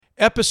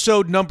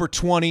Episode number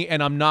 20,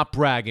 and I'm not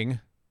bragging.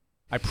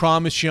 I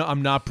promise you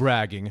I'm not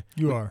bragging.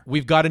 You are.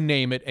 We've got to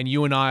name it, and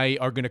you and I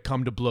are going to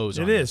come to blows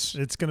on this.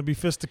 this. It's going to be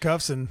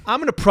fisticuffs. And I'm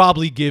going to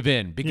probably give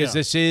in because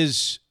this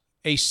is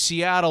a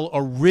Seattle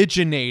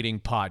originating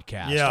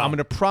podcast. Yeah. I'm going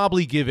to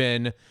probably give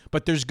in,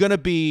 but I'm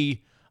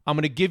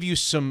going to give you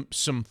some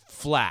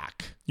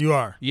flack. You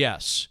are.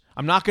 Yes.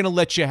 I'm not going to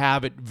let you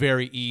have it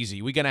very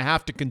easy. We're going to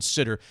have to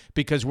consider,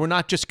 because we're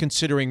not just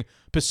considering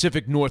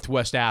Pacific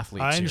Northwest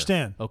athletes I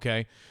understand. Here,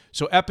 okay?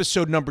 So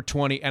episode number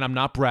 20, and I'm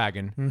not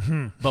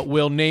bragging, but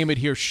we'll name it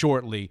here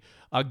shortly.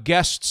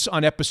 Guests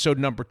on episode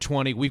number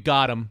 20, we've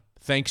got him.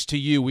 Thanks to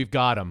you, we've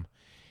got him.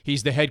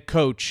 He's the head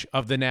coach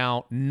of the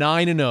now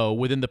 9-0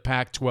 within the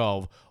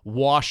Pac-12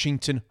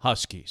 Washington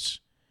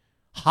Huskies.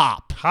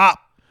 Hop.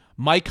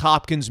 Mike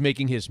Hopkins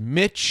making his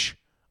Mitch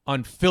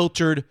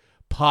Unfiltered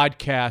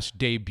podcast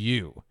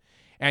debut.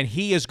 And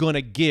he is going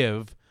to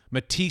give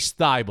Matisse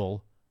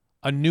Thybulle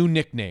a new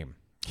nickname.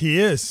 He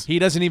is. He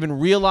doesn't even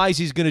realize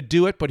he's going to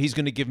do it, but he's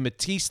going to give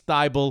Matisse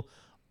Thybulle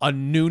a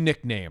new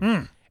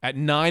nickname at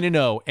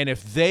 9-0. And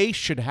if they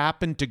should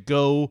happen to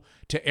go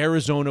to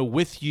Arizona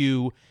with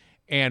you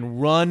and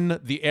run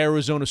the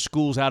Arizona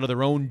schools out of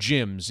their own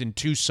gyms in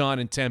Tucson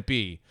and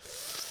Tempe,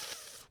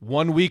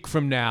 1 week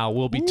from now,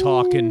 we'll be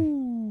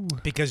talking,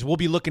 because we'll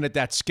be looking at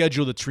that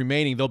schedule that's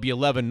remaining. They'll be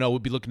 11-0. We'll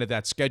be looking at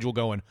that schedule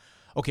going,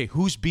 okay,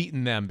 who's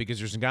beating them? Because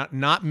there's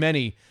not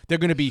many. They're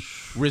going to be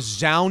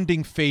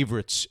resounding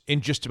favorites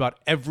in just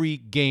about every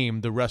game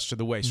the rest of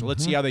the way. So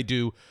let's see how they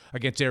do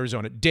against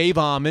Arizona. Dave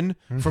Amon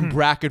from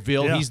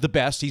Bracketville. Yeah. He's the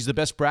best. He's the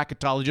best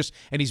bracketologist,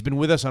 and he's been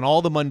with us on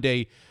all the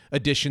Monday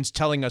editions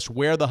telling us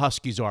where the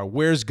Huskies are,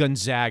 where's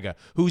Gonzaga,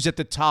 who's at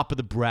the top of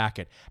the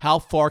bracket, how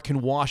far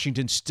can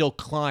Washington still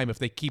climb if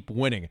they keep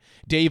winning.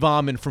 Dave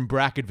Amon from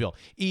Bracketville.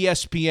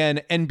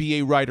 ESPN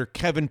NBA writer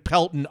Kevin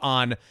Pelton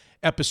on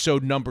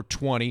episode number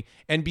 20.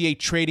 NBA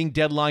trading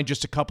deadline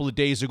just a couple of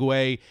days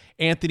away.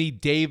 Anthony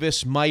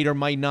Davis might or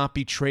might not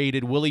be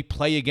traded. Will he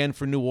play again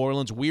for New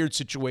Orleans? Weird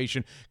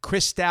situation.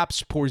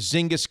 Kristaps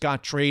Porzingis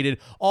got traded.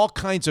 All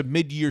kinds of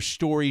mid-year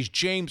stories.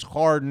 James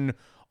Harden.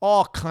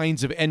 All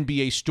kinds of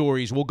NBA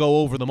stories. We'll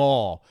go over them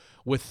all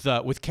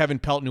with Kevin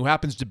Pelton, who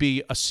happens to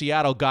be a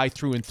Seattle guy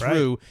through and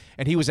through, Right.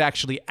 and he was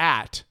actually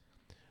at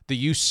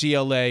the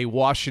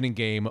UCLA-Washington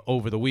game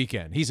over the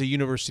weekend. He's a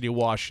University of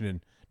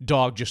Washington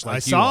dog just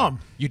like you saw are. him.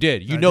 You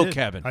did. You I know did.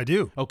 Kevin. I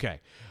do.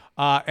 Okay.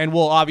 And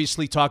we'll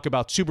obviously talk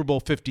about Super Bowl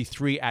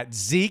 53 at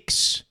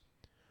Zeke's.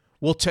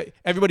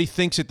 Everybody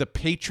thinks that the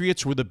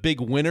Patriots were the big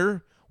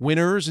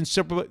winners in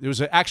Super Bowl. There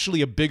was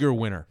actually a bigger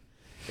winner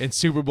in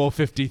Super Bowl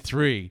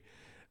 53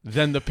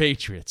 than the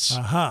Patriots.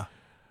 Uh-huh.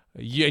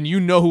 And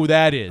you know who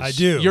that is. I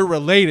do. You're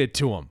related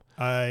to him.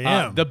 I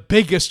am. The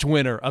biggest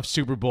winner of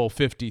Super Bowl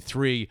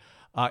 53.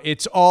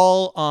 It's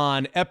all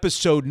on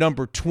episode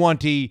number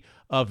 20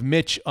 of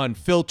Mitch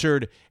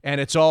Unfiltered,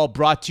 and it's all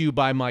brought to you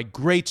by my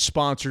great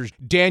sponsors,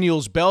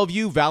 Daniel's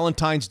Bellevue.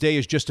 Valentine's Day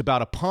is just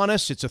about upon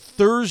us. It's a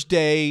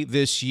Thursday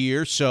this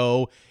year,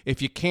 so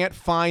if you can't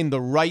find the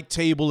right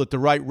table at the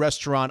right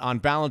restaurant on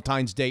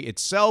Valentine's Day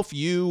itself,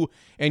 you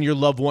and your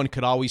loved one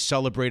could always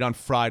celebrate on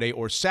Friday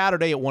or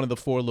Saturday at one of the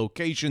 4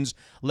 locations,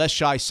 Les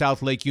Shy,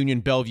 South Lake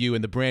Union, Bellevue,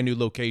 and the brand new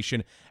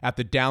location at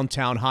the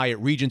downtown Hyatt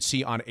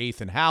Regency on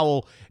 8th and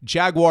Howell.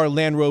 Jaguar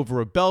Land Rover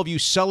of Bellevue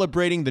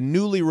celebrating the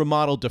newly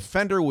remodeled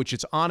Defender, which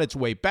is on its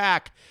way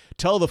back.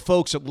 Tell the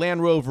folks at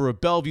Land Rover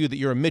of Bellevue that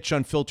you're a Mitch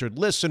Unfiltered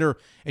listener,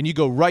 and you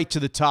go right to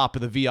the top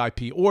of the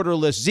VIP order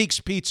list. Zeke's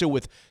Pizza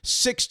with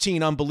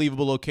 16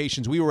 unbelievable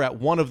locations. We were at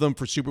one of them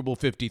for Super Bowl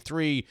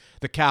 53,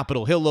 the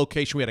Capitol Hill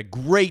location. We had a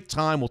great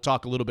time. We'll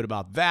talk a little bit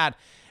about that.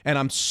 And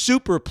I'm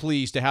super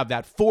pleased to have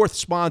that 4th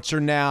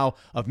sponsor now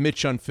of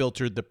Mitch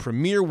Unfiltered, the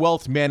premier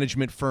wealth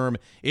management firm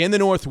in the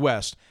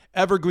Northwest,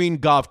 Evergreen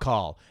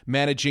Govcall,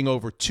 managing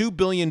over $2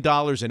 billion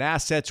in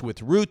assets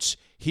with roots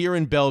here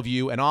in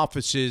Bellevue and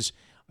offices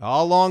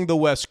all along the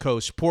West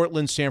Coast,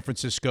 Portland, San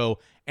Francisco,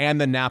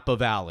 and the Napa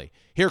Valley.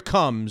 Here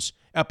comes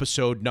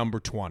episode number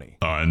 20.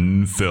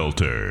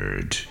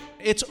 Unfiltered.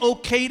 It's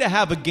okay to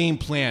have a game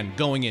plan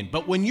going in,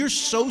 but when you're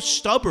so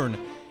stubborn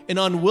and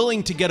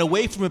unwilling to get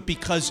away from it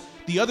because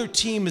the other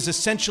team is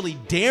essentially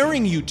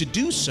daring you to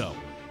do so,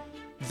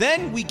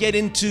 then we get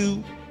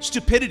into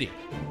stupidity.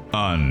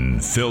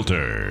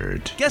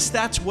 Unfiltered. Guess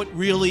that's what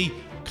really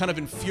kind of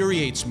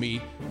infuriates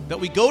me, that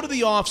we go to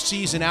the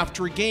offseason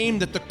after a game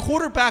that the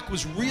quarterback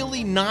was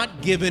really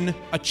not given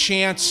a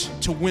chance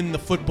to win the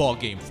football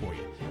game for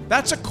you.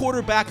 That's a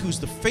quarterback who's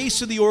the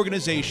face of the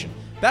organization.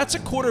 That's a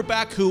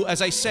quarterback who,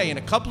 as I say, in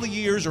a couple of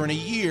years or in a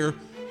year,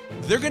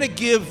 they're going to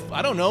give,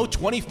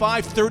 $25,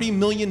 $30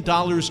 million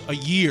a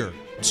year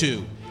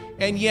to.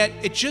 And yet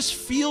it just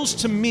feels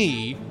to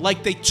me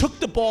like they took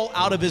the ball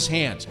out of his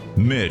hands.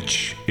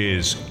 Mitch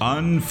is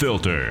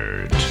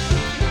unfiltered.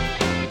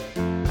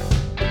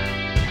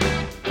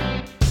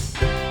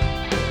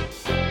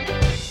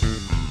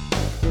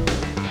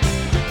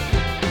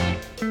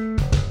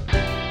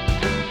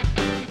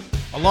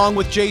 Along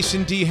with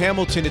Jason D.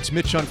 Hamilton, it's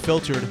Mitch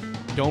Unfiltered.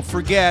 Don't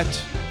forget,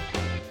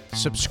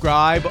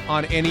 subscribe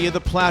on any of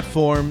the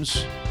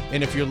platforms.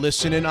 And if you're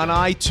listening on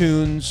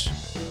iTunes,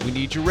 we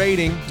need your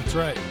rating. That's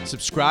right.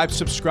 Subscribe.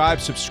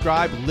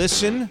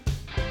 Listen,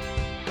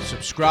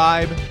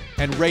 subscribe,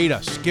 and rate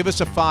us. Give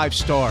us a 5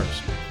 stars,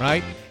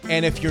 right?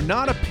 And if you're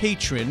not a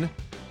patron,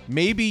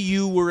 maybe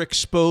you were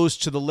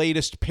exposed to the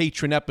latest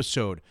patron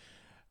episode.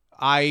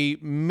 I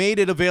made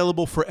it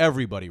available for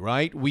everybody,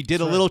 right? We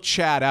did a little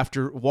chat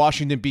after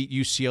Washington beat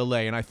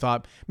UCLA, and I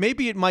thought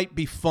maybe it might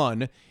be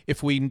fun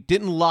if we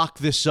didn't lock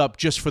this up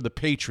just for the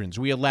patrons.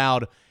 We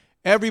allowed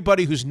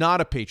everybody who's not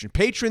a patron,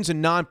 patrons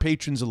and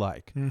non-patrons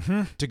alike,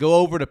 to go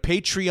over to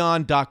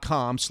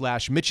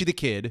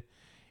patreon.com/MitchyTheKid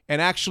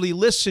and actually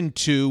listen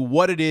to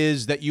what it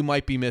is that you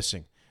might be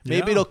missing.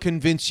 Maybe it'll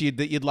convince you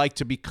that you'd like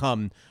to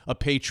become a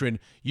patron.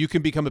 You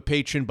can become a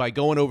patron by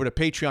going over to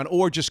Patreon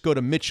or just go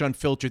to Mitch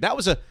Unfiltered. That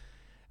was a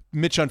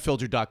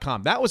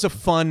MitchUnfiltered.com. That was a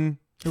fun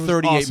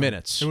 38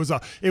 minutes. It was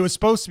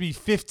supposed to be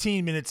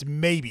 15 minutes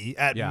maybe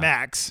at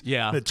max.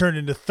 Yeah. That turned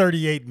into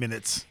 38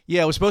 minutes.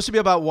 Yeah, it was supposed to be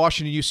about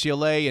Washington,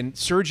 UCLA, and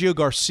Sergio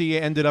Garcia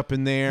ended up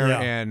in there,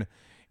 Yeah. and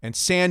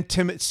Sam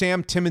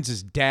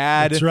Timmons'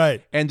 dad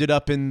ended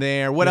up in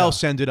there. What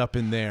else ended up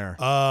in there?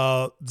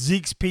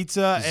 Zeke's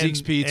Pizza.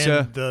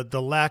 And the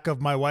lack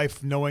of my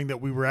wife knowing that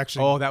we were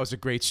actually Oh, that was a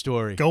great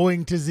story.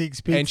 going to Zeke's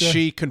Pizza. And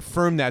she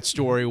confirmed that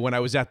story when I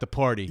was at the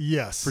party.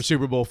 Yes. For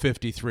Super Bowl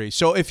 53.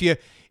 So if you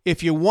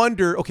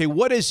wonder, okay,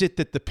 what is it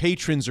that the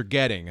patrons are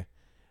getting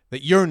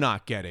that you're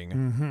not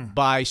getting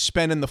by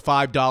spending the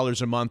 $5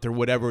 a month or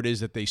whatever it is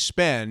that they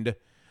spend,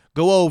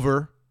 go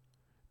over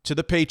to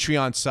the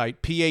Patreon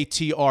site,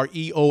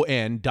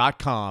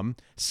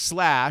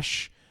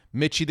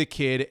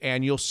 patreon.com/MitchyTheKid,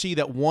 and you'll see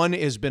that one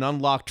has been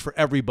unlocked for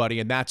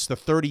everybody, and that's the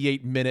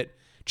 38-minute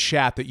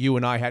chat that you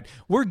and I had.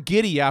 We're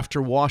giddy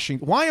after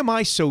Washington. Why am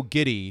I so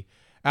giddy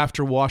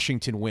after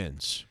Washington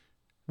wins?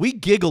 We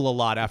giggle a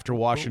lot after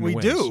Washington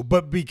wins. We do,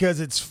 but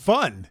because it's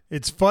fun.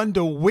 It's fun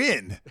to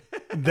win.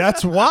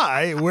 That's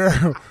why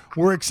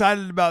we're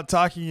excited about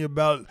talking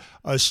about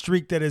a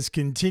streak that has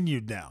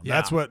continued now.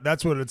 Yeah.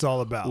 That's what it's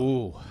all about.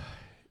 Ooh,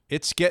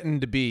 it's getting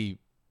to be.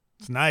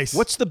 It's nice.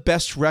 What's the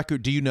best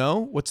record? Do you know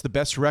what's the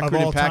best record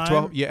in all Pac-12?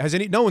 time? Yeah,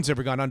 no one's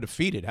ever gone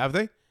undefeated, have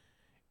they?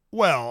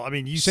 Well, I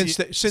mean, since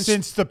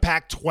the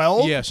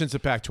Pac-12. Yeah, since the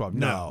Pac-12.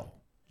 No.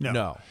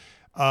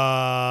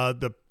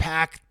 The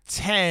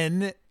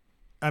Pac-10.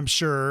 I'm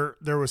sure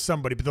there was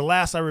somebody, but the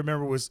last I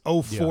remember was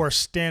 04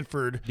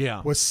 Stanford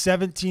was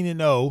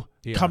 17-0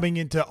 coming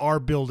into our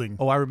building.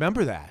 Oh, I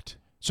remember that.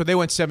 So they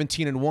went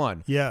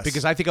 17-1. Yes.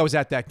 Because I think I was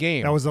at that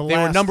game. That was the They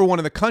were last- number 1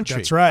 in the country.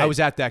 That's right. I was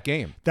at that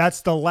game.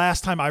 That's the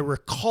last time I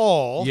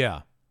recall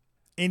Yeah.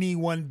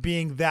 anyone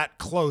being that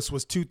close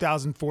was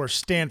 2004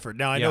 Stanford.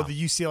 Now, I know Yeah. the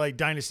UCLA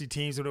dynasty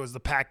teams, when it was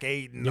the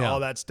Pac-8 and Yeah. all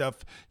that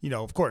stuff,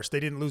 of course, they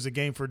didn't lose a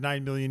game for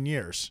 9 million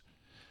years.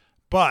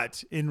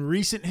 But in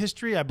recent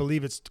history, I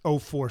believe it's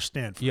 04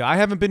 Stanford. Yeah, I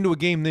haven't been to a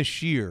game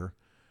this year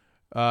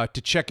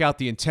to check out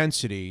the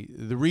intensity.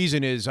 The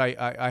reason is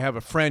I have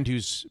a friend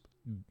who's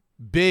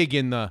big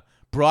in the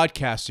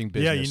broadcasting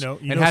business. you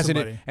and know hasn't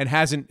somebody.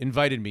 hasn't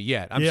invited me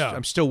yet. I'm Yeah.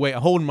 still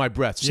waiting, holding my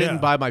breath, sitting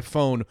Yeah. by my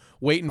phone,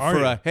 waiting Are for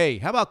you? hey,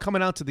 how about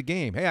coming out to the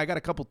game? Hey, I got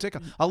a couple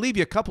tickets. I'll leave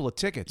you a couple of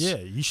tickets. Yeah,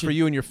 you should, for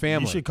you and your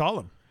family. You should call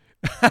him.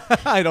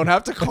 I don't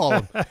have to call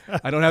him.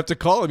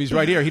 He's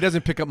right here. He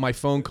doesn't pick up my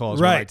phone calls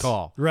when I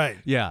call. Right.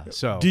 Yeah.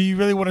 So. Do you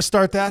really want to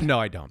start that?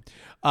 No, I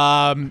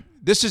don't.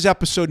 This is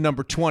episode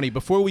number 20.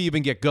 Before we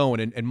even get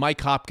going, and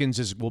Mike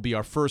Hopkins will be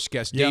our first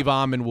guest. Yeah. Dave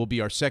Amman will be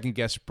our second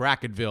guest,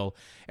 Bracketville.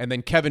 And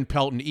then Kevin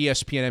Pelton,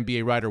 ESPN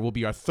NBA writer, will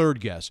be our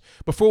third guest.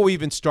 Before we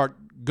even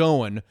start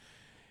going,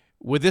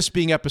 with this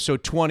being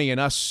episode 20 and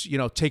us,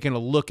 taking a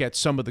look at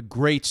some of the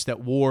greats that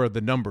wore the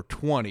number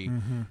 20,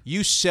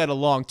 you said a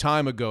long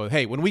time ago,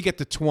 hey, when we get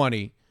to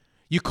 20,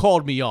 you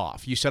called me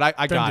off. You said,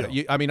 I got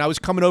it. I was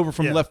coming over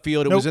from left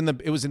field. It was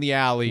in the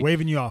alley.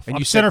 Waving you off. And I'm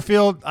you center said,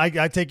 field.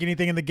 I take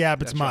anything in the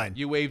gap. It's That's mine. right.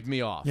 You waved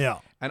me off. Yeah.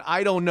 And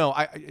I don't know.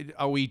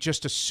 Are we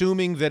just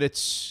assuming that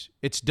it's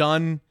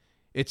done,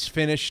 it's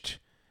finished,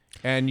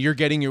 and you're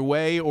getting your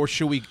way, or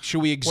should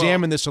we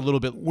examine this a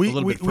little bit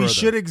further? We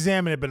should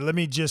examine it, but let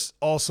me just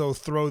also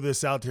throw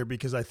this out here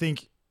because I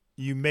think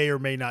you may or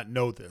may not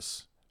know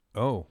this.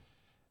 Oh.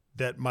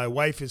 That my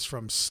wife is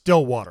from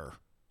Stillwater,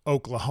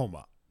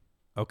 Oklahoma.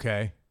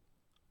 Okay.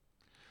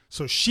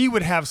 So she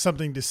would have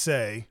something to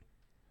say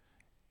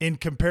in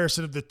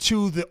comparison of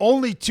the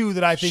only two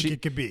that I think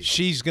it could be.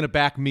 She's going to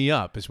back me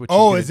up is what she's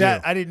Oh, gonna is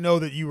that? do. I didn't know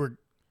that you were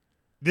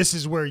 – this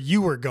is where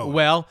you were going.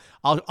 Well,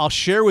 I'll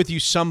share with you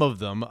some of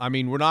them. I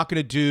mean, we're not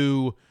going to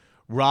do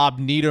Rob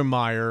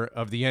Niedermeyer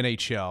of the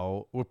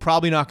NHL. We're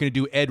probably not going to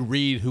do Ed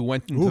Reed,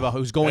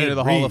 who's going into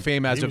the Hall of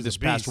Fame as of this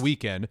past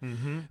weekend,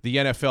 the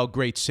NFL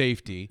great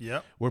safety.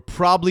 Yep. We're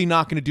probably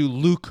not going to do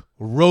Luke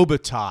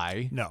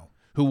Robitaille. No.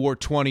 Who wore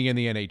 20 in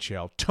the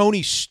NHL.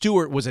 Tony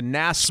Stewart was a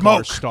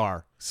NASCAR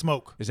star.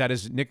 Smoke. Is that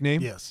his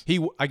nickname? Yes.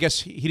 I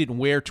guess he didn't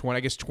wear 20. I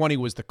guess 20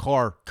 was the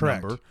car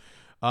Correct.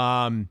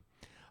 number.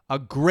 A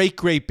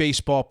great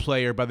baseball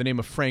player by the name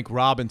of Frank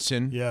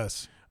Robinson.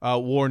 Yes.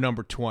 wore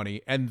number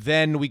 20. And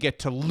then we get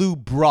to Lou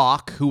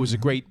Brock, who was a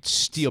great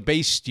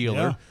base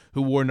stealer,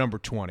 who wore number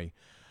 20.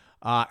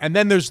 And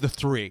then there's the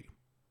 3.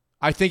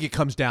 I think it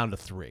comes down to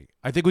 3.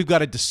 I think we've got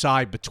to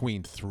decide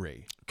between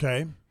 3.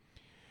 Okay.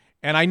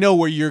 And I know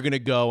where you're going to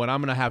go, and I'm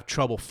going to have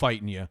trouble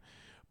fighting you.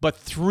 But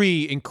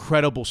 3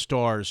 incredible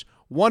stars,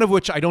 one of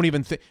which I don't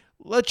even think –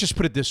 let's just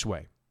put it this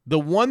way. The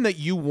one that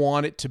you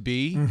want it to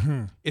be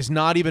is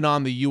not even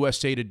on the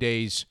USA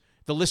Today's –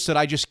 the list that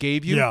I just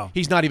gave you. Yeah.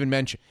 He's not even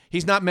mentioned.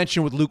 He's not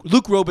mentioned with Luke.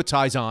 Luke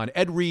Robitaille's on.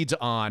 Ed Reed's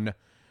on.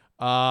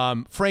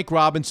 Frank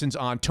Robinson's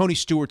on. Tony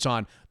Stewart's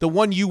on. The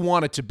one you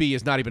want it to be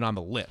is not even on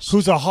the list.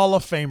 Who's a Hall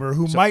of Famer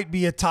who might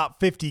be a top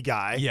 50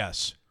 guy.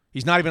 Yes.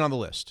 He's not even on the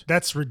list.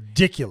 That's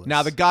ridiculous.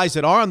 Now, the guys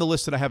that are on the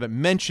list that I haven't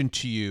mentioned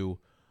to you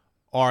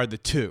are the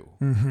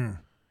 2.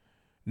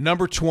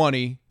 Number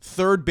 20,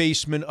 third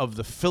baseman of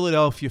the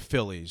Philadelphia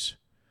Phillies,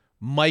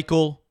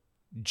 Michael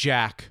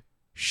Jack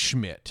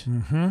Schmidt.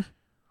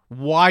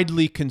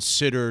 Widely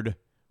considered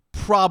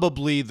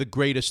probably the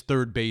greatest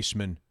third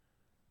baseman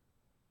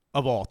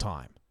of all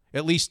time.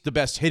 At least the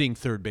best hitting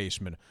third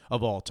baseman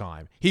of all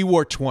time. He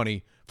wore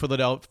 20 for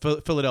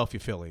the Philadelphia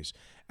Phillies.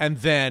 And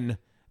then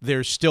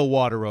there's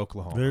Stillwater,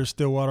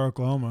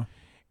 Oklahoma.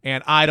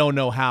 And I don't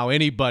know how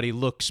anybody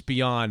looks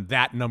beyond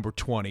that number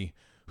 20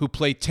 who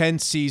played 10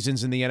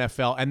 seasons in the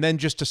NFL and then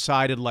just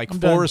decided like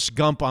Forrest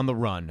Gump on the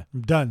run.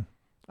 I'm done.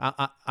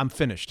 I'm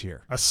finished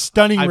here. A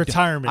stunning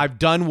retirement. I've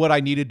done what I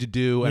needed to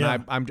do, and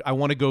I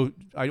want to go.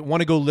 I want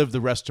to go live the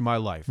rest of my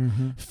life.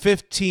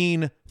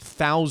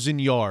 15,000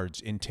 yards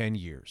in 10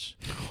 years,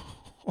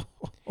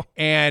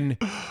 and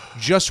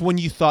just when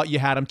you thought you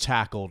had him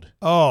tackled,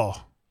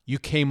 you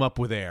came up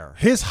with air.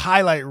 His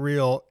highlight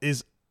reel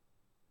it's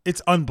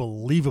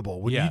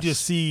unbelievable when you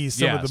just see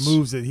some of the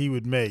moves that he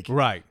would make.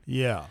 Right.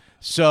 Yeah.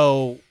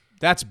 So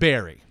that's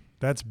Barry.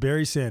 That's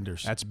Barry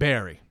Sanders. That's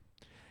Barry.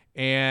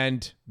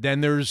 And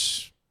then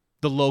there's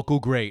the local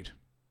great.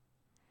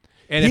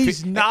 And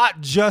he's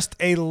not just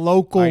a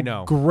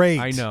local great.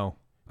 I know.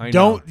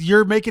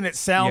 You're making it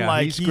sound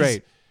like he's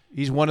great.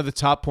 He's one of the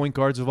top point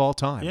guards of all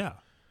time. Yeah.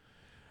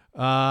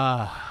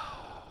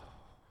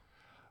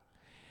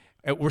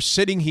 We're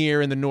sitting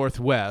here in the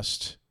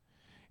Northwest,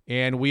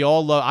 and we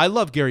all I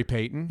love Gary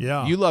Payton.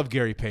 Yeah. You love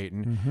Gary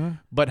Payton.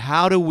 But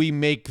how do we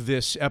make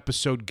this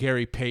episode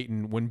Gary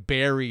Payton when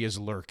Barry is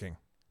lurking?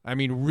 I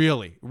mean,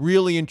 really,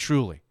 really and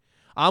truly.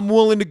 I'm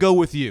willing to go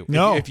with you.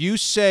 No. If you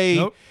say,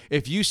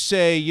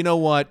 you know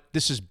what,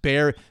 this is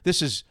Barry,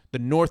 this is the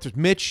North.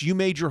 Mitch, you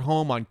made your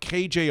home on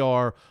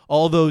KJR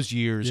all those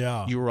years.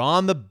 Yeah. You were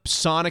on the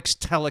Sonics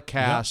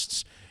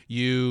telecasts.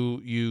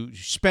 Yep. You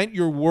spent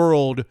your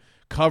world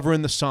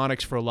covering the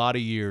Sonics for a lot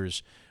of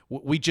years.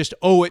 We just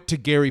owe it to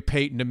Gary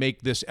Payton to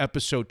make this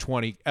episode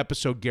 20,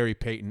 episode Gary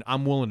Payton.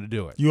 I'm willing to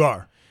do it. You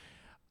are.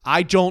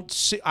 I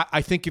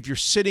think if you're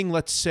sitting,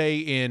 let's say,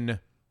 in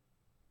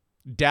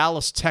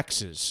Dallas,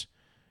 Texas,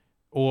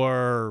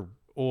 or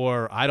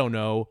I don't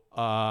know,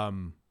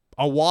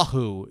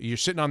 Oahu. You're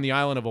sitting on the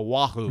island of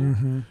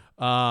Oahu.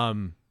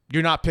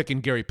 You're not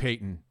picking Gary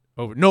Payton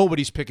over.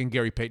 Nobody's picking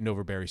Gary Payton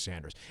over Barry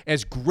Sanders.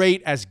 As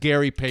great as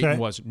Gary Payton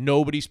was,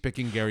 nobody's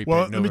picking Gary Payton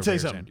over Barry Sanders. Well, let me tell you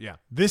something. Yeah.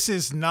 This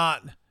is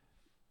not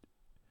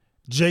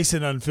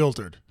Jason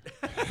Unfiltered.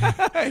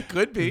 It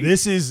could be.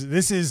 This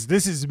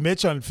is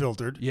Mitch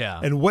Unfiltered. Yeah.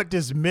 And what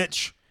does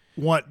Mitch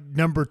want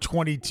number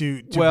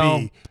 22 to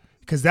be?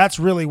 Because that's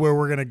really where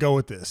we're going to go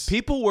with this.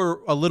 People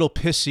were a little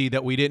pissy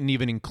that we didn't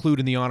even include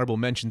in the honorable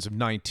mentions of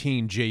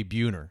 19 Jay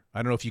Buhner.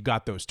 I don't know if you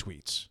got those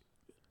tweets.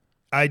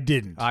 I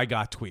didn't. I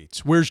got tweets.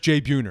 Where's Jay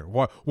Buhner?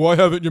 Why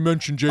haven't you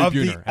mentioned Jay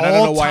Buhner? And I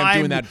don't know why I'm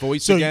doing that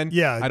voice again.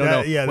 Yeah, I don't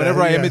know. Yeah,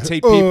 whenever I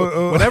imitate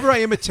people, whenever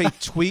I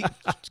imitate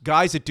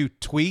guys that do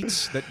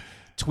tweets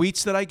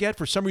that I get,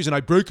 for some reason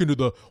I break into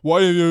the why.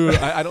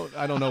 I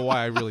don't know why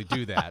I really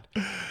do that.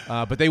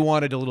 But they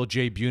wanted a little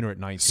Jay Buhner at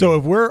 19. So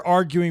if we're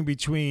arguing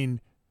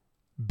between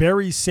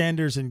Barry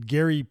Sanders and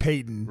Gary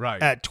Payton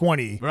at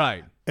 20.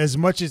 Right. As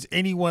much as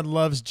anyone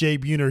loves Jay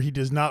Buhner, he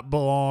does not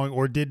belong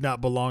or did not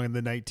belong in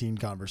the 19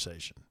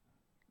 conversation.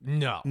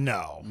 No.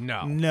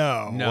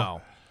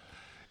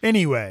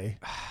 Anyway,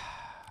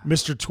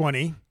 Mr.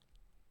 20,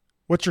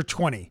 what's your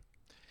 20?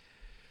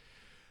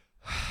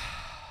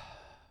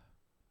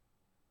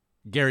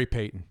 Gary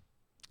Payton.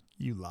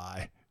 You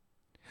lie.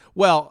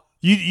 Well,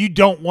 You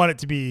don't want it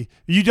to be.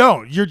 You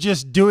don't. You're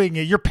just doing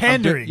it. You're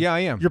pandering. I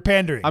am. You're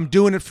pandering. I'm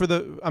doing it for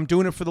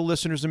the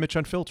listeners of Mitch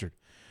Unfiltered.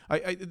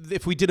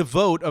 If we did a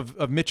vote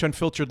of Mitch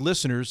Unfiltered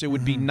listeners, it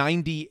would be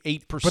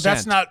 98%. But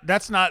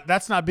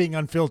that's not being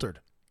unfiltered.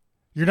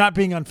 You're not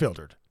being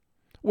unfiltered.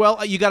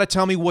 Well, you got to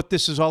tell me what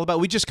this is all about.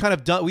 We just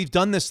we've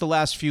done this the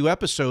last few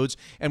episodes,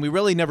 and we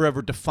really never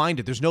ever defined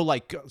it. There's no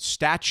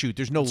statute.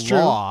 There's no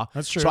law.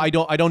 That's true. So I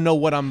don't know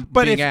what I'm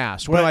being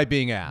asked. What am I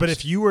being asked? But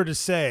if you were to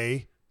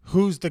say,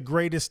 who's the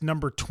greatest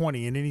number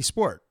 20 in any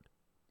sport?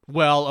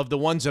 Well, of the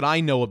ones that I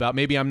know about,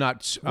 maybe I'm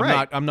not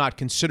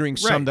considering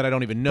some that I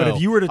don't even know. But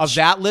if you were to of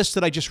that list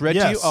that I just read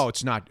to you,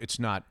 it's not. It's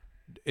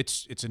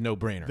a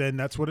no-brainer. Then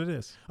that's what it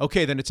is.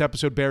 Okay, then it's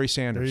episode Barry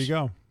Sanders. There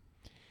you go.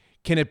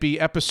 Can it be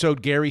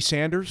episode Gary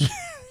Sanders?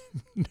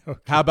 No.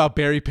 How about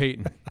Barry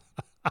Payton?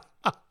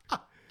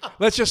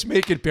 Let's just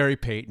make it Barry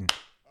Payton.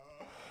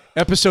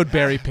 Episode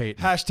Barry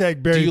Payton.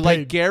 Hashtag Barry Payton. Do you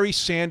like Gary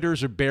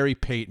Sanders or Barry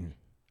Payton?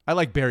 I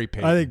like Barry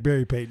Payton. I think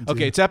Barry Payton, too.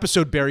 Okay, it's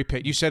episode Barry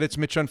Payton. You said it's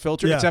Mitch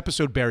Unfiltered? Yeah. It's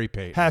episode Barry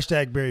Payton.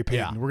 Hashtag Barry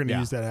Payton. Yeah, We're going to yeah.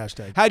 use that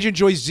hashtag. How'd you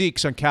enjoy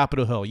Zeke's on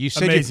Capitol Hill? You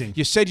said Amazing.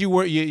 You said you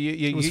were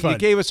you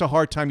gave us a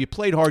hard time. You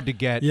played hard to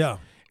get. Yeah.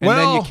 And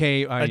well, then you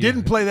came. I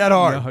didn't play that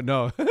hard.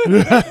 No.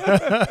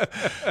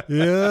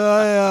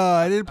 Yeah,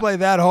 I didn't play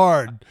that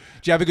hard.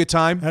 Did you have a good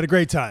time? Had a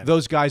great time.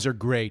 Those guys are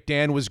great.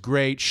 Dan was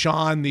great.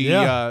 Sean,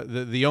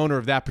 the owner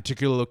of that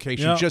particular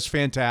location, just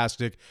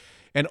fantastic.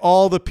 And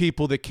all the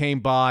people that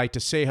came by to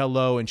say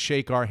hello and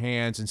shake our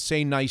hands and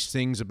say nice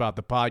things about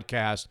the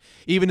podcast,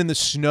 even in the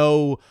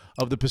snow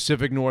of the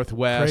Pacific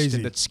Northwest,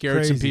 and that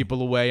scared some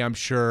people away, I'm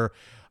sure.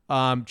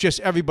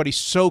 Just everybody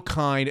so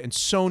kind and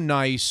so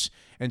nice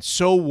and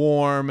so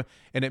warm,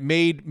 and it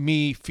made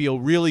me feel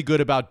really good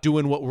about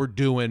doing what we're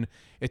doing.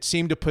 It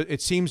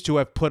seems to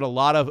have put a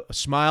lot of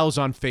smiles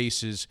on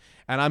faces,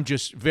 and I'm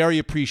just very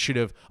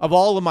appreciative of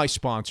all of my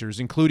sponsors,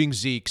 including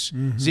Zeke's.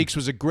 Mm-hmm. Zeke's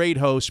was a great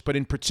host, but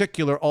in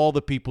particular, all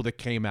the people that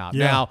came out.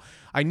 Yeah. Now,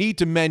 I need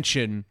to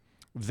mention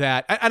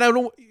that, and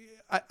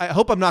I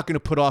hope I'm not going to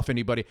put off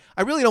anybody.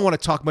 I really don't want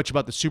to talk much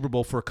about the Super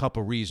Bowl for a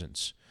couple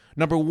reasons.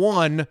 Number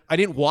one, I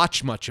didn't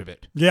watch much of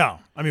it. Yeah.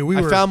 I mean,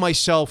 I found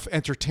myself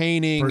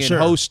entertaining and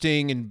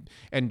hosting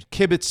and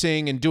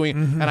kibitzing and doing,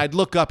 and I'd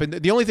look up, and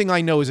the only thing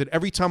I know is that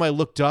every time I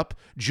looked up,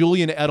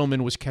 Julian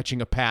Edelman was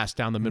catching a pass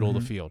down the middle of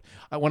the field.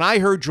 When I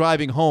heard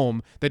driving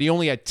home that he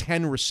only had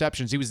 10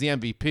 receptions, he was the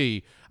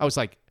MVP, I was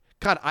like,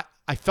 God,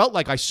 I felt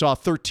like I saw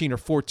 13 or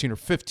 14 or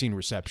 15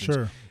 receptions.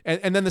 Sure.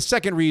 And then the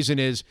second reason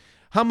is,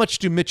 how much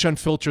do Mitch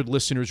Unfiltered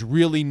listeners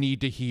really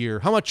need to hear?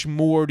 How much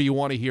more do you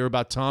want to hear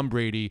about Tom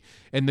Brady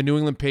and the New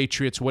England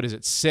Patriots? What is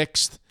it,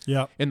 6th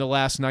in the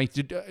last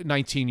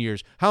 19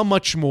 years? How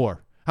much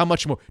more? How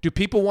much more? Do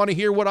people want to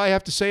hear what I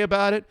have to say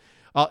about it?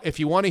 If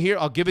you want to hear,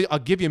 I'll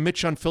give you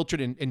Mitch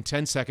Unfiltered in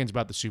 10 seconds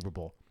about the Super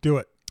Bowl. Do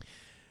it.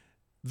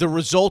 The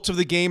results of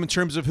the game in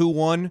terms of who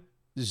won,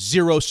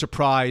 zero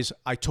surprise.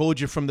 I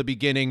told you from the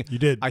beginning. You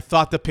did. I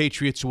thought the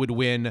Patriots would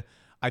win.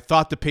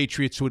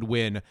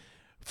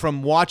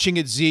 From watching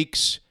at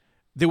Zeke's,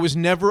 there was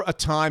never a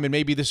time, and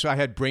maybe I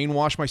had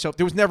brainwashed myself,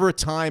 there was never a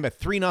time at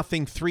 3-0,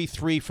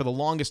 3-3, for the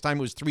longest time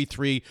it was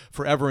 3-3,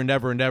 forever and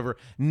ever and ever.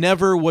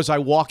 Never was I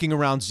walking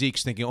around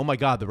Zeke's thinking, oh my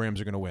God, the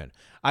Rams are going to win.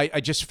 I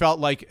just felt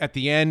like at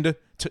the end,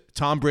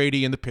 Tom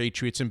Brady and the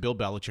Patriots and Bill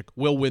Belichick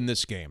will win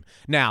this game.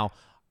 Now,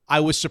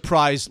 I was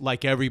surprised,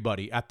 like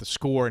everybody, at the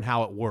score and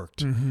how it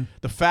worked. Mm-hmm.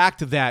 The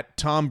fact that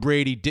Tom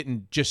Brady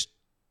didn't just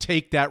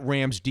take that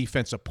Rams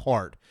defense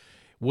apart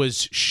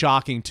was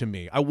shocking to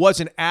me. I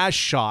wasn't as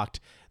shocked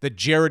that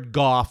Jared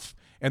Goff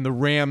and the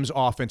Rams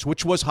offense,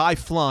 which was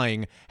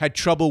high-flying, had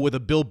trouble with a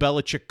Bill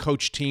Belichick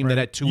coach team that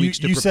had 2 weeks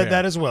to prepare. You said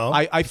that as well.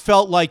 I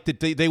felt like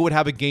that they would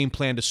have a game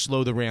plan to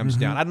slow the Rams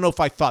down. I don't know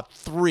if I thought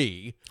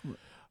 3.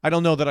 I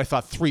don't know that I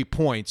thought 3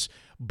 points,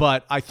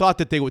 but I thought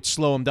that they would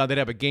slow them down. They'd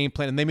have a game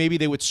plan, and maybe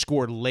they would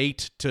score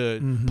late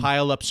to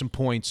pile up some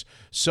points.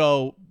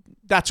 So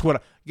that's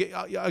what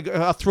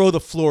I'll throw the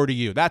floor to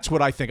you. That's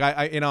what I think.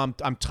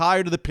 I'm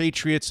tired of the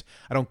Patriots.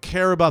 I don't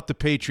care about the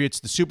Patriots.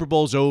 The Super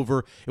Bowl's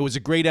over. It was a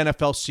great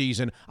NFL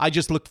season. I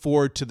just look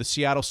forward to the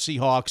Seattle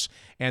Seahawks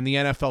and the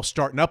NFL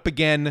starting up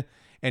again,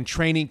 and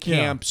training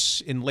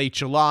camps in late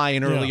July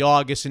and early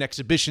August, and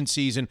exhibition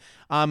season.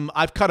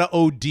 I've kind of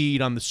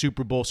OD'd on the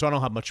Super Bowl, so I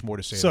don't have much more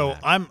to say. So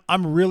on that.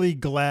 I'm really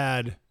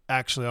glad.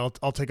 Actually,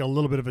 I'll take a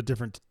little bit of a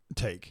different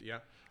take. Yeah,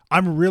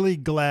 I'm really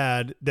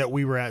glad that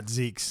we were at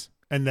Zeke's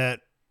and that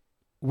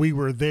we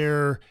were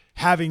there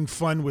having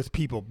fun with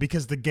people,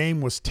 because the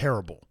game was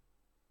terrible.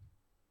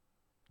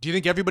 Do you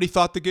think everybody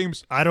thought the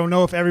game's? I don't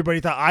know if everybody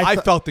thought. I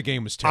felt the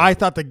game was terrible. I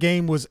thought the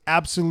game was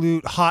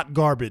absolute hot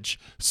garbage.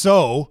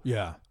 So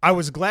yeah, I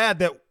was glad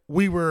that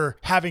we were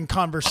having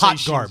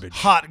conversations.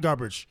 Hot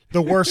garbage.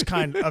 The worst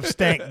kind of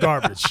stank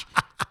garbage.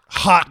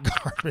 Hot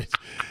garbage.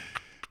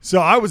 So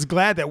I was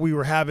glad that we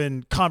were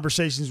having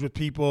conversations with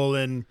people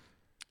and,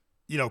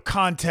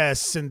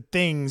 contests and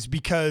things,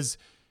 because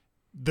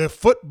the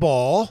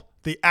football,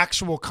 the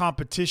actual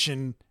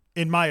competition,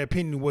 in my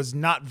opinion, was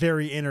not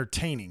very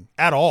entertaining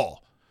at all.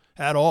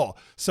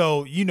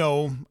 So,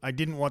 I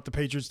didn't want the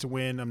Patriots to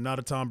win. I'm not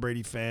a Tom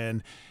Brady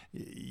fan.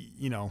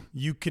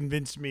 You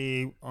convinced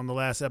me on the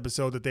last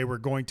episode that they were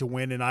going to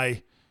win,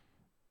 and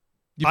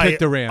you picked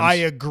the Rams. I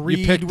agreed.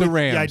 You picked the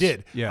Rams. Yeah, I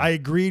did. Yeah. I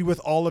agreed with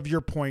all of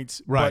your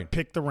points, right, but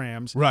picked the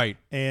Rams. Right.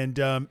 And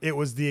it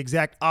was the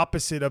exact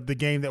opposite of the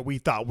game that we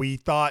thought. We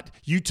thought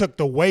you took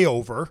the way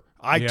over.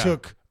 I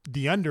took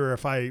the under,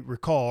 if I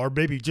recall, or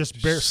maybe just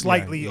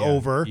slightly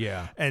over.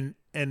 Yeah. And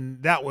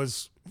that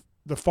was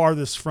the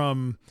farthest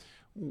from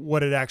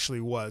what it actually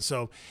was.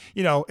 So,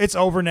 it's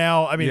over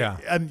now. I mean,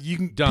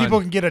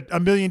 people can get a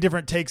million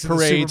different takes in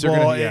the Super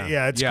Bowl.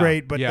 It's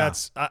great, but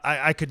that's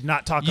I could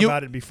not talk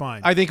about it and be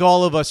fine. I think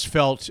all of us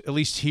felt, at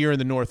least here in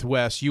the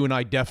Northwest, you and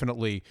I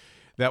definitely,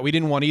 that we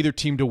didn't want either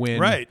team to win.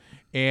 Right.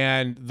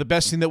 And the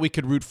best thing that we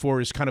could root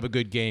for is kind of a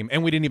good game,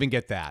 and we didn't even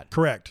get that.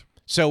 Correct.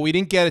 So we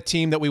didn't get a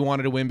team that we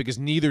wanted to win because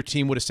neither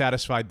team would have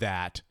satisfied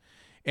that.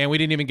 And we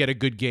didn't even get a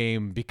good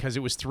game because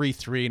it was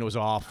 3-3 and it was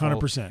awful.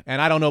 100%. And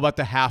I don't know about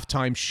the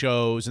halftime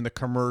shows and the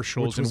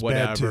commercials and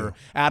whatever.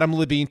 Adam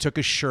Levine took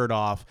his shirt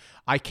off.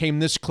 I came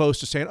this close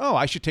to saying,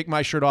 I should take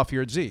my shirt off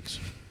here at Zeke's.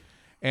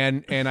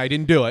 And I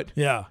didn't do it.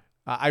 Yeah.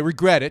 I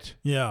regret it.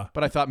 Yeah.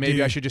 But I thought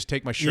maybe I should just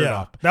take my shirt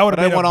off. That would have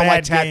been I didn't want all my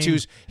bad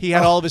tattoos. game. He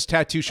had all of his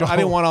tattoos showing. I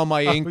didn't want all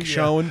my ink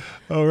showing.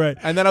 Oh, right.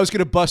 And then I was going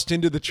to bust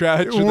into the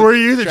trash. Were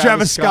you the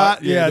Travis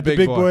Scott? Yeah, the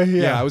big boy.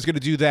 Yeah, I was going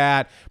to do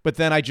that. But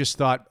then I just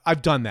thought,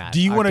 I've done that.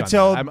 Do you want to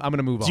tell? I'm going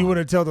to move on. Do you want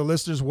to tell the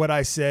listeners what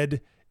I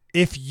said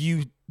if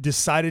you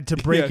decided to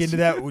break into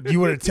that? Do you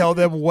want to tell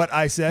them what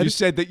I said? You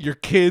said that your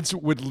kids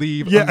would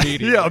leave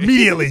immediately. Yeah,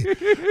 immediately.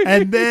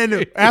 And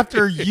then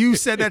after you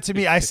said that to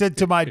me, I said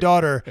to my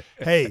daughter,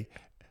 hey,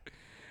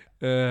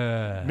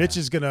 Mitch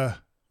is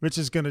gonna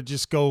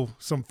just go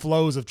some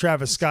flows of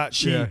Travis Scott.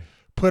 She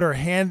put her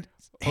hands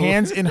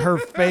in her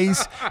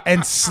face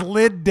and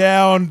slid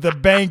down the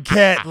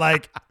banquette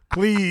like,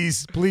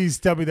 please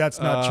tell me that's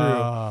not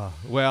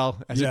true.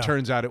 Well, as it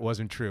turns out, it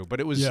wasn't true, but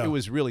it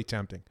was really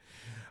tempting.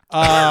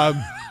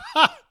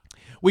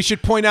 We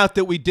should point out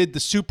that we did the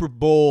Super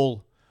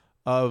Bowl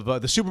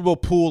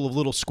pool of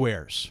little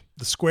squares.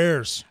 The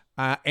squares.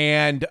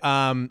 And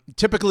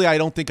typically, I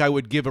don't think I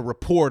would give a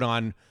report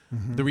on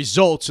the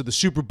results of the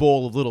Super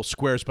Bowl of little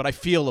squares, but I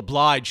feel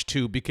obliged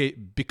to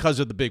because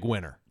of the big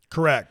winner.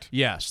 Correct.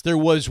 Yes, there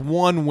was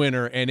one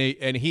winner, and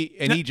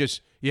he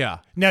just.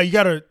 Now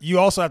you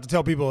also have to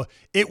tell people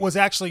it was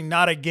actually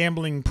not a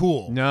gambling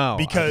pool. No,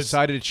 because I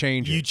decided to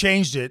change it. You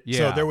changed it, yeah.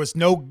 So there was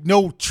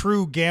no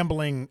true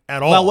gambling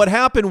at all. Well, what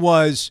happened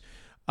was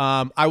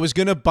I was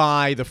going to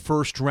buy the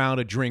first round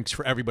of drinks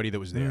for everybody that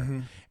was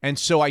there, and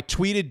so I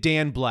tweeted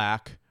Dan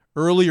Black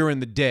earlier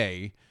in the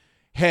day,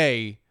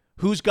 "Hey,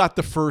 who's got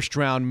the first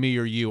round, me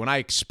or you?" And I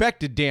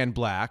expected Dan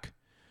Black,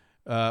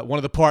 one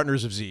of the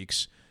partners of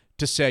Zeke's,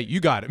 to say, "You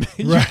got it,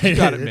 right? You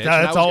got it, Mitch."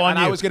 That's all on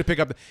you. I was going to pick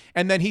up,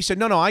 and then he said,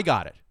 "No, I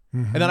got it."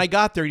 And then I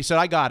got there. He said,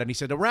 "I got it." And he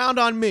said, "A round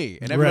on me,"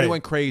 and everybody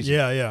went crazy.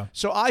 Yeah.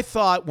 So I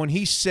thought when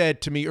he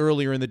said to me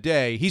earlier in the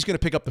day, he's going to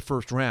pick up the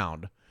first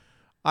round,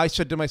 I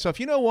said to myself,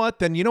 you know what?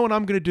 Then you know what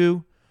I'm going to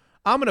do?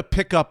 I'm going to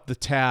pick up the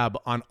tab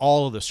on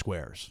all of the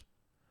squares.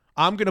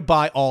 I'm going to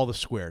buy all the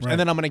squares, and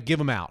then I'm going to give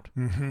them out.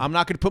 I'm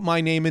not going to put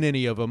my name in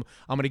any of them.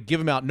 I'm going to give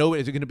them out. No,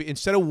 it's going to be,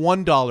 instead of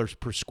 $1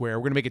 per square,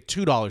 we're going to make it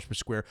 $2 per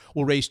square.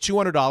 We'll raise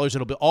 $200.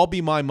 It'll all be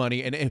my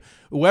money, and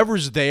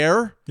whoever's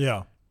there,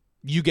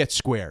 you get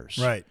squares,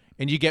 right?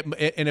 And you get,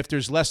 and if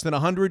there's less than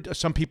 100,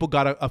 some people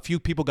got a few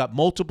people got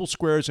multiple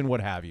squares and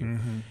what have you.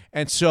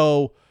 And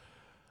so,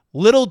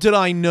 little did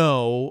I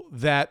know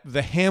that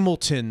the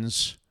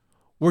Hamiltons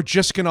were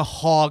just going to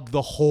hog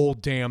the whole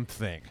damn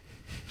thing.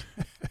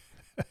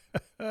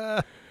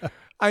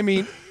 I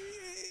mean,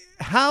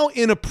 how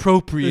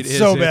inappropriate is it? It's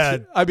so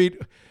bad. I mean,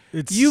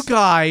 you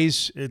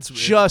guys, it's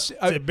Let's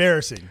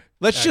embarrassing.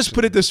 just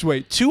put it this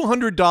way: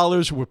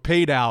 $200 were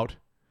paid out.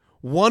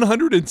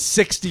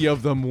 160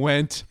 of them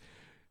went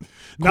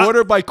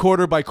quarter by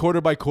quarter by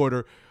quarter by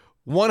quarter.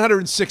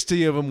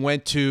 160 of them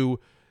went to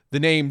the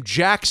name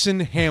Jackson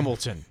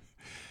Hamilton.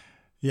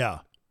 Yeah,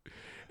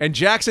 and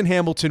Jackson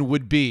Hamilton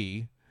would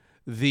be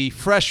the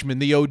freshman,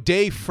 the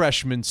O'Day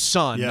freshman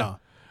son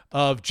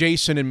of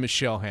Jason and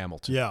Michelle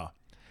Hamilton. Yeah.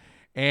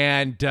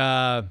 And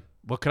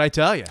what can I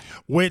tell you?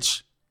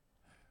 Which,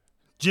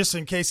 just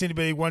in case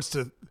anybody wants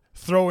to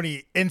throw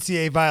any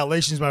NCAA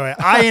violations my way,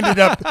 I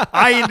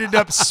ended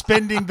up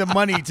spending the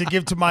money to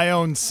give to my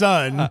own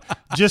son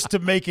just to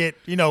make it,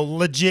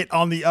 legit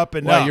on the up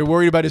and up. You're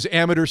worried about his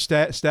amateur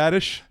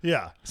status?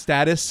 Yeah.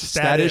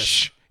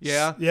 Status.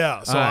 Yeah.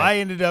 Yeah. So I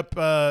ended up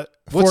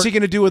what's he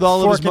going to do with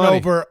all of his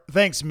money?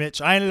 Thanks,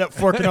 Mitch. I ended up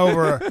forking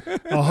over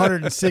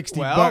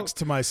 $160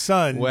 to my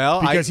son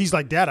because he's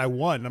like, "Dad, I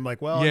won." And I'm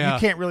like, "Well, you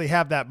can't really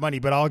have that money,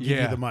 but I'll give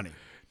you the money."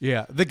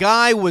 Yeah. The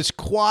guy was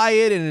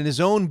quiet and in his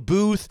own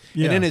booth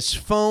and in his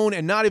phone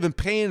and not even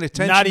paying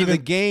attention to the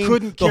game.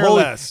 Couldn't care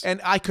less.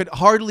 And I could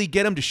hardly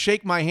get him to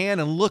shake my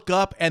hand and look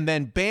up, and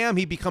then bam,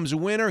 he becomes a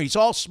winner. He's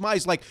all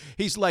smiles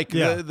he's like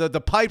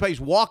the pipe. He's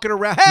walking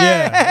around.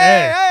 Hey,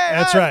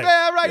 that's right.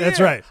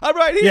 I'm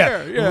right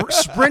here. Yeah.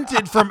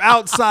 Sprinted from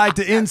outside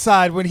to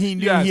inside when he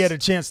knew he had a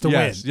chance to win.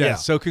 Yes. Yeah.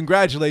 So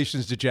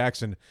congratulations to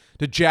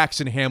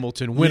Jackson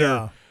Hamilton, winner.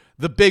 Yeah.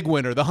 The big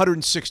winner, the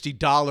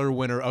 $160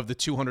 winner of the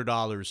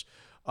 $200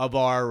 of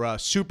our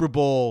Super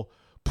Bowl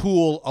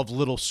pool of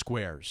little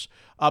squares.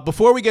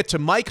 Before we get to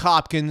Mike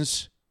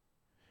Hopkins,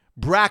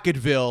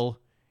 Bracketville,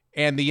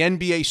 and the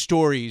NBA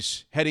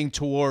stories heading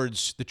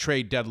towards the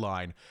trade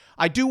deadline,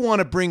 I do want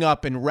to bring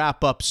up and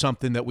wrap up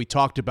something that we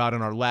talked about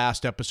in our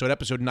last episode,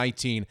 episode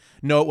 19.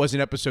 No, it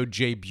wasn't episode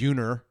Jay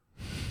Buhner.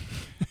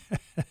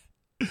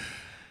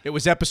 It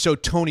was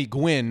episode Tony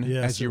Gwynn,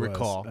 as you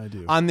recall. I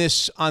do. On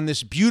this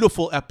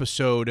beautiful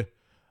episode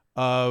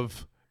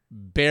of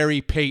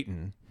Barry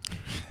Payton,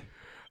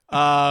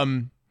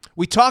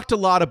 we talked a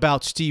lot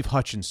about Steve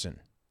Hutchinson.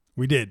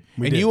 We did.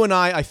 You and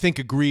I think,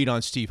 agreed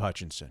on Steve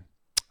Hutchinson.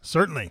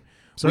 Certainly.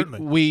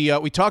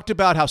 We talked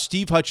about how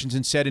Steve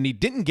Hutchinson said, and he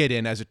didn't get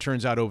in, as it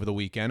turns out, over the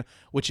weekend,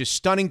 which is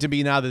stunning to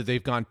me now that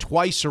they've gone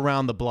twice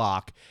around the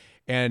block.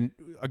 And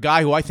a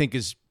guy who I think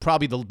is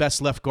probably the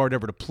best left guard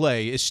ever to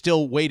play is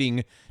still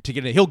waiting to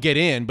get in. He'll get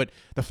in, but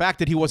the fact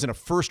that he wasn't a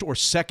first or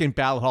second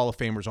ballot Hall of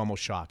Famer is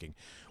almost shocking.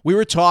 We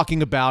were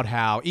talking about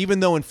how, even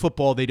though in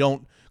football they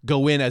don't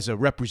go in as a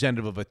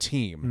representative of a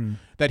team,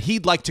 that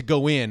he'd like to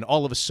go in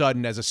all of a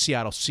sudden as a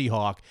Seattle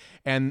Seahawk.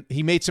 And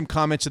he made some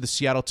comments to the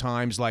Seattle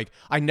Times like,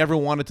 I never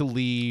wanted to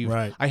leave.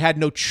 Right. I had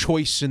no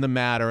choice in the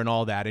matter and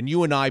all that. And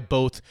you and I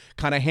both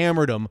kind of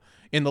hammered him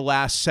in the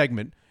last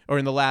segment, or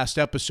in the last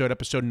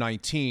episode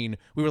 19.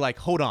 We were like,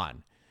 hold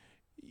on.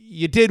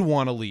 You did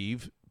want to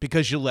leave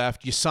because you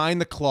left. You signed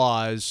the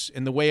clause,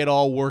 and the way it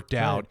all worked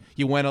out,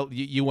 you went,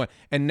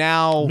 and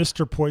now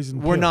Mr.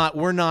 Poison we're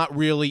not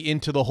really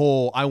into the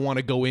whole. I want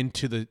to go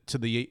into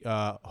the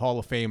Hall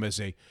of Fame as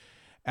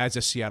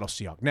a Seattle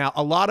Seahawk. Now,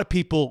 a lot of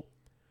people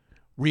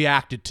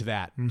reacted to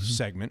that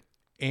segment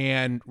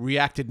and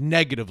reacted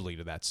negatively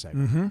to that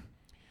segment,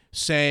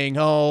 saying,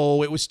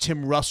 "Oh, it was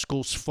Tim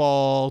Ruskell's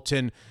fault,"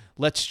 and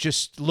let's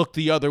just look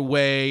the other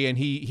way. And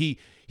he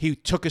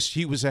took us.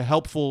 He was a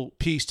helpful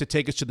piece to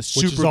take us to the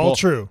Super Bowl. Which is all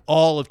true.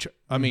 All of.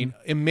 I mean,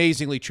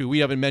 amazingly true. We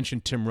haven't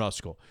mentioned Tim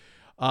Ruskell.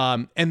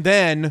 And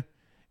then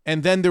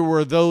there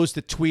were those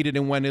that tweeted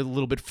and went a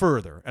little bit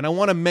further. And I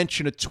want to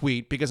mention a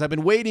tweet because I've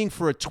been waiting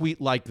for a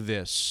tweet like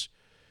this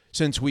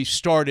since we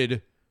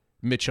started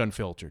Mitch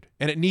Unfiltered,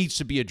 and it needs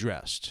to be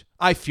addressed.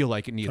 I feel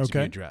like it needs to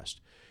be addressed.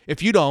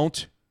 If you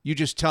don't, you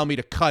just tell me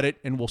to cut it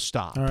and we'll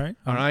stop. All right.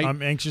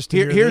 I'm anxious to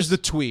hear Here's this.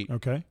 the tweet.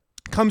 Okay.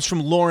 Comes from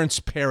Larry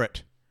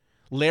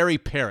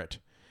Parrott,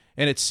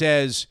 and it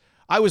says,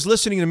 I was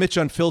listening to Mitch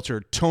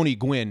Unfiltered, Tony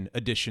Gwynn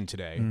edition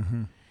today,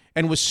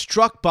 and was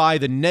struck by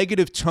the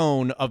negative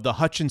tone of the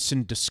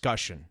Hutchinson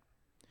discussion.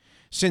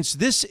 Since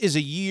this is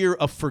a year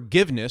of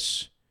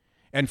forgiveness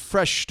and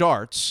fresh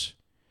starts,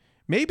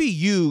 maybe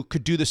you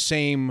could do the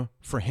same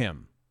for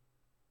him.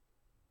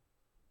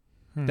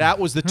 That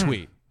was the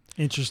tweet.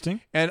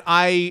 Interesting. And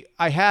I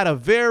had a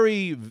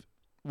very,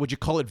 would you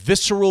call it,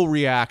 visceral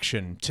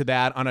reaction to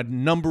that on a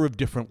number of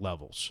different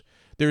levels.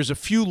 There's a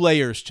few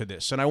layers to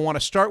this, and I want to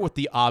start with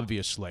the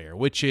obvious layer,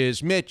 which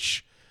is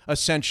Mitch,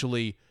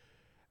 essentially,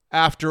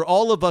 after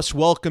all of us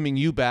welcoming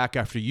you back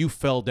after you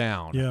fell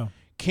down,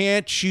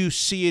 can't you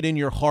see it in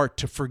your heart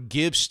to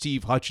forgive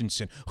Steve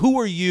Hutchinson? Who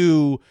are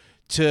you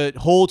to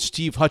hold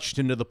Steve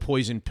Hutchinson to the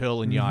poison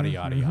pill and yada,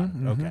 yada, yada?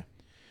 Okay.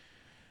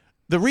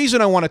 The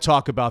reason I want to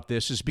talk about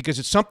this is because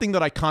it's something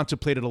that I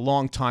contemplated a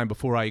long time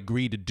before I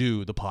agreed to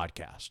do the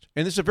podcast.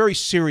 And this is a very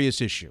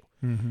serious issue.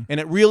 And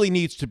it really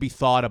needs to be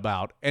thought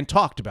about and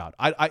talked about.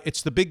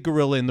 It's the big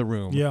gorilla in the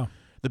room. Yeah.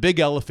 The big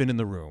elephant in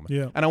the room.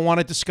 Yeah. And I want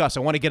to discuss.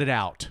 I want to get it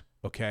out.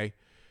 Okay?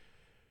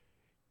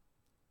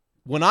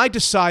 When I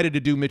decided to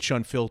do Mitch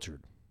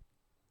Unfiltered,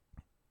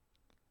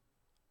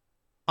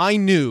 I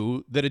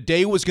knew that a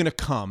day was going to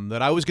come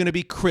that I was going to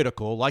be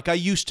critical, like I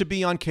used to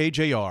be on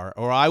KJR,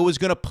 or I was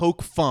going to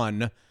poke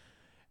fun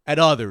at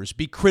others,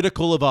 be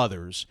critical of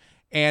others,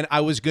 and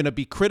I was going to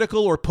be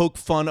critical or poke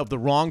fun of the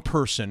wrong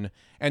person,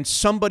 and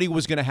somebody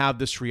was going to have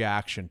this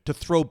reaction to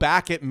throw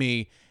back at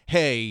me,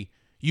 hey,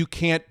 you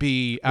can't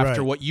be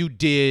after what you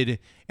did,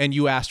 and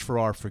you asked for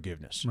our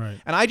forgiveness. Right.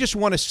 And I just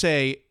want to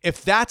say,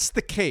 if that's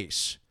the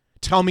case,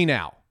 tell me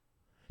now.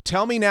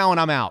 Tell me now and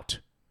I'm out.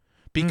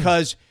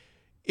 Because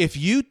if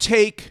you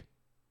take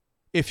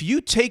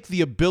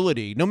the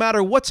ability, no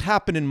matter what's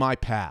happened in my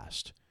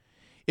past,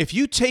 if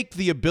you take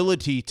the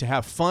ability to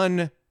have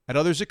fun at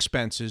others'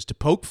 expenses, to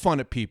poke fun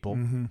at people,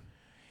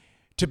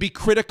 to be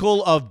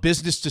critical of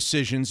business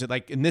decisions,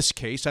 like in this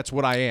case, that's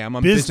what I am.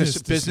 I'm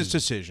business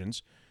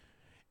decisions.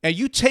 And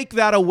you take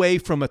that away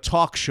from a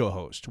talk show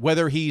host,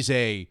 whether he's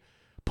a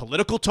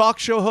political talk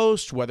show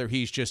host, whether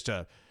he's just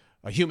a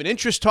human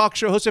interest talk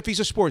show host, if he's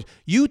a sports,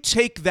 you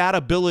take that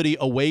ability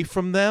away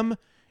from them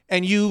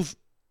and you've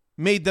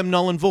made them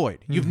null and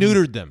void. You've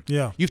neutered them.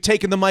 Yeah. You've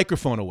taken the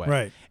microphone away.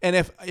 Right. And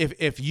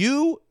if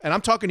you, and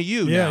I'm talking to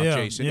you now,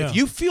 Jason, if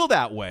you feel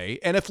that way,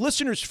 and if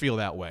listeners feel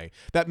that way,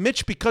 that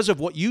Mitch, because of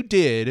what you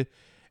did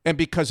and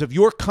because of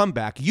your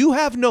comeback, you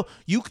have no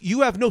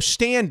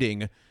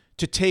standing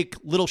to take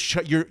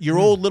your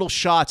old little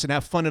shots and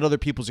have fun at other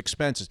people's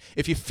expenses.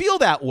 If you feel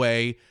that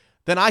way,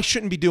 then I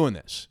shouldn't be doing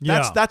this.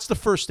 That's the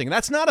first thing.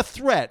 That's not a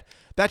threat.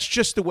 That's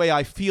just the way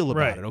I feel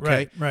about it,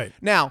 okay? Right.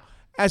 Now,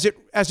 as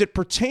it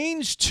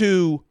pertains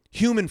to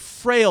human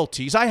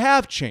frailties, I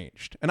have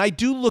changed. And I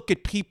do look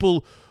at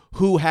people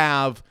who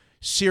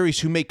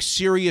make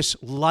serious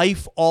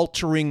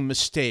life-altering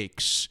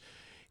mistakes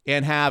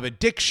and have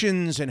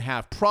addictions and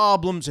have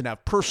problems and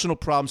have personal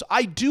problems.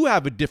 I do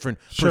have a different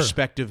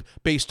perspective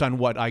based on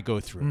what I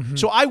go through.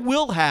 So I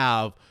will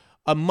have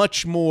a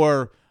much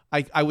more,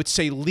 I would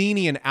say,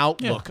 lenient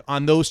outlook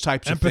on those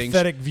types of things.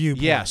 Empathetic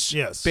viewpoint.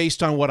 Yes,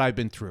 based on what I've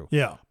been through.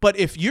 Yeah. But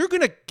if you're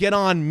going to get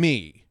on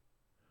me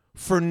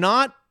for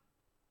not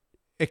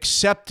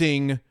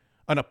accepting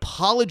an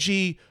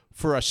apology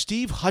for a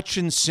Steve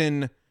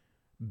Hutchinson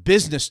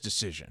business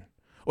decision,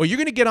 or you're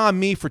going to get on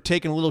me for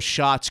taking little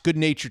shots,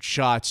 good-natured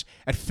shots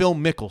at Phil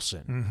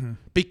Mickelson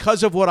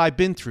because of what I've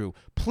been through,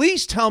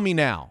 please tell me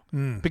now,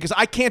 because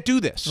I can't do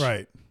this.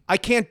 Right. I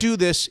can't do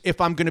this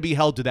if I'm going to be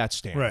held to that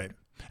standard. Right.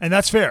 And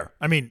that's fair.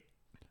 I mean,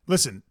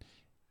 listen,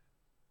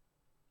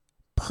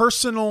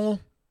 personal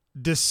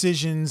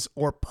decisions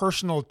or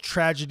personal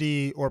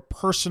tragedy or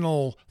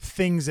personal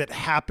things that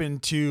happen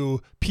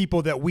to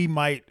people that we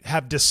might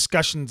have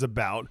discussions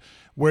about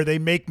where they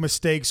make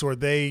mistakes or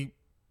they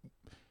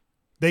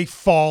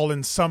fall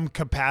in some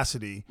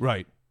capacity,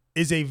 right,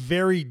 is a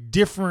very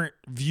different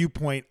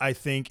viewpoint, I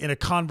think, in a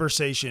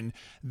conversation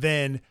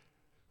than,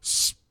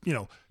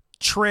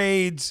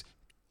 trades,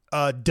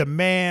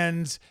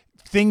 demands,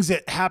 things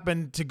that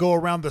happen to go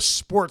around the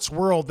sports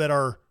world that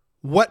are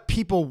what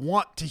people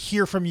want to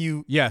hear from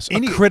you. Yes, a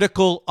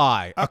critical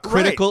eye, a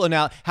critical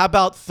analysis. How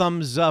about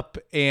thumbs up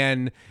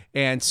and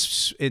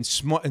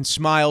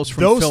smiles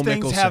from those Phil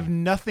things Mickelson? have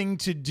nothing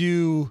to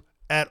do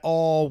at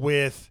all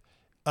with,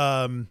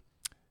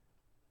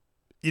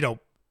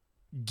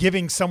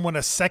 giving someone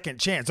a second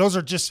chance. Those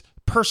are just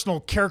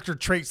personal character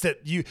traits that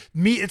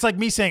it's like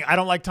me saying, I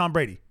don't like Tom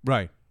Brady.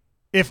 Right.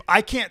 If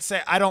I can't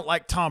say I don't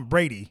like Tom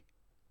Brady.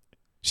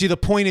 See, the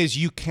point is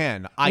you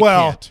can. I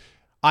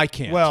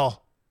can't.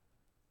 Well,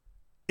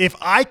 if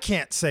I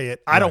can't say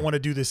it, I don't want to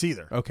do this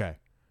either. Okay.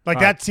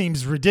 That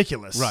seems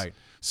ridiculous. Right.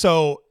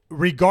 So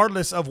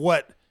regardless of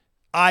what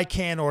I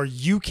can or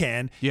you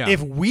can,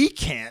 if we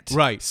can't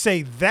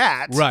say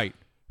that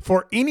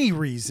for any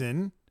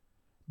reason,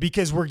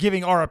 because we're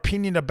giving our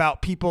opinion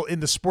about people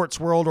in the sports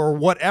world or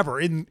whatever,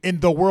 in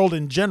the world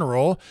in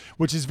general,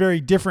 which is very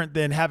different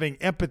than having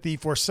empathy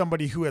for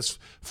somebody who has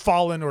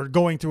fallen or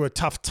going through a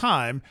tough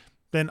time,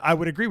 then I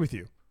would agree with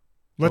you.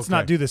 Let's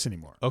not do this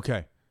anymore.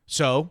 Okay.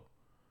 So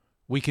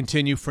we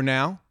continue for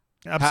now.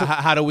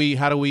 Absolutely.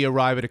 How do we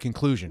arrive at a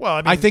conclusion?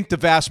 Well, I think the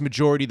vast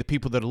majority of the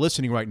people that are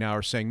listening right now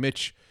are saying,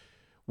 Mitch,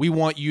 we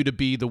want you to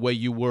be the way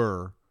you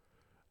were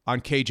on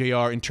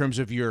KJR in terms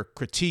of your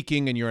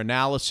critiquing and your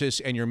analysis,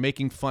 and you're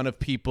making fun of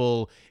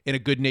people in a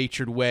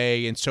good-natured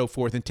way and so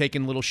forth, and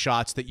taking little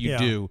shots that you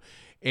do.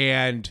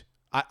 And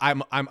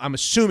I'm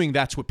assuming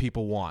that's what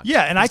people want.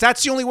 Yeah, and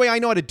that's the only way I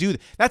know how to do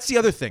that. That's the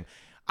other thing.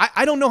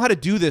 I don't know how to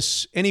do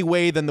this any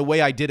way than the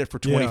way I did it for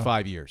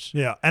 25 years.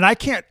 Yeah, and I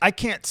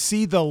can't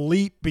see the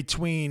leap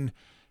between,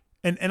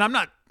 and I'm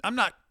not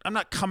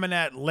coming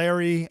at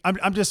Larry.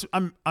 I'm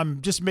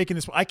just making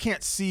this. I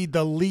can't see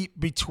the leap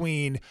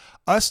between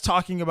us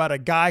talking about a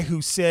guy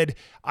who said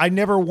I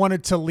never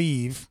wanted to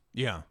leave.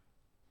 Yeah.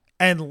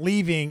 And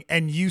leaving,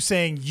 and you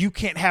saying you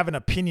can't have an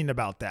opinion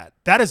about that.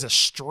 That is a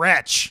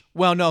stretch.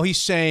 Well, no, he's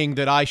saying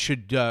that I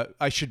should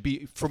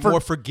be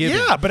more forgiving.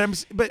 Yeah, but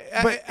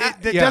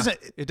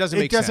it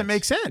doesn't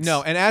make sense.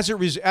 No, and as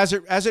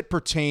it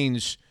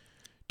pertains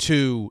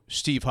to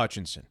Steve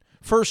Hutchinson,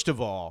 first of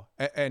all,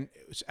 and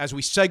as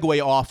we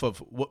segue off of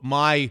what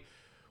my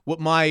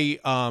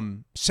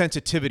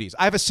sensitivities.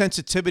 I have a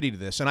sensitivity to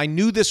this, and I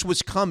knew this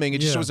was coming.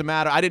 It just was a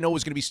matter. I didn't know it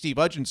was going to be Steve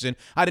Hutchinson.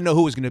 I didn't know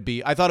who it was going to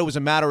be. I thought it was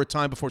a matter of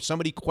time before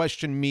somebody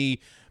questioned me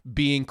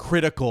being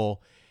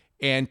critical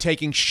and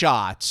taking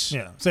shots.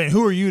 Yeah, saying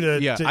who are you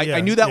to?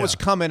 I knew that was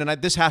coming, and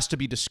this has to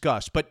be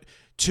discussed. But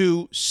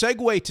to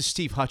segue to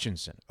Steve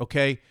Hutchinson,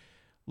 okay?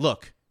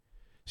 Look,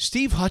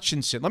 Steve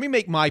Hutchinson. Let me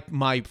make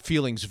my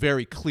feelings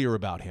very clear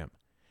about him.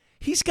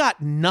 He's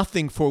got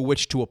nothing for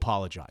which to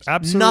apologize.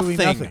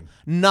 Absolutely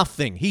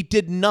nothing. He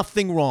did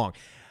nothing wrong.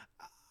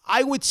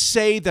 I would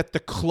say that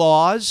the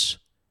clause,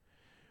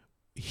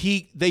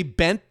 they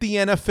bent the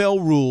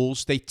NFL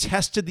rules. They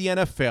tested the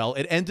NFL.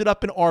 It ended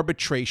up in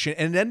arbitration,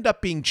 and it ended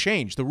up being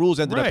changed. The rules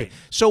ended up.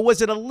 So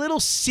was it a little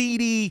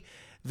seedy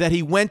that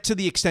he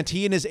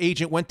and his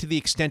agent went to the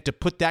extent to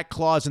put that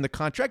clause in the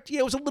contract?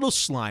 Yeah, it was a little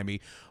slimy.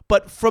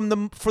 But for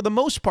the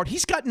most part,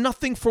 he's got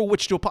nothing for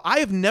which to apologize. I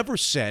have never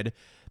said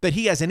that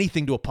he has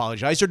anything to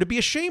apologize or to be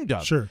ashamed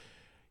of. Sure.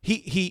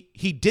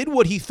 He did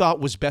what he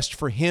thought was best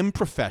for him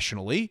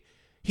professionally.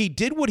 He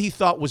did what he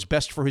thought was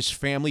best for his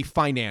family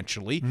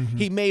financially. Mm-hmm.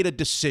 He made a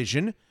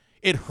decision.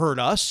 It hurt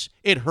us.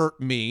 It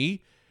hurt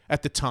me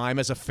at the time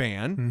as a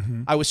fan.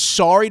 Mm-hmm. I was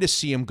sorry to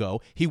see him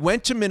go. He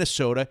went to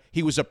Minnesota.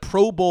 He was a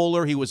Pro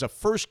Bowler. He was a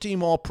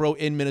first-team All-Pro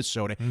in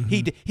Minnesota.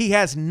 Mm-hmm. He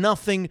has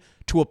nothing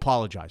to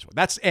apologize for.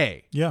 That's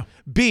A. Yeah.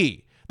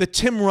 B, the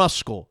Tim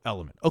Ruskell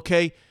element,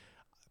 okay?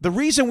 The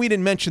reason we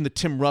didn't mention the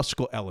Tim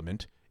Ruskell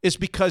element is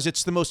because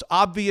it's the most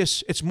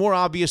obvious. It's more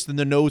obvious than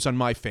the nose on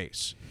my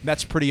face.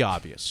 That's pretty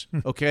obvious,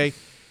 okay?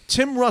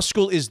 Tim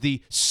Ruskell is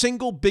the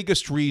single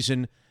biggest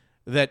reason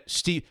that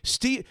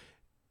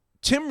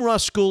Tim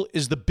Ruskell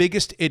is the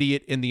biggest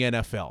idiot in the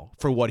NFL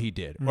for what he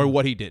did or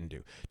what he didn't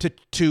do.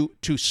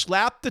 To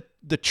slap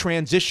the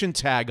transition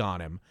tag on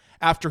him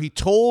after he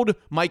told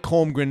Mike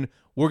Holmgren,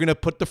 we're going to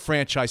put the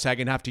franchise tag,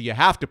 and you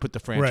have to put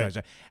the franchise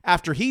tag.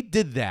 After he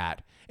did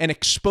that, and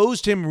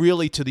exposed him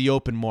really to the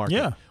open market.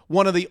 Yeah.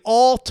 One of the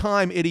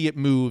all-time idiot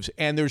moves,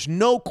 and there's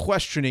no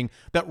questioning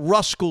that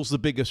Ruskell's the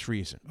biggest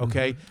reason,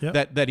 okay,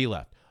 that he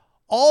left.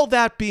 All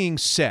that being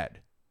said,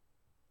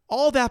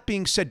 all that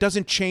being said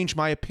doesn't change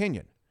my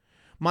opinion.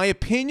 My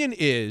opinion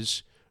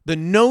is the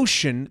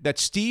notion that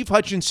Steve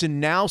Hutchinson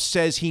now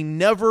says he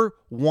never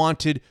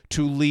wanted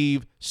to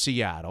leave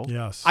Seattle.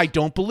 Yes. I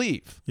don't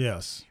believe.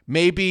 Yes.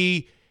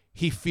 Maybe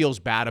he feels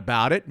bad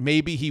about it.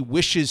 Maybe he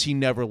wishes he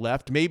never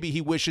left. Maybe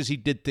he wishes he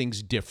did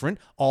things different.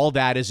 All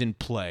that is in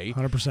play.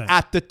 100%.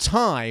 At the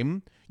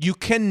time, you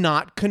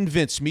cannot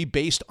convince me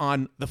based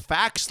on the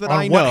facts that on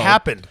I know. what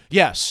happened.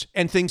 Yes,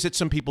 and things that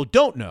some people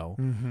don't know.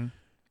 Mm-hmm.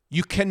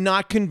 You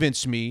cannot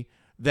convince me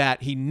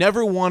that he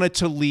never wanted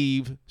to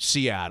leave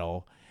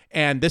Seattle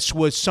and this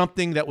was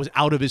something that was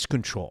out of his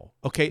control.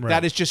 Okay, right.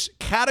 That is just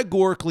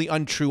categorically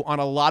untrue on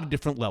a lot of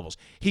different levels.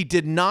 He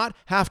did not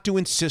have to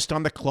insist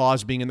on the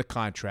clause being in the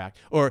contract,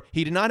 or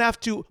he did not have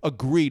to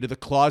agree to the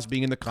clause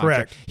being in the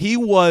contract.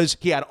 Correct.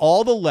 He had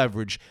all the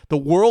leverage. The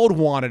world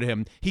wanted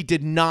him. He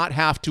did not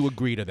have to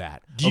agree to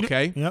that.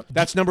 Okay, Yep.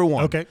 That's number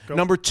one. Okay, go.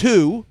 Number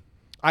two,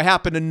 I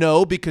happen to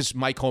know because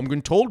Mike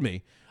Holmgren told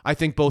me, I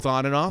think both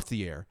on and off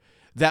the air,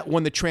 that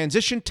when the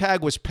transition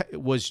tag was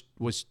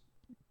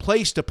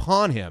placed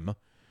upon him,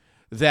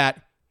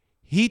 that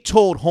he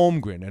told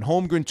Holmgren, and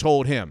Holmgren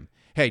told him,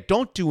 hey,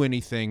 don't do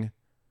anything.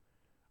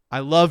 I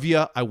love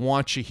you. I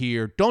want you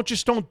here.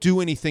 Don't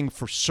do anything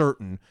for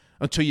certain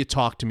until you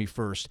talk to me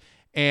first.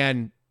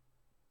 And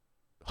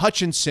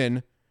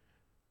Hutchinson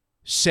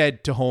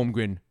said to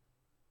Holmgren,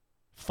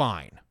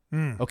 fine.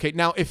 Okay,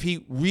 now if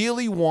he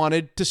really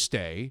wanted to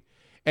stay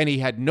and he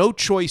had no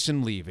choice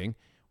in leaving,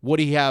 would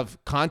he have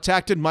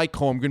contacted Mike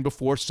Holmgren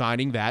before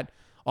signing that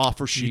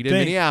offer sheet in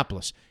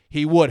Minneapolis?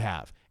 He would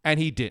have, and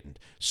he didn't.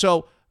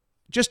 So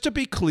just to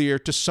be clear,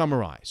 to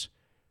summarize,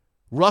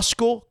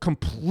 Ruskell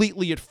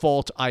completely at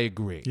fault, I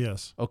agree.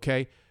 Yes.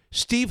 Okay?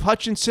 Steve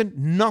Hutchinson,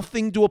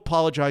 nothing to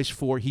apologize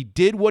for. He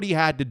did what he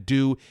had to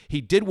do.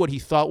 He did what he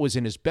thought was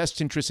in his best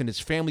interest and his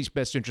family's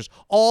best interest.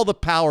 All the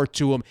power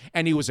to him.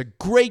 And he was a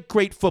great,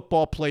 great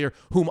football player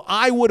whom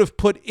I would have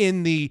put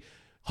in the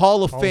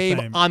Hall of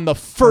Fame on the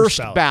first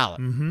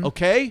ballot. Mm-hmm.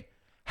 Okay?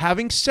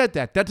 Having said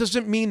that, that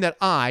doesn't mean that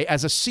I,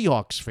 as a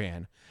Seahawks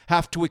fan,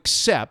 have to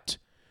accept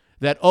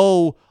that,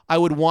 I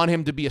would want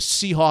him to be a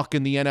Seahawk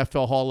in the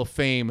NFL Hall of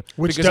Fame.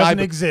 Which doesn't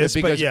exist,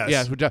 but yes.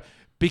 Yes,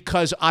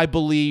 because I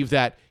believe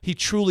that he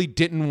truly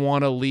didn't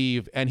want to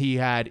leave, and he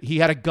had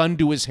a gun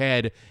to his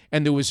head,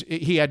 and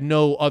he had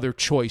no other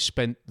choice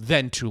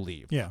than to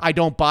leave. Yeah. I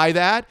don't buy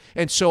that,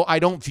 and so I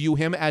don't view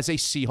him as a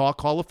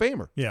Seahawk Hall of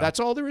Famer. Yeah. That's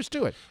all there is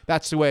to it.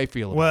 That's the way I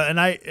feel about it. Well, and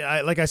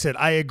I like I said,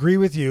 I agree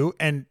with you.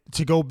 And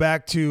to go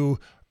back to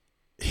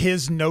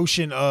his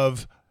notion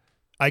of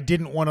I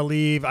didn't want to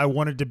leave, I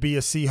wanted to be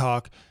a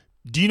Seahawk.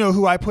 Do you know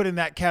who I put in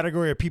that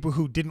category of people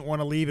who didn't want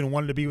to leave and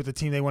wanted to be with the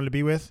team they wanted to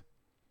be with?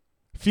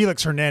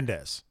 Felix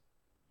Hernandez.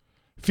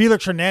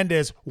 Felix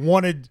Hernandez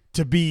wanted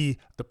to be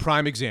the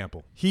prime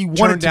example. He wanted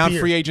turned to down be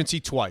here. free agency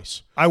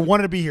twice. I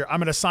wanted to be here. I'm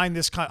going to sign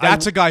this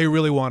That's a guy who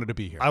really wanted to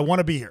be here. I want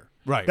to be here.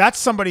 Right. That's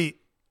somebody,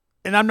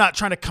 and I'm not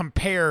trying to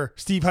compare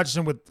Steve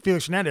Hutchinson with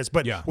Felix Hernandez,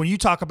 but when you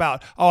talk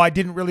about, I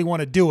didn't really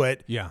want to do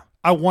it. Yeah.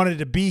 I wanted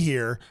to be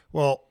here.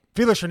 Well,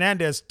 Felix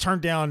Hernandez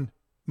turned down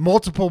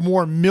multiple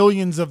more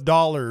millions of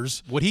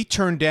dollars. What he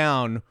turned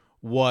down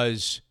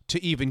was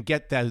to even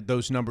get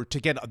those numbers, to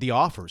get the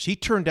offers. He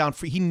turned down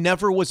free. He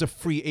never was a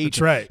free agent.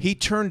 That's right.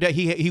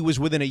 He was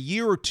within a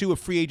year or two of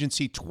free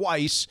agency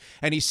twice,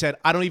 and he said,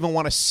 I don't even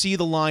want to see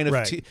the line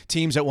of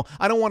teams that will.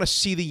 I don't want to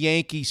see the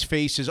Yankees'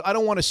 faces. I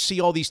don't want to see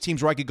all these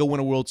teams where I could go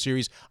win a World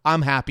Series.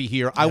 I'm happy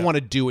here. I want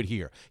to do it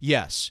here.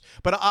 Yes.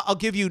 But I'll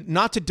give you,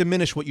 not to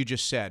diminish what you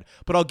just said,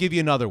 but I'll give you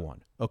another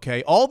one,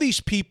 okay? All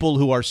these people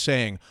who are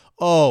saying,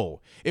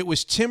 it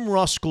was Tim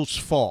Ruskell's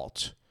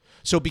fault.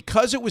 So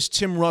because it was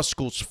Tim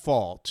Ruskell's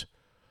fault,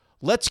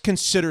 let's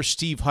consider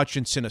Steve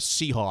Hutchinson a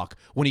Seahawk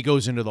when he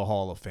goes into the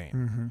Hall of Fame.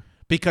 Mm-hmm.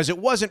 Because it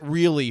wasn't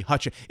really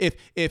Hutchinson.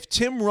 If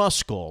Tim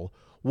Ruskell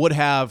would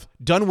have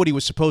done what he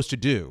was supposed to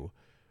do,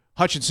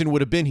 Hutchinson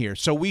would have been here.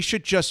 So we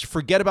should just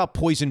forget about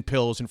poison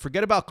pills and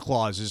forget about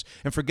clauses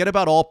and forget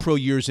about all pro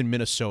years in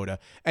Minnesota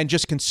and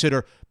just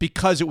consider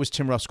because it was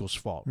Tim Ruskell's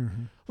fault.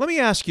 Mm-hmm. Let me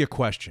ask you a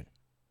question.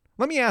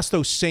 Let me ask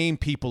those same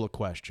people a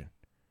question.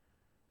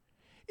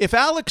 If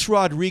Alex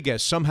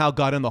Rodriguez somehow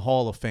got in the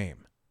Hall of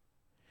Fame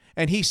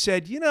and he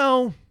said,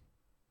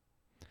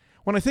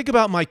 when I think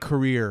about my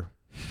career,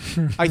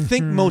 I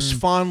think most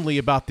fondly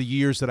about the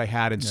years that I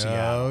had in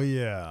Seattle. Oh,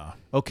 yeah.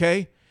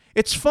 Okay?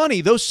 It's funny.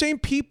 Those same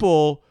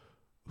people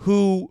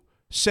who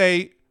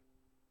say,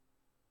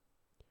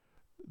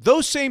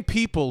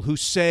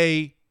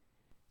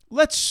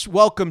 let's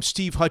welcome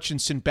Steve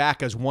Hutchinson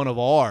back as one of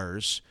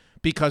ours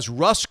because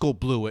Ruskell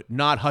blew it,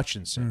 not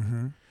Hutchinson.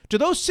 Mm-hmm. Do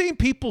those same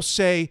people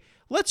say,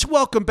 let's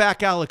welcome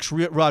back Alex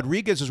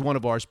Rodriguez as one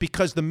of ours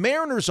because the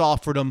Mariners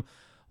offered him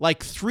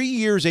like 3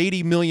 years,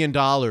 $80 million,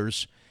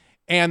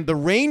 and the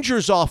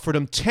Rangers offered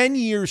him 10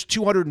 years,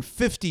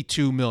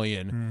 $252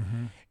 million.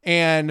 Mm-hmm.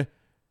 And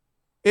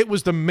it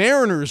was the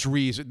Mariners'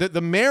 reason that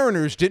the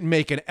Mariners didn't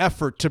make an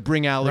effort to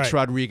bring Alex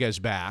Rodriguez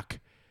back.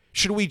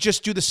 Should we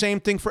just do the same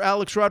thing for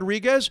Alex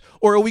Rodriguez?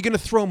 Or are we going to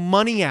throw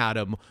money at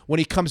him when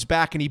he comes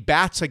back and he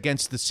bats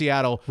against the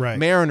Seattle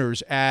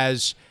Mariners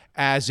as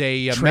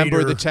a member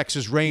of the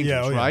Texas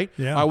Rangers, right?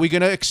 Yeah. Are we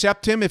going to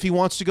accept him if he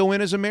wants to go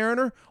in as a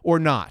Mariner or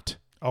not?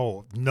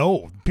 Oh,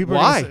 no. People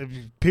Why? Are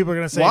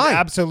going to say Why?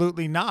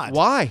 Absolutely not.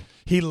 Why?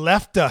 He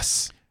left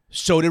us.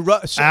 So did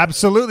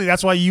Absolutely.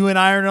 That's why you and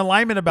I are in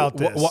alignment about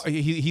this.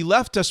 He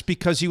left us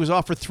because he was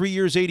offered 3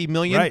 years, $80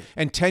 million,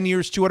 and 10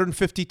 years,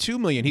 $252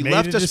 million. He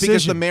left us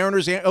because the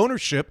Mariners'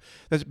 ownership,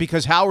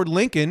 because Howard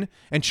Lincoln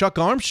and Chuck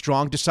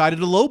Armstrong decided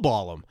to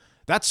lowball him.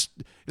 That's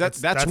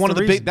one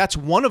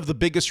of the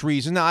biggest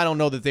reasons. Now, I don't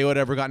know that they would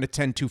have ever gotten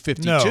to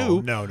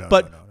 10-252. No.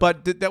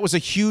 But that was a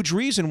huge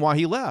reason why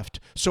he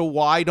left. So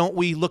why don't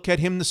we look at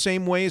him the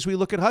same way as we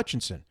look at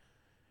Hutchinson?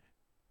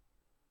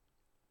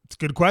 It's a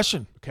good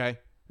question. Okay.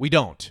 We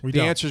don't.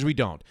 The answer is we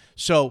don't.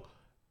 So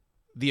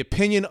the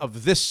opinion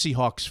of this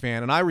Seahawks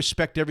fan, and I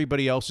respect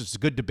everybody else. It's a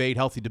good debate,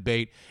 healthy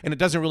debate, and it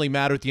doesn't really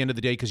matter at the end of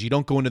the day because you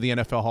don't go into the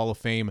NFL Hall of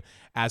Fame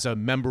as a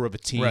member of a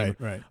team.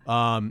 Right.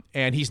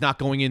 And he's not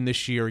going in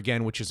this year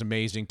again, which is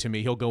amazing to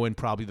me. He'll go in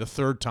probably the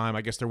third time.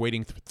 I guess they're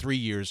waiting 3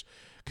 years.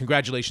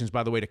 Congratulations,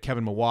 by the way, to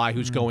Kevin Mawai,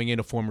 who's going in,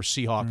 a former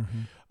Seahawk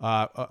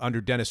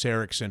under Dennis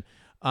Erickson.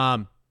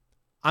 I'm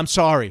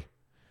sorry.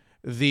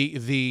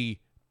 The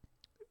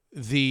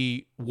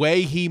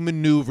way he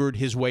maneuvered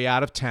his way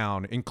out of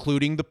town,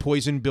 including the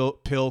poison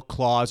pill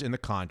clause in the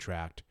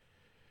contract,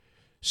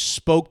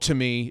 spoke to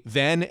me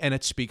then, and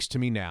it speaks to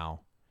me now,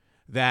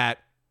 that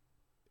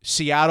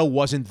Seattle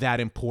wasn't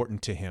that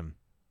important to him.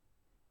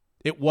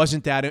 It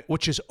wasn't that,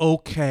 which is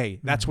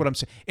okay. That's what I'm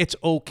saying. It's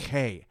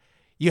okay.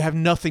 You have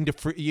nothing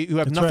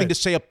to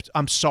say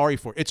I'm sorry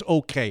for. It's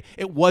okay.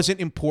 It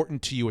wasn't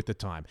important to you at the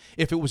time.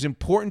 If it was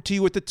important to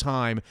you at the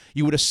time,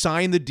 you would have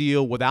signed the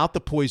deal without the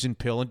poison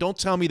pill. And don't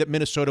tell me that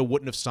Minnesota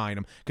wouldn't have signed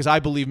him, because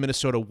I believe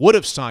Minnesota would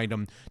have signed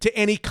him to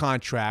any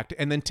contract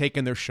and then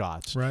taken their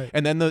shots. Right.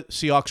 And then the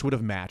Seahawks would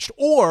have matched.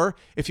 Or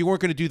if you weren't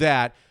going to do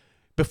that,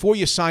 before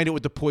you signed it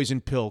with the poison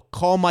pill,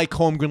 call Mike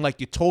Holmgren like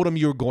you told him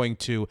you were going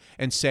to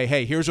and say,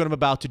 hey, here's what I'm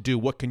about to do.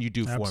 What can you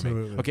do for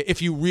me? Okay,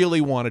 if you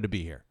really wanted to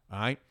be here, all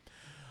right?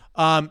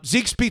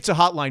 Zeke's Pizza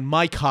Hotline,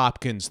 Mike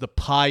Hopkins, the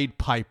Pied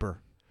Piper.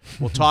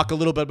 We'll talk a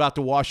little bit about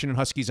the Washington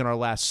Huskies in our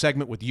last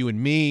segment with you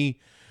and me.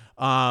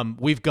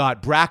 We've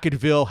got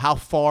Bracketville. How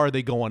far are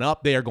they going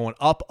up? They are going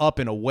up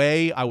and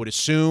away, I would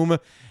assume.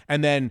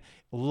 And then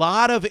a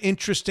lot of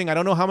interesting, I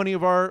don't know how many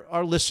of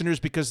our listeners,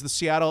 because the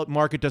Seattle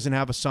market doesn't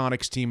have a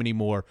Sonics team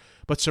anymore,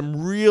 but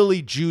some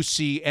really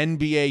juicy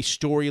NBA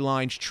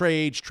storylines,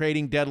 trades,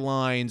 trading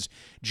deadlines,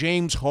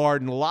 James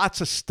Harden,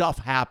 lots of stuff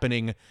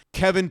happening.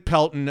 Kevin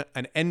Pelton,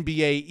 an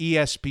NBA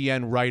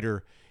ESPN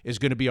writer, is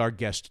going to be our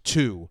guest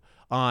too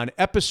on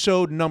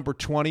episode number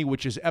 20,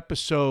 which is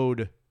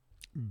episode...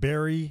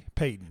 Barry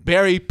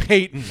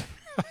Payton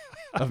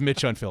of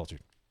Mitch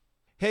Unfiltered.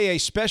 Hey, a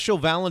special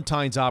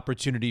Valentine's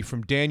opportunity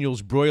from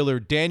Daniel's Broiler.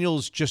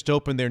 Daniel's just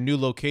opened their new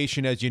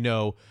location, as you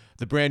know,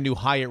 the brand new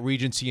Hyatt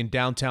Regency in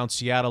downtown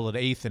Seattle at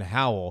 8th and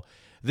Howell.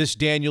 This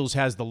Daniel's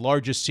has the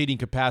largest seating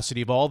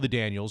capacity of all the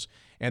Daniels,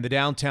 and the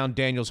downtown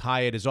Daniel's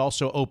Hyatt is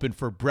also open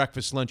for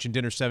breakfast, lunch, and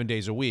dinner 7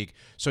 days a week.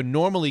 So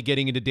normally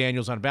getting into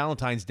Daniel's on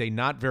Valentine's Day,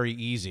 not very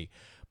easy.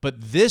 But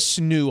this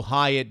new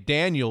Hyatt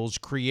Daniel's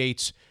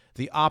creates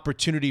the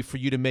opportunity for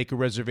you to make a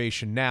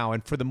reservation now.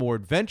 And for the more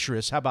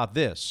adventurous, how about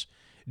this?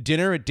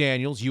 Dinner at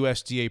Daniel's,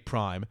 USDA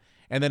Prime,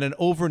 and then an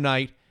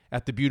overnight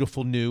at the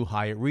beautiful new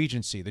Hyatt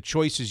Regency. The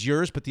choice is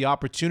yours, but the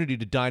opportunity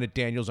to dine at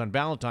Daniel's on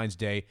Valentine's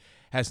Day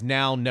has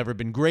now never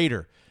been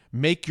greater.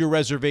 Make your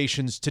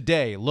reservations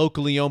today.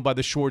 Locally owned by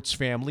the Schwartz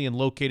family and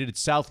located at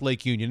South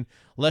Lake Union,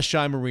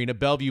 Leschi Marina,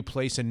 Bellevue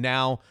Place, and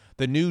now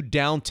the new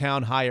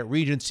downtown Hyatt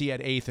Regency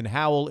at 8th and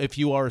Howell. If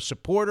you are a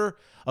supporter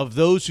of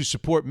those who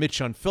support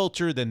Mitch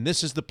Unfiltered, then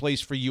this is the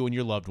place for you and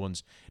your loved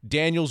ones.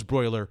 Daniel's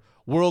Broiler,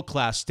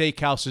 world-class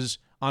steakhouses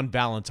on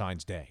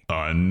Valentine's Day.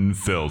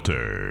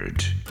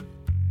 Unfiltered.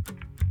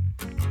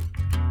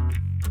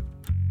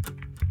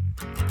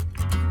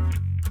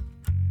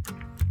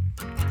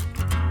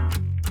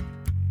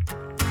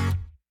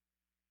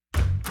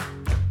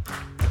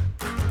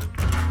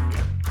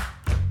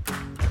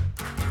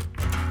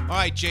 All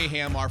right,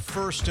 J-Ham, our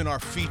first and our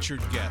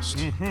featured guest.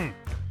 Mm-hmm.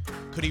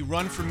 Could he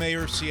run for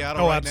mayor of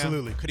Seattle right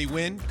absolutely. Now? Could he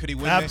win?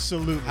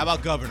 Absolutely. How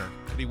about governor?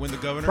 Could he win the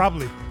governor?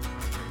 Probably.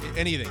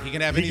 Anything. He can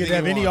have anything he could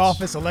have any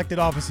wants. office, elected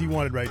office he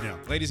wanted right now.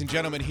 Ladies and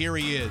gentlemen, here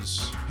he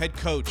is, head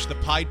coach, the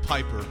Pied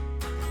Piper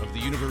of the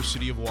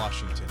University of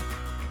Washington,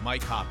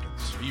 Mike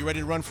Hopkins. Are you ready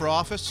to run for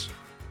office,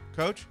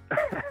 Coach?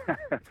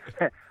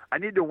 I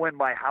need to win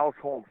my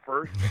household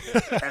first,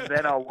 and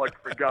then I'll look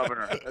for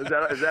governor. Is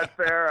that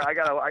fair? I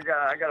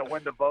gotta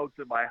win the votes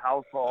in my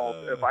household.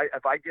 If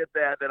I get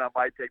that, then I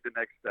might take the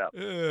next step.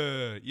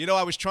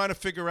 I was trying to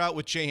figure out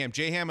with J-Ham.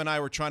 J-Ham and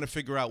I were trying to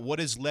figure out what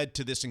has led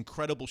to this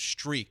incredible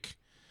streak,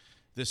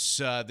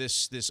 this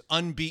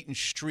unbeaten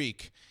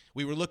streak.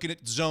 We were looking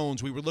at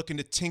zones. We were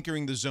looking at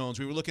tinkering the zones.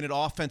 We were looking at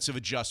offensive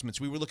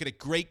adjustments. We were looking at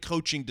great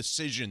coaching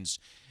decisions.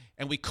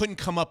 and we couldn't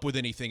come up with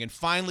anything. And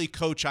finally,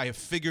 Coach, I have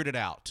figured it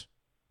out.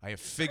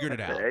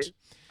 Okay.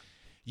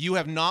 You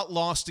have not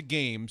lost a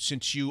game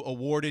since you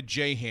awarded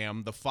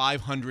J-Ham the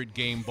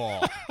 500-game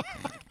ball.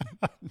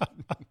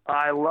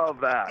 I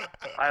love that.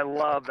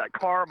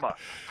 Karma.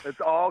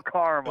 It's all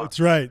karma. That's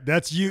right.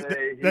 That's you.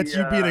 That's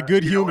you being a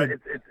good human.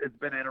 It's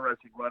been an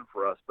interesting run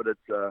for us, but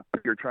it's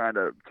you're trying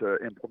to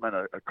implement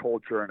a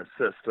culture and a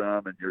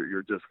system, and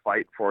you're just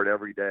fighting for it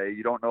every day.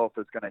 You don't know if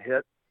it's going to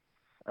hit.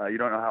 You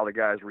don't know how the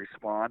guys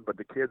respond, but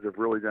the kids have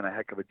really done a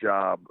heck of a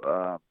job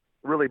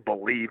really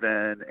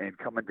believing and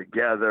coming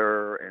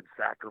together and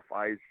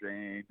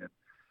sacrificing. And,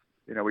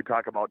 we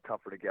talk about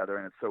tougher together,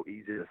 and it's so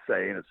easy to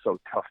say and it's so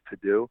tough to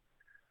do.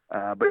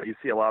 But you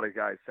see a lot of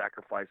guys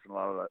sacrificing a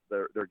lot of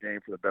their game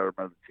for the betterment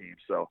of the team.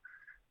 So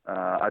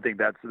I think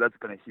that's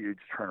been a huge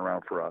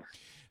turnaround for us.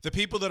 The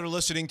people that are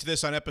listening to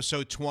this on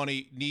episode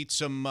 20 need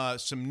some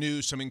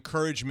news, some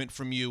encouragement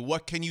from you.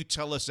 What can you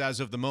tell us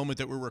as of the moment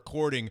that we're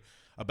recording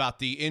about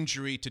the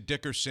injury to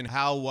Dickerson?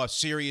 How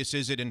serious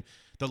is it, and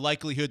the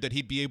likelihood that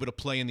he'd be able to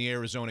play in the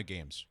Arizona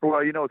games? Well,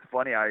 it's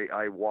funny.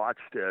 I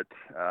watched it.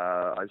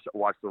 I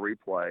watched the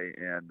replay,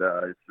 and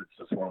it's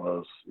just one of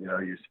those,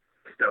 you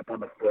step on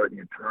the foot and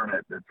you turn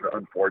it. It's an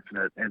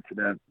unfortunate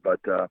incident, but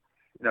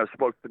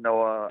spoke to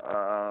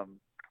Noah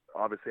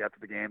obviously after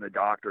the game, the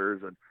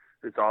doctors, and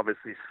it's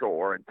obviously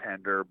sore and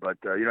tender, but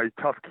he's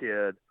a tough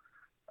kid.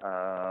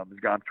 He's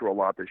gone through a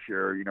lot this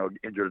year,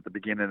 injured at the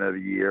beginning of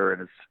the year,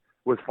 and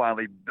was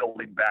finally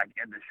building back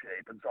into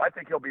shape, and so I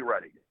think he'll be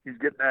ready. He's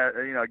getting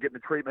the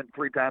treatment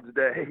 3 times a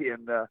day,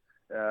 and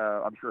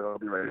I'm sure he'll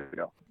be ready to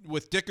go.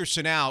 With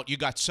Dickerson out, you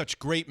got such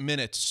great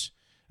minutes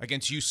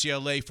against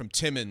UCLA from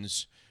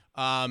Timmons.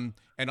 And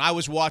I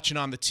was watching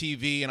on the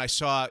TV, and I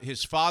saw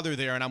his father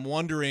there, and I'm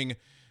wondering,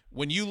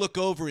 when you look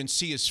over and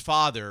see his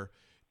father,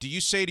 do you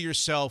say to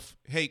yourself,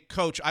 "Hey,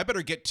 Coach, I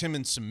better get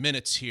Timmons some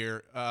minutes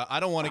here. I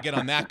don't want to get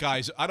on that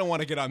guy's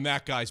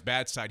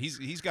bad side.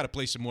 He's got to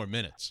play some more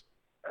minutes."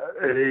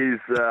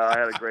 I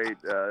had a great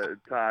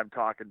time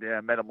talking to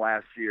him. Met him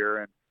last year,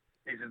 and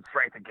he's in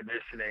strength and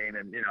conditioning.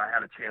 And I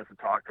had a chance to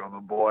talk to him.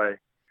 And boy,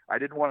 I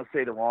didn't want to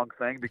say the wrong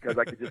thing because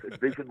I could just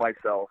envision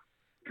myself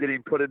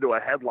getting put into a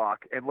headlock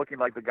and looking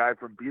like the guy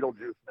from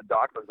Beetlejuice in the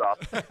doctor's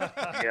office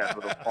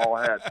with a small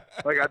head.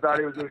 Like I thought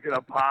he was just going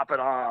to pop it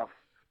off.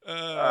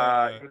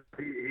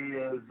 He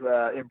is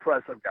an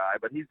impressive guy,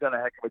 but he's done a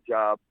heck of a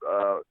job,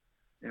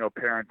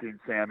 parenting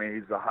Sammy.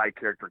 He's a high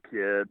character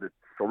kid.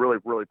 So really,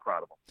 really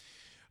proud of him.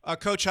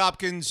 Coach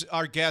Hopkins,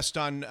 our guest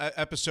on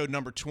episode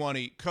number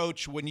 20.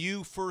 Coach, when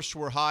you first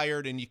were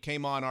hired and you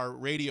came on our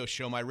radio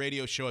show, my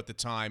radio show at the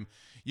time,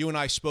 you and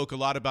I spoke a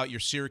lot about your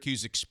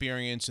Syracuse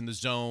experience in the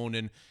zone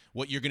and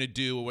what you're going to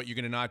do or what you're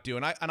going to not do.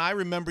 And I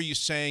remember you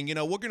saying, we're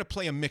going to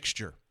play a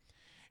mixture.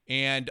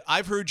 And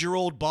I've heard your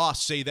old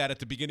boss say that at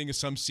the beginning of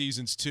some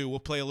seasons too.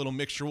 We'll play a little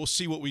mixture. We'll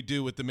see what we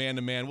do with the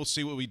man-to-man. We'll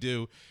see what we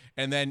do.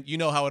 And then you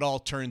know how it all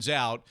turns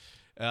out.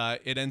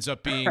 It ends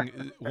up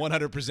being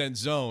 100%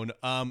 zone.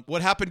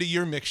 What happened to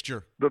your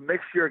mixture? The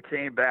mixture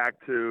came back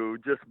to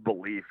just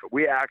belief.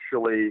 We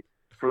actually,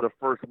 for the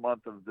first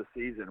month of the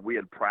season, we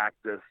had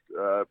practiced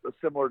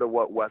similar to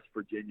what West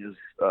Virginia's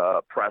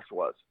press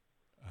was.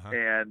 Uh-huh.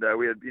 And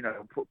we had,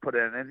 put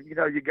in, and,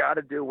 you got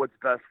to do what's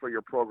best for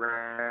your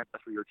program,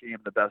 best for your team,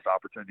 the best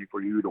opportunity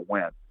for you to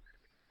win.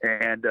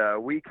 And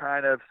we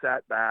kind of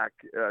sat back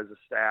as a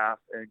staff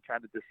and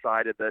kind of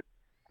decided that,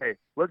 hey,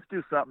 let's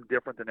do something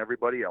different than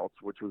everybody else,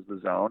 which was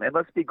the zone, and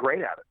let's be great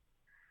at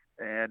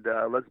it. And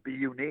let's be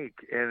unique.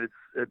 And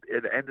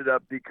it ended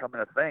up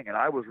becoming a thing. And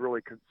I was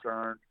really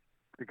concerned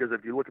because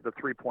if you look at the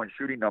three-point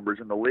shooting numbers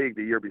in the league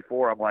the year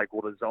before, I'm like,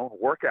 well, the zone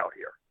work out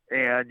here.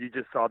 And you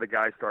just saw the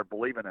guys start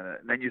believing in it.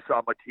 And then you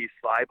saw Matisse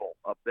Seibel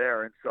up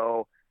there. And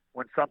so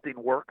when something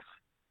works,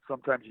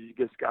 sometimes you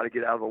just got to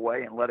get out of the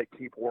way and let it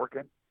keep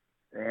working.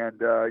 And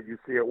you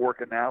see it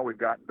working now. We've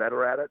gotten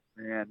better at it.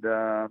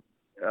 And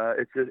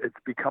it's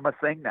become a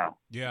thing now.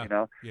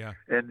 Yeah. Yeah.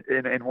 And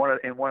in one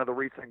of the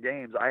recent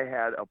games, I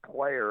had a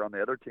player on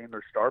the other team,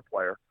 their star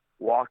player,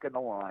 walk in the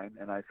line,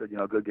 and I said,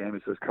 good game. He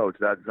says, "Coach,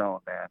 that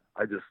zone, man,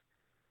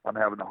 I'm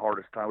having the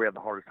hardest time. We have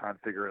the hardest time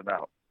figuring it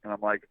out." And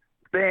I'm like,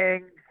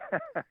 "Bing!"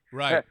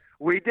 Right.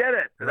 We did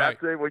it. Right.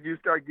 That's it. When you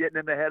start getting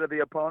in the head of the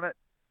opponent,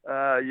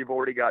 you've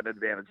already got an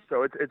advantage.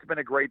 So it's been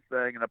a great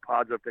thing and a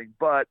positive thing.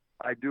 But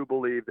I do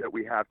believe that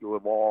we have to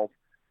evolve.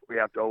 We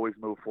have to always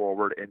move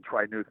forward and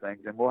try new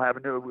things, and we'll have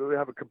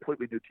a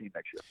completely new team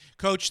next year.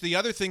 Coach, the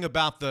other thing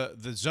about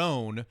the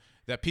zone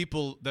that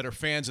people that are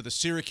fans of the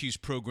Syracuse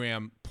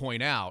program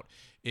point out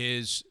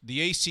is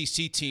the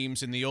ACC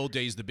teams in the old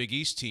days, the Big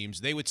East teams,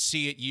 they would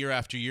see it year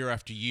after year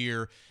after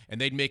year, and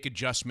they'd make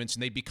adjustments,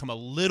 and they'd become a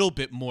little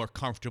bit more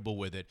comfortable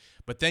with it.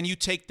 But then you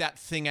take that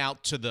thing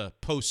out to the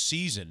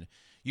postseason.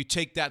 You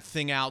take that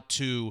thing out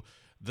to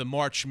the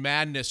March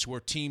Madness where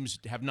teams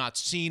have not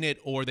seen it,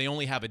 or they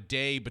only have a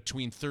day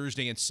between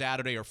Thursday and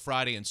Saturday or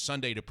Friday and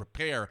Sunday to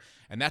prepare,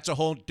 and that's a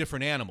whole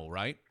different animal,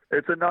 right?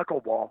 It's a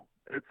knuckleball.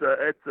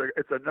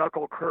 It's a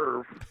knuckle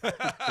curve,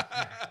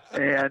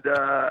 and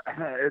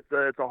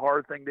it's a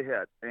hard thing to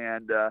hit.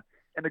 And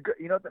And the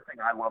thing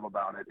I love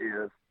about it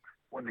is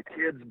when the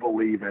kids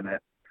believe in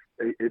it,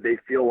 they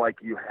feel like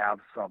you have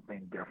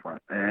something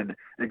different. And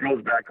it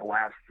goes back to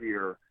last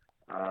year.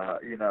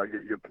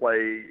 You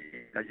play.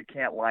 You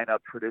can't line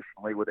up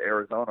traditionally with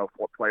Arizona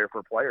player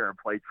for player and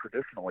play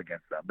traditional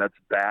against them. That's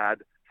bad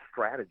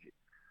strategy.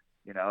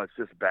 It's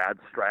just bad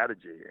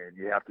strategy, and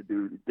you have to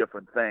do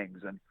different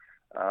things. And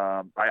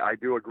I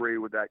do agree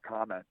with that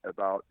comment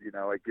about,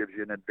 it gives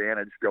you an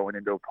advantage going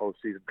into a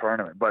postseason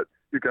tournament. But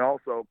you can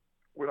also,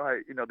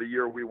 the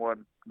year we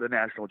won the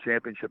national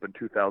championship in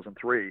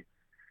 2003,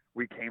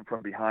 we came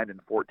from behind in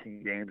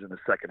 14 games in the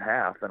second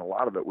half, and a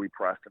lot of it we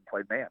pressed and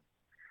played man.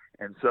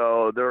 And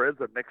so there is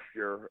a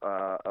mixture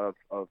of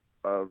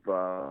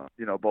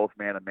both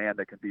man and man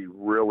that can be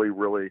really,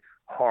 really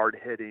hard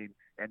hitting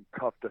and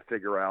tough to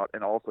figure out,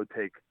 and also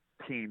take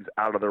teams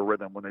out of their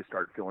rhythm when they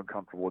start feeling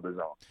comfortable with the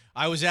zone.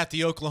 I was at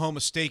the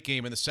Oklahoma State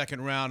game in the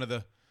second round of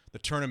the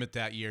tournament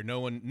that year.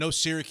 No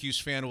Syracuse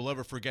fan will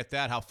ever forget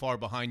that, how far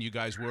behind you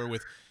guys were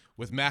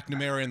with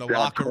McNamara in the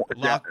locker.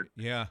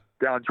 Yeah.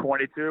 Down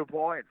 22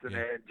 points, and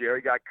then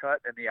Jerry got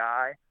cut in the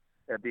eye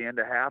at the end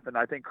of half, and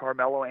I think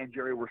Carmelo and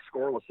Jerry were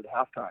scoreless at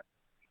halftime.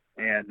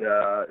 And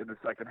in the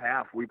second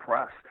half, we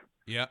pressed.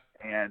 Yeah.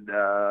 And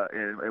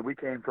we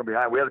came from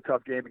behind. We had a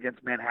tough game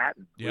against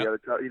Manhattan. Yeah. We had a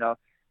tough,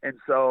 and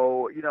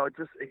so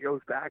it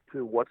goes back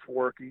to what's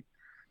working,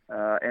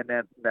 and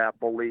then that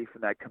belief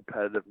and that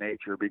competitive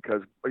nature.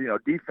 Because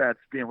defense,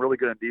 being really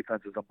good in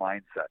defense is a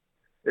mindset.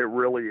 It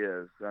really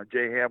is.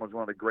 Jay Ham was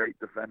one of the great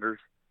defenders.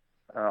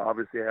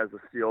 Obviously has a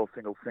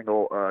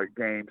single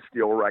game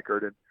steal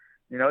record, and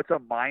it's a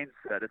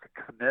mindset, it's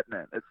a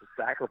commitment, it's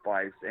a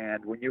sacrifice.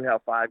 And when you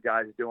have 5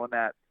 guys doing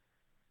that,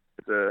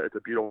 it's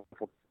a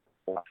beautiful.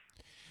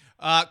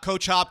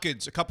 Coach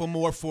Hopkins, a couple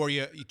more for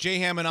you. Jay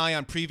Ham and I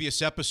on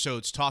previous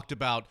episodes talked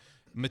about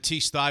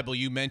Matisse Thybulle.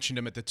 You mentioned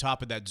him at the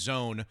top of that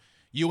zone.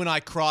 You and I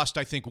crossed,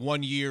 I think,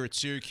 1 year at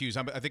Syracuse.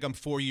 I think I'm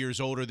 4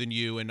 years older than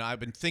you, and I've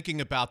been thinking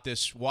about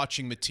this,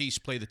 watching Matisse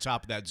play the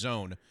top of that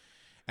zone.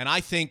 And I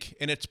think,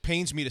 and it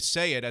pains me to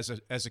say it as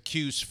a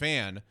Q's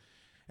fan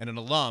and an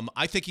alum,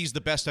 I think he's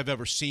the best I've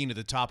ever seen at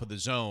the top of the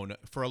zone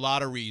for a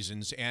lot of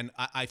reasons. And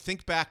I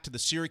think back to the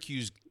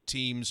Syracuse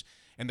teams,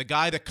 and the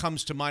guy that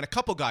comes to mind, a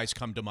couple guys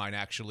come to mind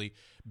actually.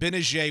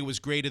 Benajay was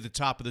great at the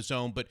top of the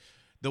zone, but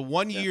the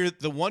one year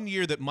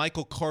that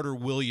Michael Carter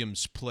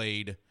Williams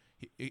played,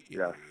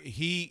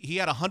 he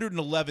had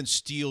 111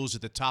 steals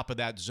at the top of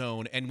that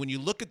zone. And when you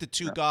look at the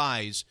two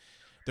guys,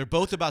 they're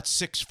both about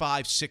 6'5",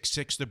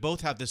 6'6". They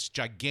both have this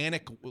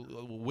gigantic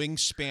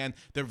wingspan.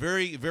 They're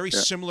very, very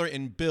similar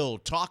in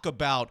build. Talk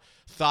about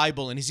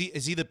Thybulle, and is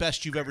he the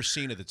best you've ever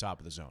seen at the top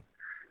of the zone?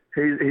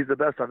 He's the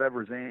best I've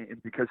ever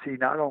seen, because he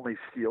not only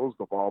steals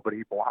the ball, but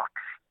he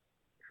blocks.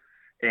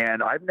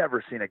 And I've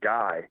never seen a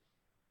guy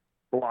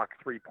block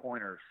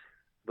 3-pointers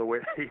the way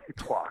he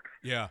blocks.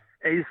 Yeah.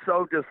 And he's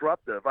so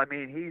disruptive. I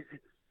mean, he's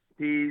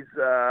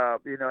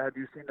have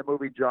you seen the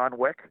movie John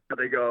Wick?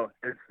 They go,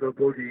 it's the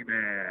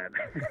boogeyman.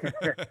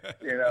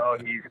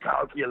 He's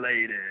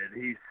calculated,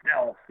 he's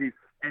stealth, he's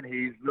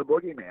the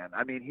boogeyman.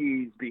 I mean,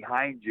 he's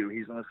behind you,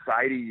 he's on the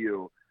side of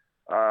you.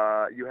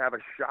 You have a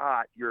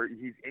shot,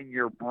 he's in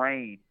your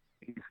brain,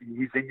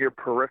 he's in your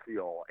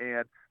peripheral,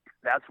 and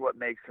that's what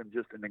makes him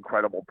just an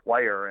incredible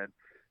player. And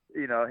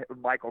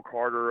Michael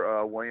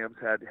Carter Williams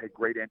had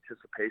great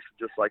anticipation,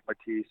 just like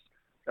Matisse.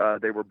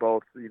 They were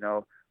both,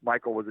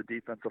 Michael was a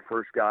defensive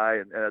first guy,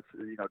 and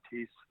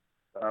Matisse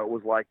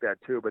was like that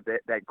too. But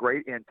that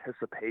great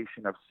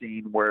anticipation of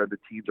seeing where the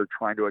teams are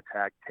trying to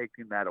attack,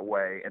 taking that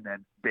away, and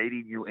then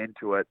baiting you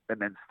into it,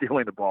 and then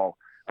stealing the ball.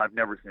 I've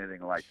never seen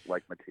anything like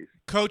Matisse.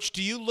 Coach,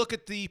 do you look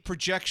at the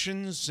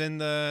projections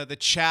and the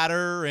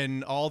chatter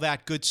and all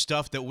that good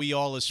stuff that we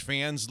all as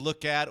fans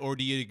look at, or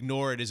do you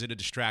ignore it? Is it a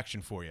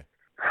distraction for you?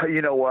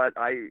 You know what?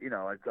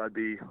 I'd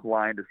be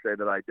lying to say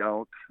that I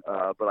don't,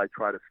 but I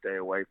try to stay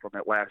away from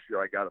it. Last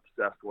year I got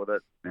obsessed with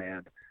it,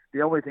 and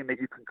the only thing that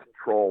you can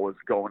control is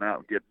going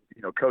out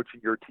and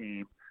coaching your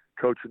team,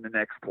 coaching the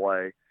next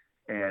play,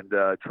 and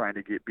trying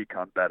to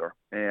become better.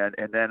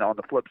 And then on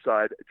the flip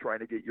side, trying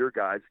to get your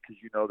guys, because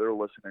they're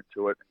listening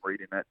to it and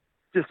reading it,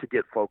 just to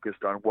get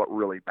focused on what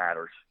really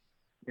matters.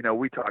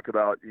 We talk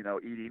about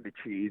eating the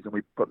cheese, and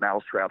we put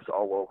mousetraps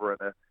all over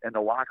in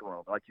the locker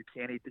room. Like, you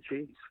can't eat the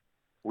cheese.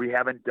 We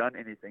haven't done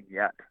anything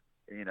yet,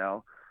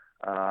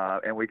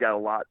 and we got a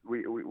lot.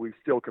 We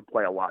still can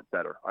play a lot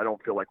better. I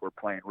don't feel like we're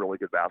playing really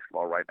good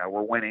basketball right now.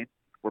 We're winning.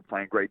 We're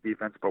playing great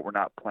defense, but we're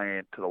not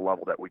playing to the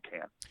level that we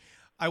can.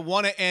 I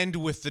want to end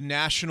with the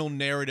national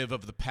narrative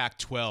of the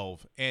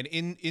Pac-12, and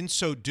in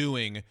so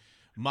doing,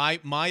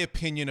 my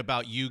opinion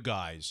about you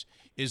guys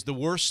is the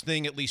worst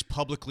thing, at least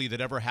publicly,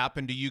 that ever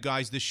happened to you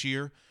guys this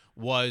year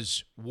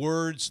was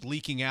words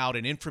leaking out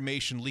and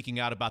information leaking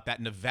out about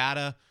that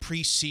Nevada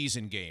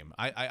preseason game.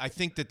 I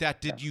think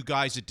that did you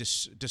guys a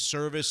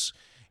disservice,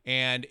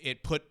 and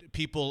it put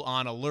people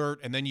on alert,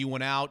 and then you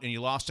went out and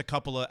you lost a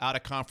couple of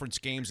out-of-conference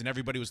games, and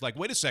everybody was like,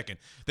 wait a second,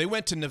 they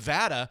went to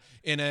Nevada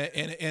in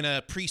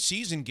a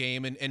preseason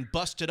game and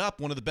busted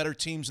up one of the better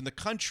teams in the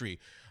country.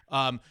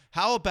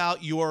 How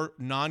about your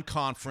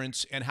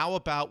non-conference, and how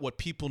about what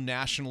people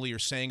nationally are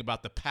saying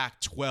about the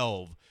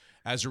Pac-12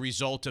 as a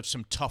result of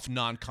some tough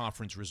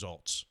non-conference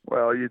results?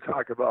 Well, you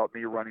talk about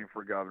me running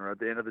for governor. At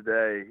the end of the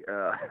day,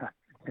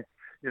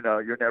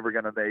 you're never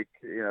going to make,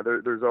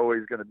 there's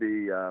always going to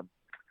be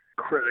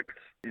critics.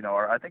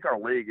 I think our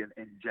league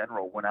in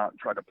general went out and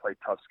tried to play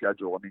tough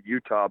schedule. I mean,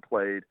 Utah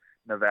played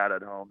Nevada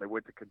at home. They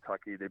went to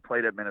Kentucky. They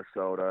played at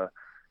Minnesota.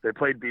 They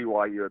played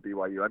BYU at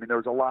BYU. I mean, there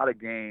was a lot of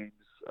games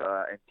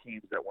and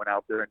teams that went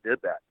out there and did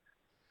that.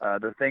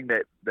 The thing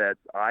that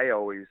I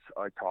always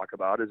talk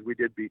about is we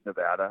did beat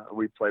Nevada.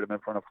 We played them in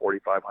front of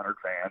 4,500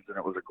 fans, and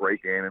it was a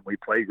great game, and we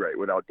played great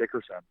without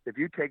Dickerson. If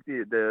you take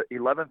the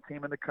 11th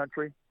team in the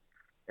country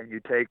and you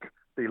take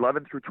the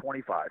 11 through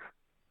 25,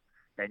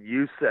 and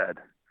you said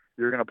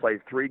you're going to play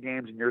 3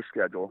 games in your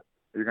schedule,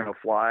 you're going to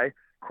fly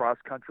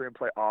cross-country and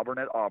play Auburn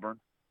at Auburn,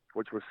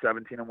 which was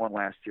 17-1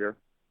 last year,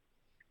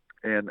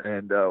 and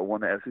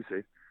won the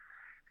SEC.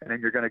 And then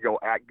you're going to go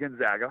at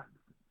Gonzaga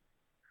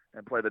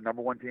and play the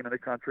number 1 team in the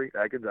country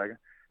at Gonzaga.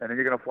 And then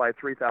you're going to fly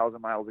 3,000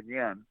 miles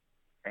again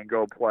and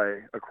go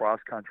play across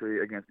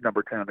country against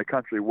number 10 in the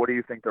country. What do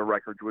you think their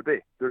records would be?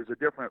 There's a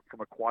difference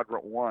from a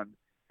quadrant 1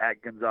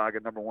 at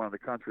Gonzaga, number 1 in the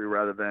country,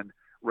 rather than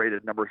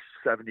rated number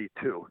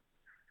 72,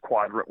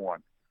 quadrant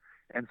 1.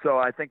 And so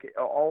I think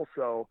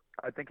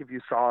if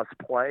you saw us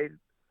play,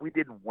 we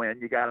didn't win.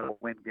 You got to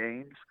win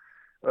games.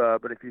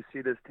 But if you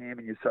see this team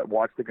and you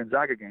watch the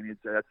Gonzaga game, you'd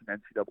say that's an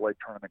NCAA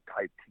tournament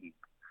type team.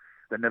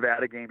 The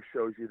Nevada game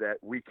shows you that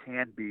we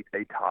can beat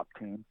a top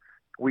team.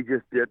 We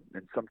just didn't,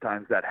 and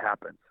sometimes that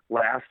happens.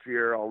 Last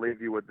year, I'll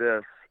leave you with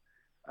this.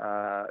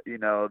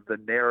 The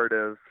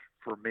narrative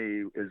for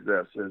me is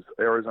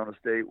Arizona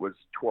State was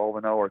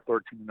 12-0 or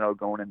 13-0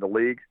 going into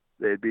league.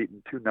 They had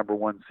beaten 2 number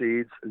 1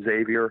 seeds,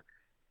 Xavier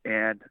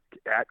and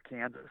at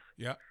Kansas.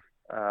 Yeah.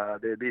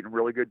 They had beaten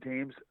really good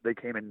teams. They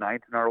came in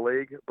 9th in our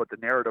league, but the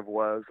narrative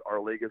was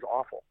our league is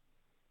awful.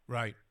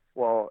 Right.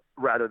 Well,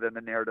 rather than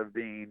the narrative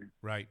being,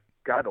 right,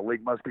 God, the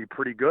league must be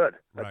pretty good.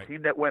 Right. A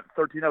team that went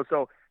 13-0.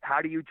 So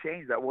how do you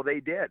change that? Well, they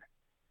did.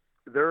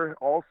 They're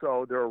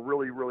a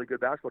really, really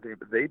good basketball team,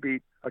 but they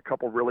beat a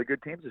couple really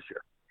good teams this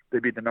year. They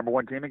beat the number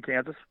 1 team in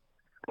Kansas.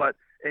 But,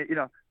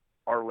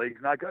 our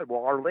league's not good.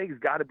 Well, our league's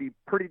got to be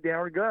pretty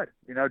darn good.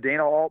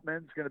 Dana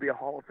Altman's going to be a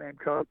Hall of Fame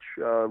coach.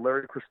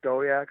 Larry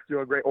Kristojak's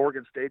doing great.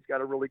 Oregon State's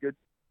got a really good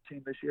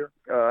team this year.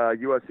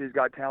 USC's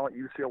got talent.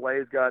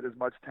 UCLA's got as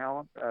much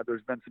talent.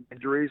 There's been some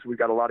injuries. We've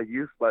got a lot of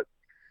youth, but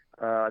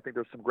I think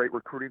there's some great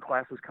recruiting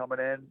classes coming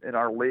in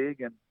our league,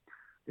 and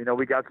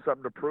we got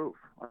something to prove.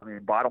 I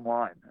mean, bottom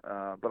line.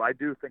 But I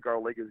do think our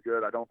league is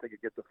good. I don't think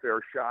it gets a fair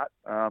shot.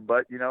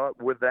 But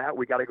with that,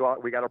 we got to go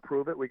out. We got to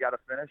prove it. We got to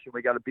finish, and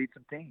we got to beat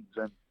some teams,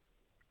 and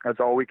that's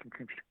all we can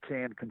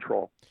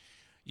control.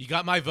 You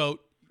got my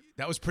vote.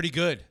 That was pretty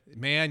good,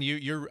 man.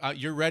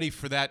 You're ready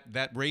for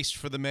that race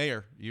for the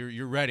mayor.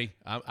 You're ready.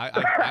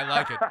 I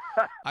like it.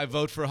 I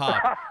vote for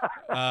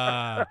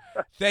Hop.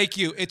 Thank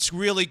you. It's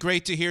really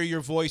great to hear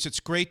your voice. It's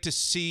great to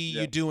see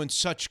you doing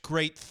such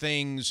great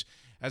things.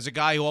 As a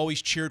guy who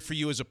always cheered for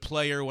you as a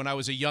player when I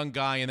was a young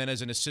guy, and then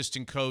as an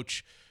assistant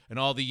coach, and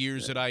all the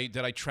years that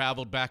I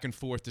traveled back and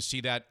forth to see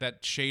that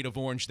shade of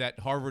orange, that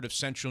Harvard of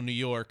Central New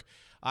York.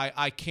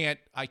 I can't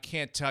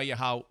tell you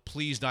how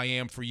pleased I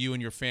am for you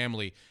and your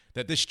family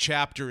that this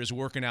chapter is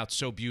working out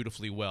so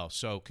beautifully well.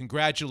 So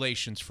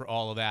congratulations for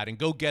all of that, and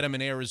go get them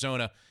in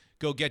Arizona.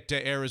 Go get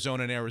to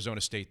Arizona and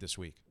Arizona State this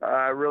week.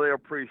 I really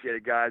appreciate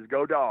it, guys.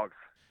 Go Dogs.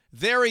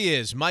 There he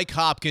is, Mike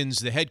Hopkins,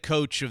 the head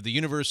coach of the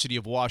University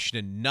of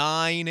Washington,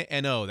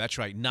 9-0. That's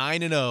right,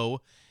 9-0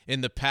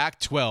 in the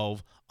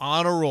Pac-12,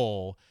 on a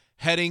roll,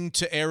 heading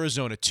to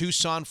Arizona.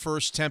 Tucson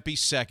first, Tempe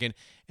second,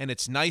 and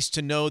it's nice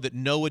to know that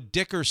Noah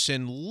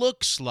Dickerson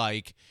looks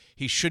like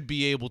he should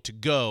be able to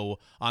go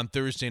on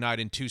Thursday night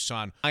in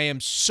Tucson. I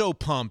am so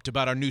pumped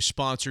about our new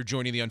sponsor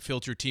joining the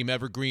Unfiltered team,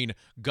 Evergreen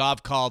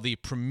Govcall, the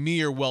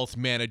premier wealth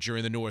manager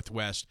in the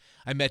Northwest.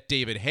 I met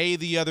David Hay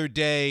the other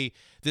day.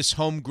 This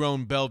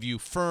homegrown Bellevue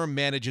firm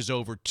manages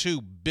over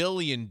 $2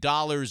 billion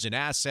in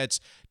assets.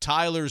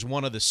 Tyler's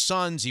one of the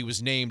sons. He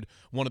was named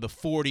one of the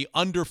 40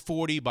 under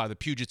 40 by the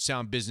Puget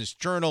Sound Business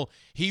Journal.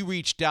 He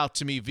reached out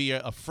to me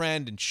via a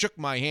friend and shook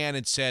my hand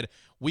and said,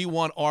 "We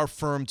want our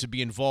firm to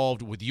be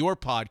involved with your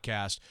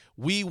podcast.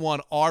 We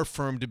want our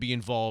firm to be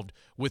involved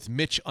with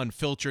Mitch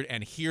Unfiltered."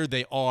 And here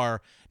they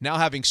are, now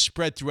having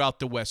spread throughout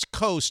the West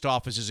Coast,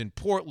 offices in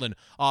Portland,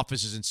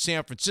 offices in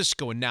San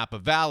Francisco and Napa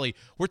Valley.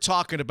 We're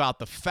talking about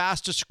the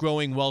fastest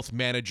growing wealth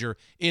manager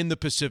in the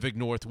Pacific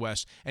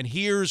Northwest. And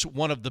here's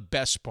one of the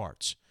best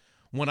parts.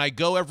 When I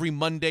go every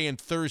Monday and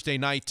Thursday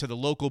night to the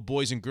local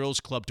Boys and Girls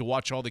Club to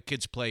watch all the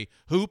kids play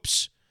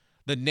hoops,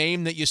 the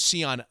name that you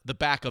see on the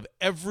back of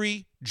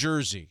every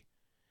jersey,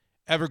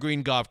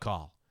 Evergreen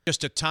Govcall.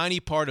 Just a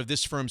tiny part of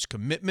this firm's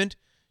commitment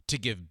to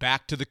give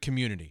back to the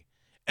community.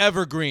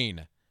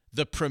 Evergreen,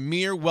 the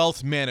premier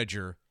wealth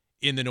manager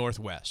in the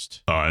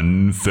Northwest.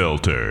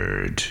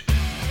 Unfiltered.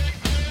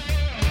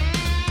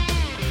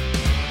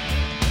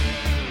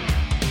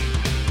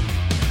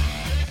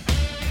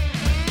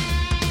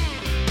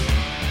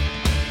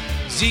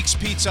 Zeke's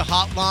Pizza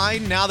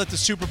Hotline. Now that the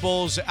Super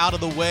Bowl's out of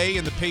the way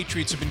and the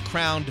Patriots have been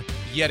crowned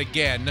yet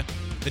again,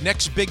 the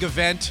next big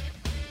event,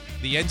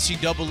 the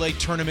NCAA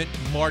Tournament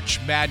March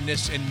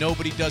Madness, and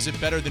nobody does it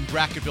better than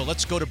Bracketville.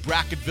 Let's go to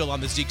Bracketville on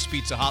the Zeke's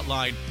Pizza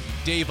Hotline.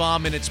 Dave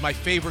Ammann, it's my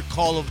favorite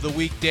call of the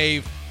week,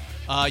 Dave.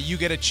 You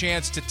get a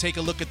chance to take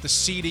a look at the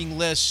seeding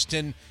list,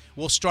 and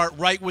we'll start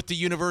right with the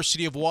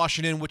University of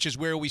Washington, which is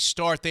where we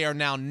start. They are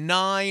now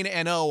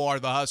 9-0,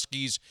 are the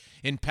Huskies,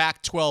 in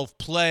Pac-12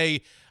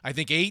 play. I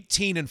think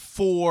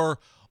 18-4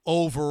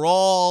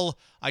 overall.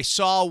 I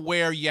saw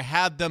where you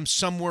had them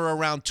somewhere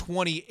around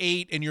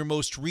 28 in your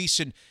most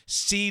recent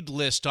seed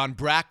list on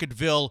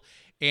Bracketville,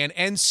 and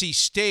NC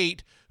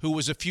State, who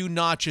was a few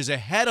notches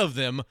ahead of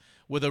them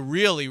with a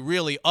really,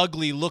 really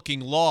ugly-looking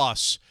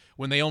loss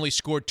when they only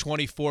scored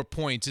 24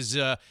 points. Is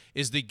the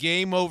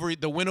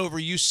win over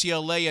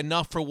UCLA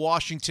enough for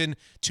Washington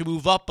to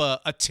move up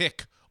a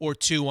tick or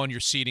two on your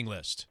seeding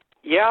list?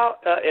 Yeah,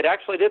 it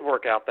actually did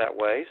work out that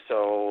way.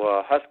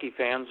 So Husky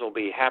fans will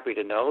be happy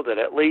to know that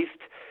at least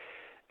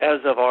as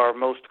of our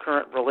most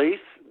current release,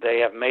 they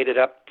have made it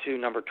up to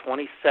number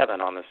 27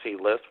 on the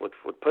seed list, which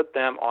would put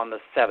them on the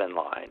 7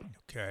 line.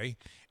 Okay,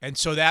 and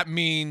so that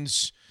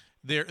means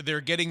they're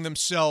getting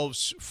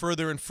themselves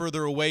further and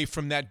further away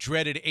from that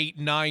dreaded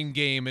 8-9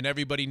 game, and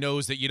everybody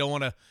knows that you don't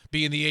want to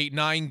be in the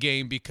 8-9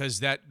 game because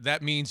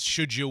that means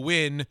should you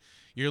win,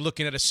 you're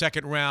looking at a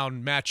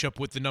second-round matchup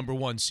with the number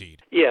 1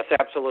 seed. Yes,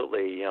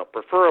 absolutely.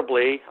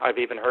 Preferably, I've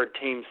even heard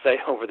teams say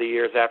over the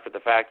years after the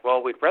fact,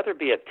 well, we'd rather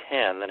be a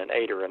 10 than an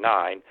 8 or a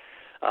 9.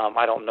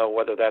 I don't know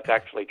whether that's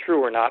actually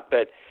true or not,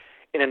 but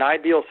in an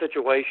ideal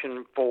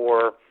situation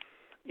for,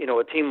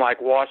 a team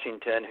like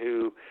Washington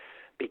who,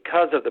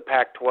 because of the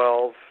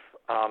Pac-12,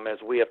 as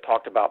we have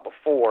talked about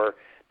before,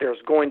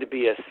 there's going to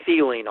be a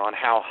ceiling on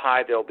how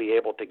high they'll be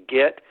able to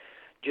get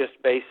just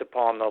based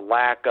upon the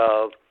lack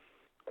of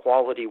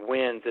quality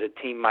wins that a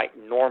team might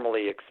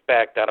normally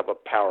expect out of a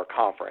power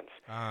conference.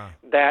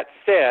 That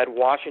said,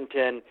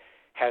 Washington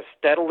has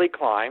steadily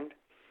climbed,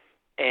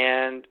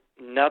 and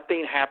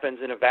nothing happens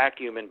in a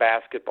vacuum in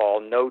basketball.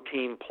 No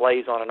team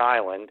plays on an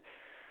island.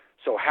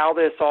 So how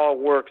this all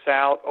works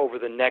out over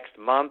the next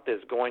month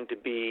is going to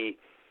be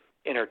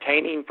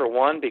entertaining, for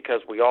one,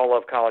 because we all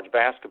love college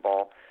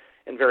basketball,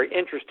 and very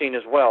interesting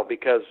as well,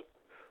 because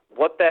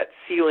what that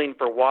ceiling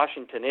for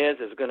Washington is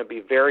going to be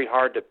very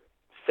hard to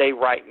say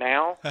right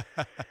now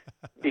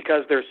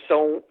because there's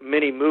so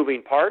many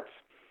moving parts.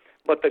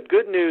 But the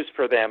good news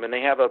for them, and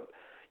they have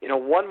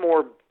one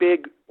more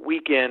big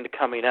weekend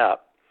coming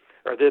up,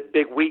 or this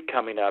big week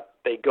coming up.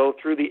 They go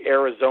through the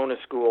Arizona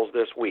schools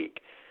this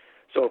week.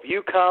 So if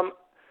you come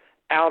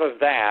out of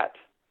that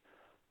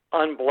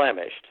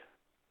unblemished,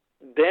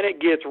 then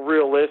it gets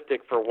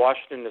realistic for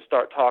Washington to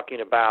start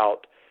talking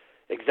about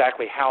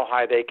exactly how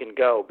high they can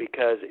go,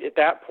 because at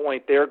that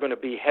point they're going to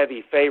be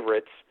heavy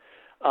favorites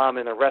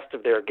in the rest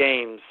of their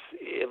games.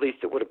 At least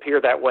it would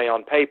appear that way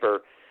on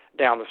paper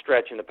down the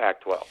stretch in the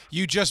Pac-12.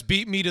 You just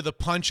beat me to the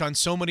punch on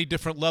so many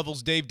different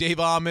levels, Dave. Dave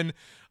Ammann,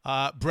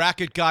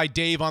 Bracket Guy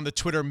Dave on the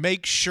Twitter.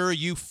 Make sure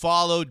you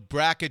followed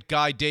Bracket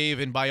Guy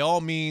Dave, and by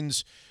all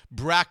means,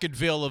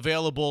 Bracketville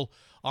available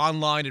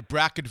online at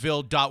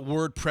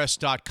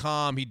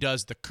bracketville.wordpress.com. He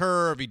does the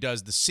curve, he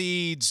does the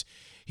seeds,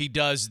 he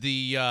does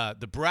the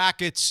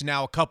brackets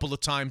now a couple of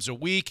times a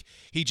week.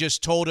 He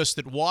just told us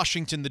that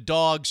Washington, the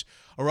Dogs,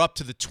 are up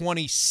to the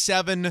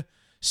 27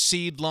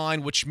 seed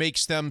line, which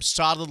makes them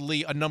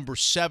solidly a number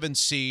 7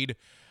 seed.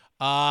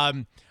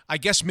 I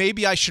guess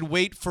maybe I should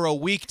wait for a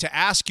week to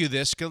ask you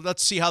this, because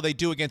let's see how they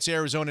do against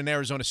Arizona and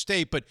Arizona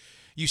State. But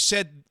you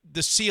said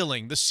the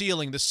ceiling,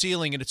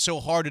 and it's so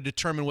hard to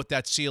determine what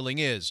that ceiling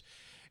is.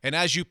 And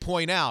as you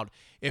point out,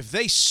 if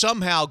they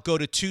somehow go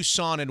to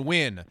Tucson and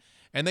win,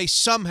 and they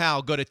somehow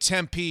go to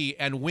Tempe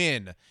and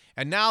win,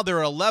 and now they're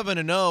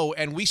 11-0,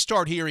 and we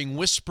start hearing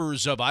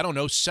whispers of,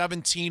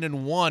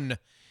 17-1,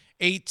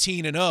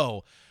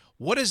 18-0,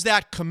 what is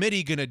that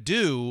committee going to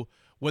do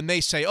when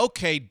they say,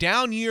 okay,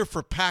 down year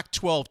for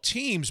Pac-12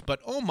 teams, but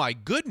oh my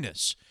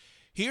goodness,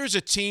 here's a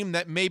team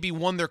that maybe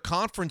won their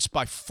conference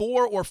by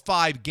 4 or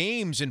 5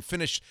 games and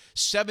finished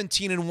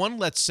 17-1,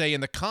 let's say, in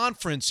the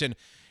conference, and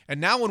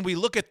now when we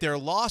look at their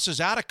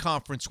losses out of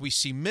conference, we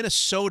see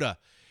Minnesota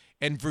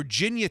and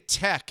Virginia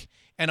Tech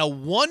and a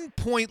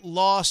 1-point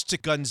loss to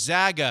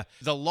Gonzaga.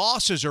 The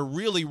losses are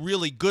really,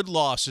 really good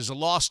losses. A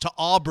loss to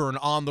Auburn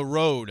on the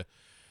road.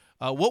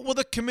 What will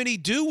the committee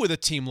do with a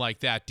team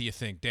like that, do you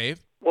think,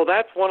 Dave? Well,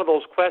 that's one of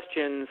those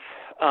questions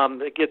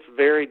that gets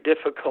very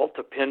difficult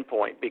to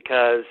pinpoint,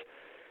 because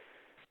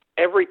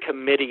every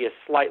committee is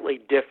slightly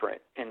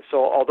different. And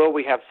so although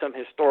we have some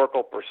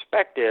historical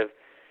perspective,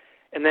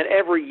 and then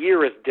every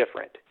year is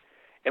different.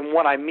 And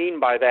what I mean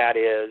by that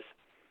is,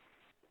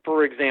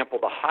 for example,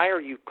 the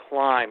higher you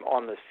climb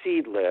on the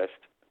seed list,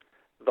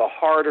 the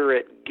harder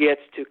it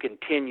gets to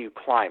continue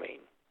climbing,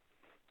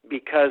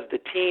 because the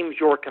teams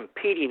you're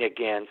competing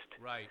against,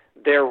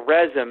 their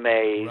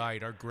resumes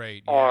are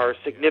great, are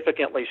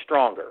significantly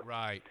stronger.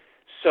 Right.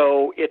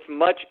 So it's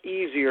much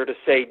easier to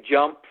say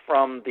jump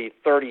from the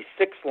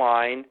 36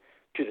 line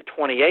to the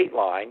 28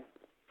 line,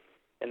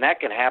 and that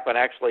can happen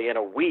actually in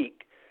a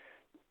week,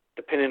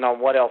 depending on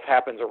what else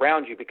happens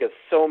around you, because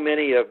so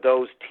many of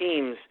those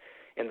teams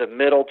in the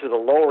middle to the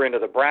lower end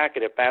of the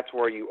bracket, if that's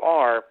where you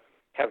are,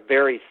 have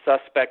very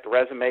suspect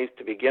resumes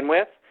to begin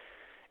with.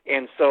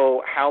 And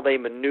so how they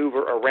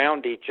maneuver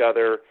around each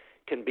other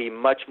can be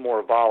much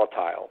more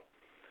volatile.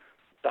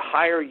 The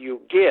higher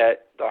you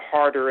get, the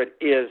harder it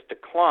is to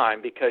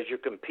climb because you're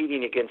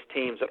competing against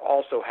teams that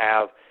also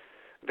have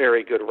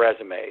very good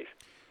resumes.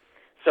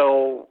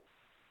 So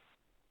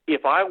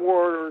if I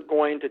were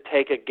going to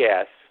take a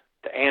guess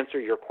to answer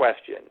your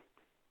question,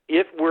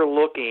 if we're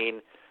looking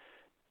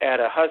at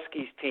a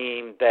Huskies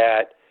team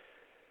that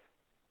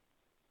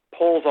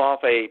pulls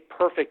off a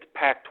perfect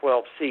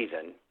Pac-12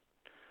 season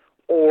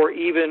or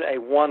even a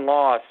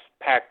one-loss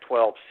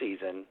Pac-12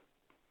 season,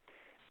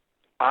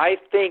 I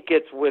think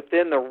it's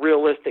within the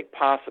realistic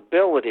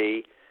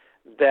possibility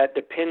that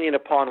depending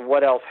upon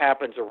what else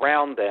happens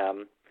around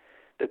them,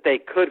 that they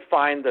could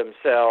find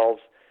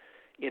themselves,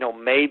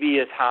 maybe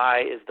as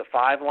high as the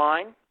 5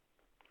 line,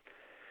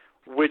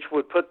 which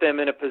would put them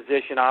in a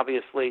position,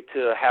 obviously,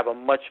 to have a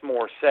much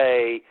more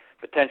say,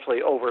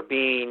 potentially over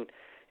being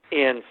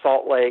in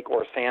Salt Lake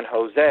or San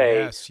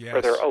Jose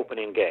for their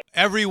opening game.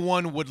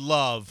 Everyone would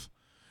love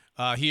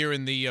here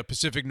in the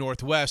Pacific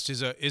Northwest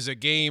is a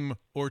game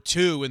or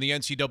two in the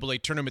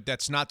NCAA tournament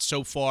that's not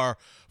so far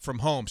from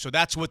home. So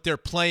that's what they're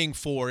playing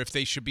for if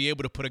they should be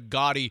able to put a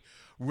gaudy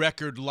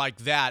record like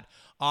that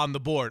on the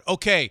board.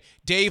 Okay,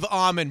 Dave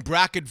Amon,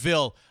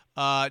 Bracketville,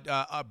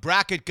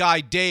 bracket guy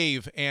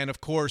Dave, and,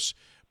 of course,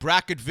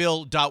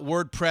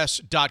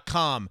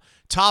 bracketville.wordpress.com.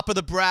 Top of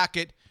the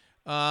bracket,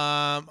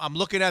 I'm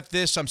looking at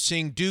this. I'm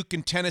seeing Duke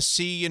and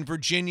Tennessee and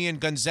Virginia and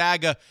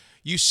Gonzaga.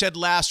 You said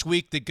last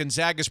week that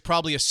Gonzaga's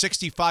probably a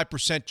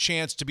 65%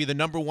 chance to be the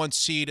number 1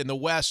 seed in the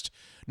West.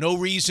 No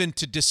reason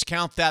to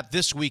discount that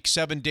this week,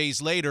 7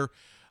 days later.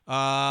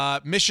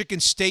 Michigan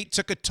State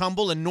took a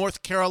tumble, and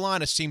North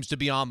Carolina seems to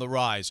be on the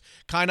rise.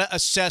 Kind of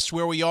assess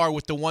where we are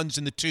with the 1s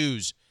and the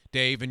 2s,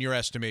 Dave, in your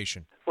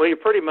estimation. Well, you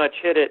pretty much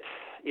hit it,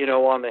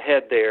 on the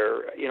head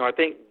there. I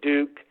think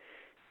Duke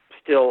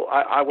still,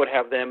 I would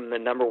have them in the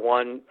number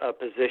 1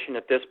 position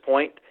at this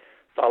point,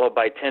 followed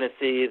by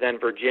Tennessee, then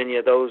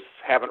Virginia. Those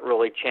haven't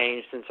really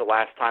changed since the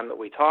last time that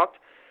we talked.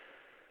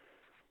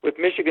 With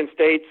Michigan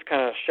State's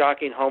kind of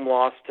shocking home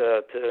loss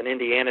to an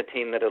Indiana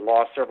team that had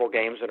lost several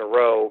games in a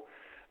row,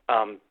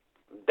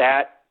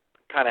 that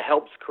kind of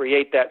helps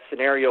create that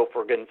scenario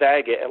for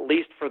Gonzaga, at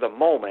least for the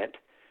moment,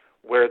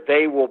 where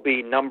they will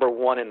be number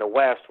 1 in the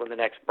West when the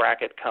next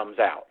bracket comes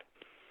out.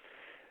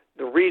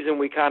 The reason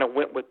we kind of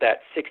went with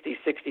that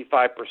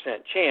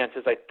 60-65% chance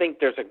is I think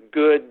there's a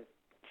good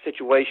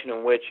situation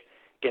in which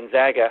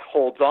Gonzaga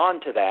holds on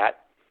to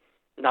that,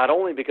 not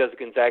only because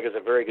Gonzaga is a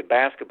very good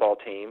basketball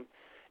team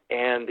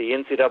and the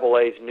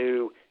NCAA's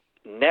new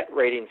net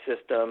rating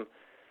system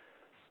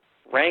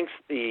ranks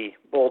the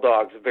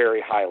Bulldogs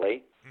very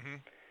highly,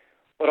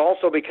 but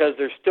also because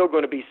there's still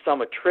going to be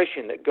some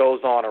attrition that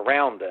goes on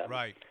around them.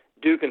 Right.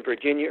 Duke and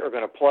Virginia are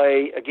going to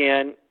play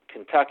again.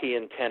 Kentucky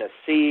and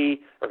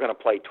Tennessee are going to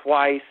play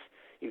twice.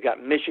 You've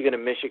got Michigan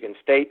and Michigan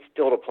State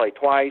still to play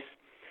twice.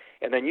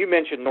 And then you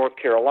mentioned North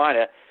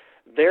Carolina.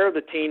 They're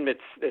the team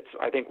that's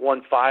I think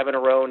won 5 in a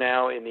row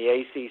now in the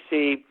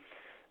ACC.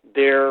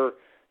 They're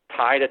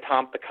tied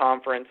atop the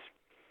conference.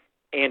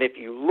 And if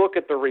you look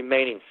at the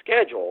remaining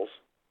schedules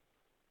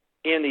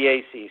in the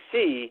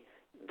ACC,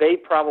 they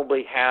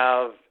probably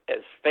have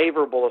as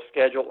favorable a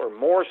schedule or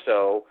more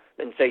so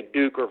than, say,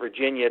 Duke or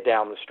Virginia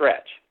down the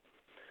stretch.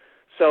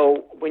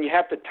 So when you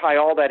have to tie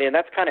all that in,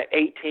 that's kind of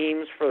 8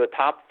 teams for the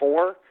top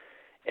 4,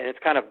 and it's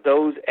kind of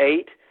those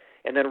 8.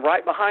 And then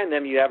right behind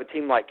them, you have a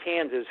team like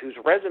Kansas, whose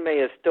resume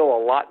is still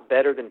a lot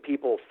better than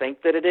people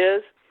think that it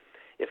is.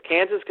 If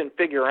Kansas can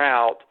figure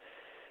out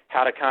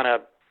how to kind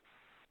of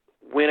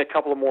win a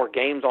couple of more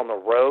games on the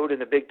road in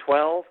the Big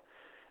 12,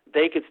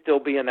 they could still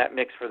be in that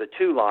mix for the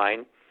 2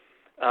 line.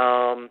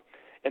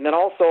 And then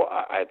also,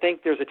 I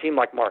think there's a team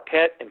like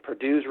Marquette and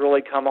Purdue's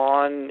really come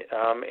on,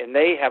 and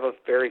they have a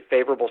very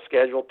favorable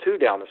schedule, too,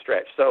 down the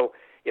stretch. So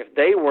if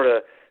they were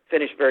to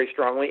finish very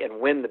strongly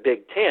and win the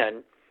Big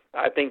 10,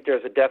 I think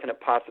there's a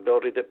definite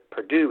possibility that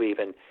Purdue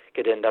even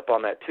could end up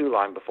on that 2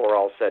 line before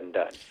all's said and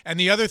done. And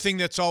the other thing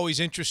that's always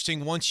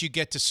interesting once you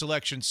get to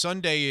Selection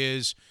Sunday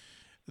is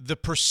the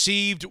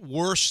perceived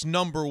worst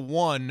number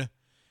 1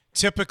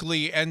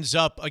 typically ends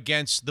up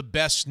against the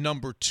best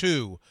number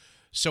 2.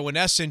 So in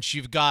essence,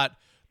 you've got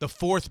the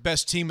 4th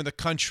best team in the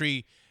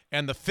country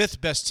and the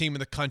 5th best team in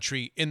the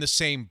country in the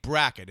same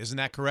bracket. Isn't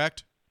that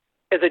correct?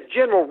 As a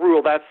general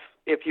rule, that's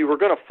if you were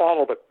going to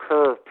follow the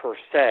curve per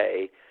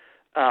se,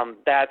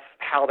 that's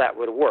how that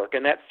would work.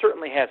 And that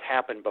certainly has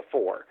happened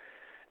before.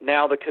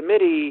 Now, the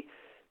committee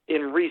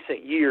in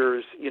recent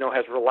years,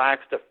 has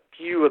relaxed a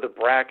few of the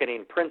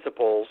bracketing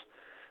principles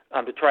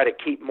to try to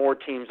keep more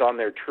teams on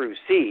their true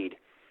seed.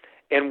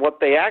 And what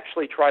they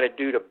actually try to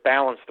do to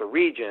balance the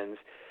regions,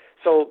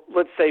 so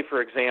let's say,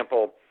 for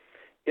example,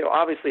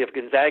 obviously if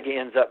Gonzaga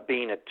ends up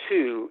being a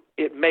 2,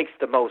 it makes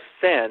the most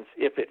sense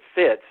if it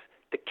fits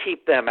to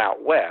keep them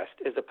out west,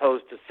 as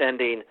opposed to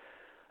sending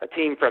a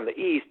team from the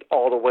east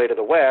all the way to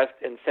the west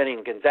and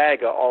sending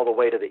Gonzaga all the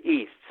way to the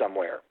east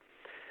somewhere.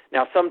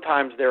 Now,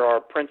 sometimes there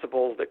are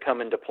principles that come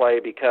into play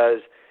because,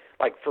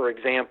 like, for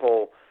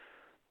example,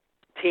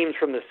 teams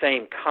from the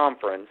same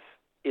conference,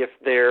 if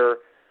they're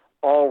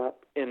all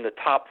in the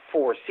top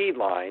 4 seed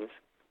lines,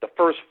 the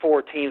first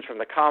 4 teams from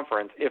the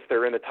conference, if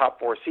they're in the top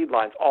 4 seed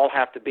lines, all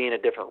have to be in a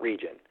different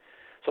region.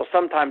 So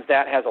sometimes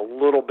that has a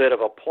little bit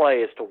of a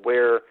play as to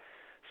where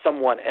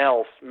someone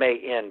else may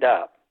end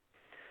up.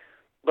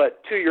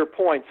 But to your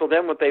point, so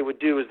then what they would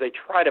do is they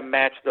try to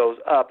match those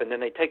up, and then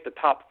they take the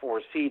top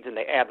 4 seeds and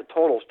they add the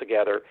totals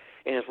together,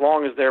 and as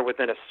long as they're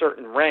within a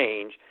certain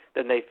range,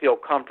 then they feel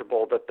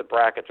comfortable that the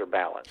brackets are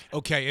balanced.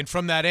 Okay, and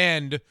from that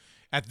end,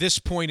 at this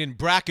point in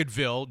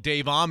Bracketville,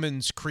 Dave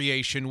Amon's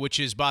creation, which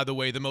is, by the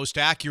way, the most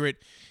accurate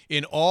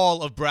in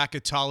all of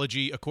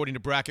bracketology, according to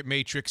Bracket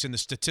Matrix, and the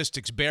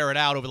statistics bear it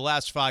out over the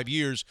last 5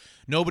 years.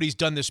 Nobody's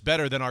done this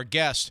better than our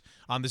guest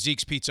on the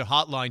Zeke's Pizza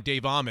Hotline,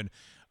 Dave Amon.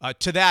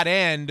 To that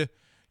end,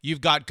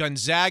 you've got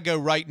Gonzaga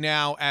right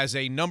now as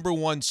a number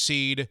 1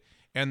 seed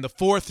and the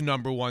 4th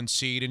number 1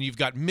 seed, and you've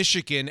got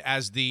Michigan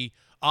as the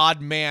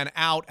odd man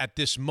out at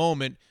this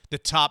moment, the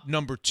top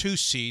number 2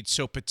 seed.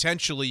 So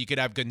potentially you could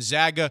have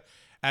Gonzaga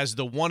as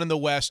the 1 in the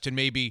West and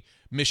maybe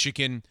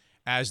Michigan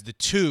as the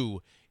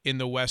 2 in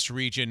the West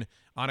region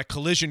on a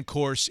collision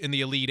course in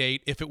the Elite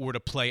Eight if it were to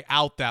play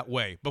out that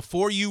way.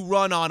 Before you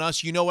run on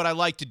us, you know what I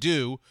like to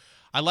do.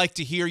 I like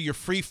to hear your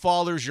free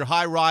fallers, your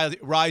high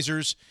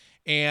risers,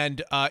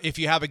 and if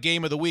you have a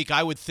game of the week,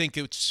 I would think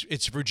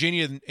it's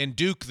Virginia and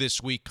Duke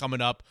this week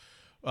coming up,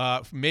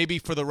 maybe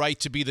for the right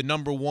to be the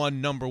number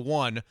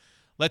one.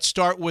 Let's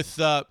start with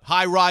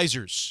high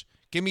risers.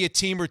 Give me a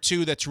team or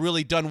two that's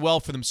really done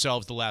well for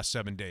themselves the last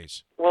 7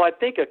 days. Well, I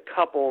think a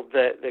couple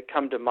that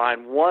come to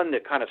mind. One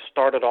that kind of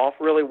started off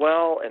really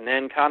well and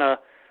then kind of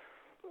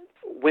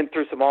went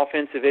through some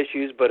offensive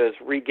issues but has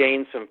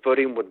regained some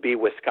footing would be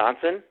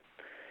Wisconsin.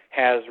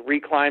 Has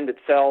reclimbed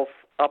itself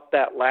up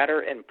that ladder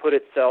and put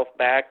itself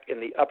back in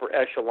the upper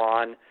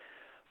echelon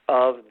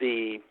of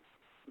the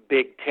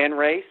Big Ten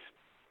race.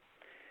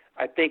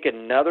 I think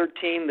another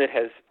team that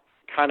has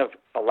kind of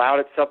allowed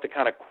itself to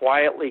kind of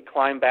quietly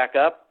climb back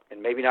up,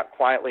 and maybe not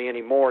quietly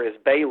anymore, is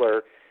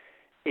Baylor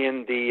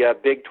in the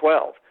Big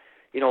 12.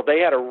 You know, they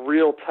had a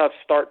real tough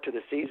start to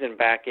the season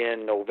back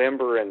in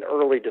November and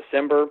early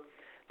December,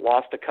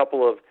 lost a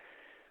couple of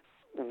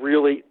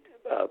really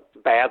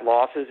bad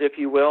losses, if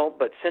you will.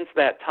 But since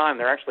that time,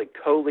 they're actually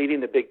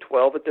co-leading the Big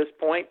 12 at this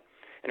point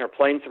and are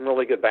playing some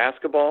really good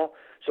basketball.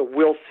 So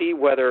we'll see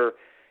whether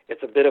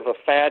it's a bit of a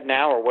fad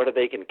now or whether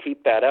they can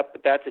keep that up.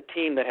 But that's a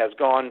team that has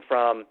gone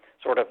from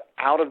sort of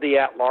out of the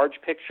at-large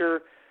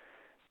picture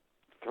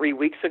 3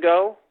 weeks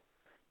ago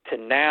to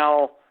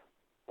now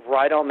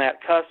right on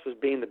that cusp as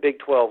being the Big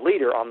 12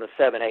 leader on the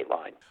 7-8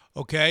 line.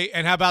 Okay,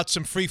 and how about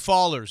some free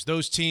fallers?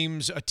 Those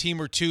teams, a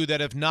team or two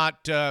that have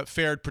not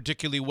fared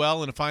particularly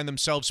well and find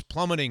themselves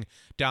plummeting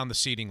down the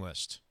seeding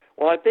list.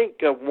 Well, I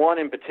think one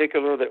in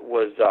particular that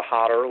was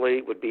hot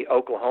early would be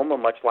Oklahoma,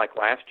 much like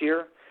last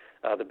year.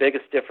 The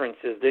biggest difference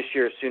is this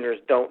year's Sooners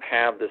don't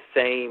have the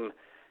same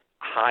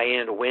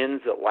high-end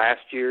wins that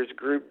last year's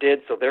group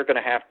did, so they're going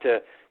to have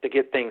to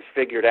get things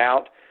figured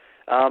out.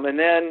 And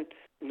then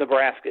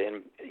Nebraska,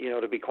 and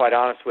to be quite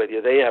honest with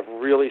you, they have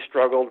really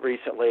struggled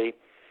recently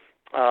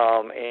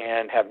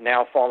and have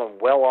now fallen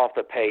well off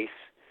the pace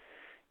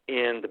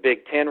in the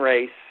Big Ten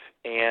race.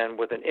 And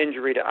with an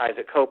injury to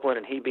Isaac Copeland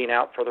and he being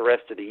out for the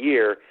rest of the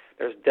year,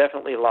 there's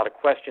definitely a lot of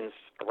questions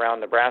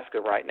around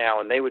Nebraska right now,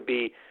 and they would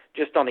be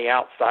just on the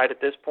outside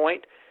at this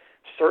point.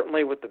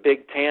 Certainly with the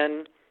Big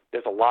Ten,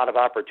 there's a lot of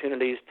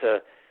opportunities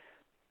to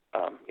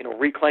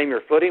reclaim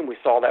your footing. We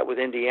saw that with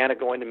Indiana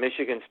going to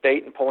Michigan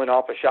State and pulling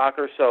off a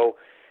shocker. So,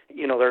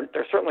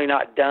 they're certainly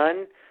not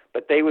done,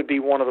 but they would be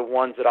one of the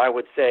ones that I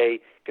would say,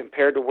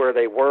 compared to where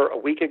they were a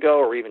week ago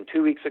or even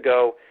 2 weeks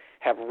ago,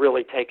 have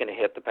really taken a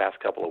hit the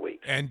past couple of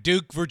weeks. And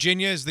Duke,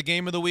 Virginia is the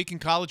game of the week in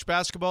college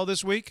basketball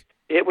this week?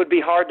 It would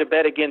be hard to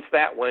bet against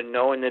that one,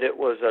 knowing that it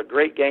was a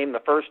great game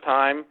the first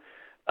time,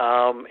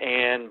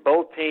 and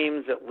both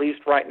teams, at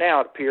least right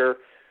now, appear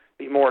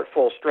be more at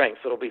full strength.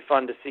 So it'll be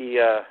fun to see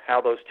how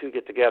those two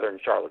get together in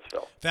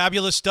Charlottesville.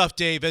 Fabulous stuff,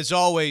 Dave. As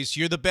always,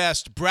 you're the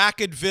best.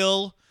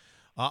 Bracketville,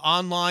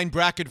 online,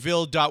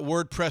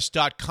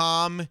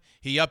 bracketville.wordpress.com.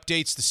 He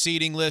updates the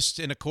seating list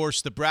and, of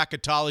course, the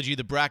bracketology,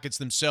 the brackets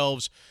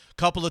themselves, a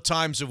couple of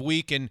times a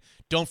week. And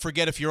don't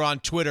forget, if you're on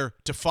Twitter,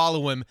 to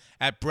follow him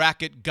at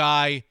Bracket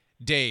Guy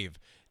Dave.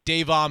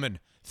 Dave Amon.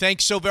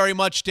 Thanks so very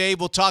much, Dave.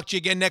 We'll talk to you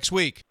again next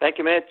week. Thank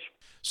you, Mitch.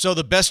 So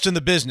the best in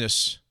the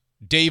business,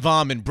 Dave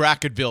Amon,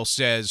 Bracketville,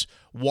 says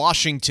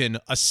Washington,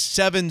 a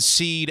 7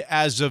 seed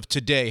as of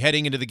today,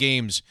 heading into the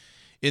games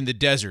in the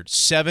desert.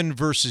 7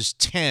 versus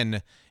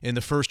 10 in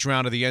the first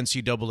round of the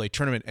NCAA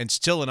tournament, and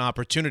still an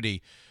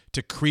opportunity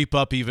to creep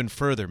up even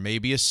further.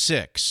 Maybe a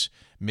 6,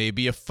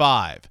 maybe a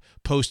 5.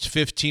 Post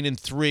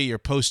 15-3 or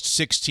post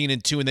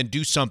 16-2, and then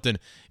do something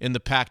in the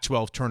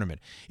Pac-12 tournament.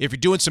 If you're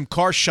doing some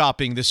car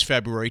shopping this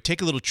February,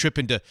 take a little trip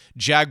into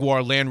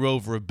Jaguar Land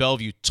Rover of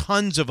Bellevue.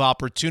 Tons of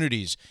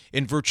opportunities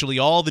in virtually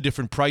all the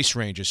different price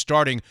ranges,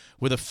 starting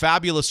with a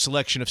fabulous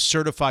selection of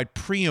certified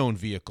pre-owned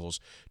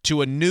vehicles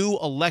to a new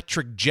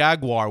electric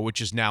Jaguar,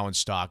 which is now in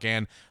stock,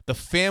 and the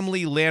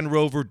family Land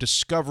Rover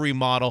Discovery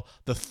model,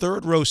 the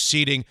third row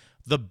seating,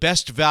 the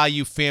best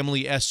value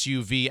family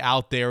SUV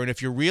out there. And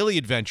if you're really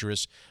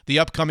adventurous, the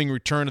upcoming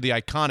return of the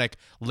iconic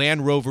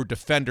Land Rover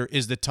Defender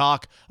is the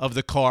talk of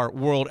the car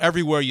world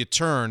everywhere you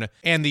turn,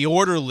 and the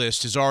order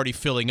list is already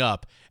filling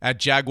up at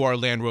Jaguar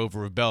Land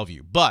Rover of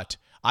Bellevue. But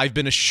I've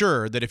been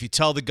assured that if you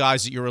tell the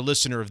guys that you're a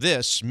listener of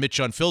this, Mitch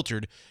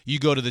Unfiltered, you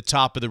go to the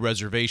top of the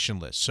reservation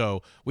list.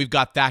 So we've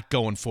got that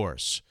going for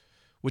us,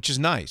 which is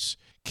nice.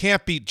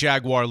 Can't beat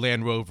Jaguar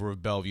Land Rover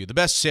of Bellevue. The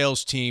best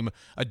sales team,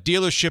 a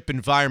dealership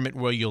environment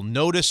where you'll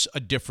notice a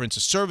difference,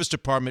 a service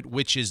department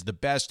which is the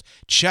best.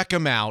 Check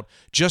them out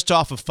just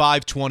off of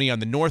 520 on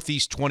the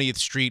Northeast 20th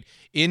Street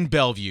in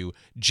Bellevue.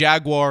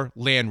 Jaguar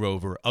Land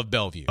Rover of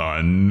Bellevue.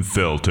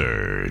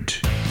 Unfiltered.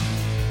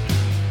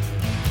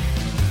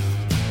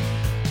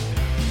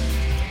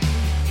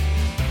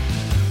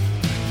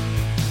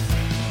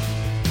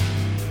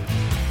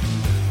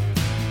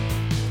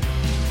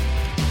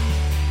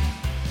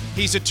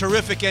 He's a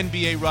terrific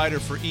NBA writer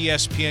for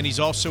ESPN. He's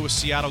also a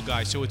Seattle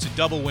guy, so it's a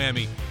double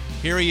whammy.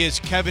 Here he is,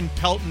 Kevin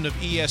Pelton of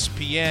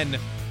ESPN,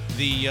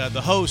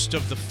 the host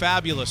of the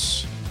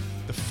fabulous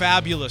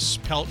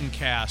Pelton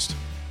Cast,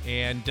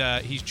 and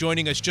he's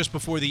joining us just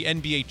before the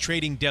NBA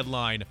trading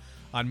deadline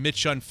on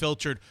Mitch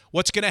Unfiltered.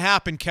 What's going to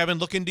happen, Kevin?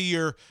 Look into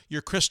your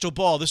crystal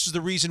ball. This is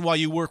the reason why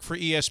you work for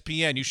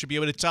ESPN. You should be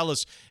able to tell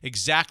us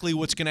exactly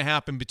what's going to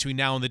happen between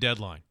now and the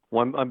deadline.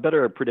 Well, I'm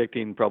better at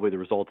predicting probably the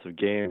results of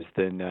games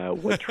than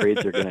what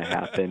trades are going to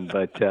happen.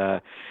 But,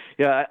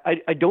 yeah,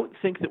 I don't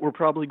think that we're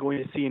probably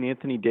going to see an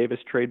Anthony Davis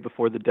trade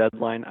before the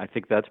deadline. I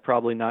think that's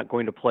probably not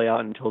going to play out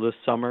until this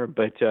summer,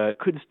 but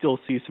could still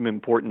see some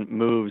important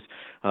moves,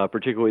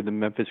 particularly the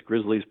Memphis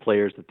Grizzlies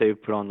players that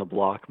they've put on the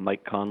block.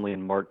 Mike Conley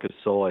and Marc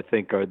Gasol, I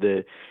think, are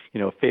the,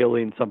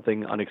 failing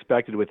something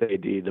unexpected with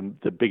AD,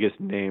 the biggest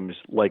names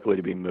likely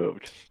to be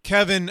moved.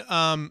 Kevin,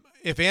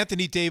 if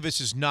Anthony Davis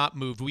is not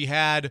moved, we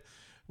had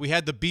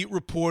the beat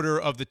reporter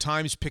of the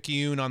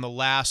Times-Picayune on the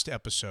last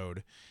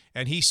episode,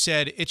 and he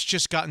said it's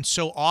just gotten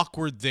so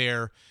awkward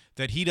there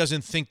that he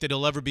doesn't think that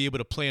he'll ever be able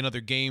to play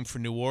another game for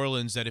New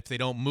Orleans, that if they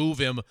don't move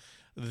him,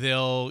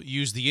 they'll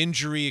use the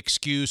injury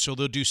excuse or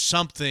they'll do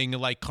something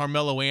like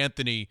Carmelo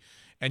Anthony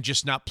and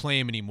just not play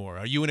him anymore.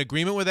 Are you in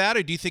agreement with that,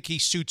 or do you think he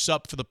suits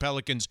up for the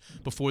Pelicans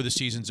before the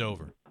season's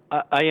over?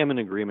 I am in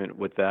agreement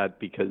with that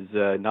because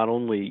not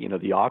only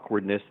the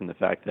awkwardness and the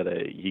fact that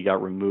he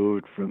got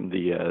removed from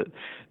the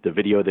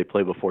video they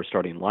played before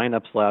starting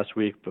lineups last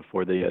week,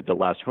 before the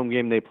last home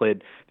game they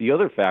played. The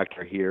other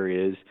factor here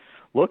is,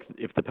 look,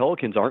 if the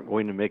Pelicans aren't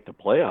going to make the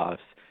playoffs,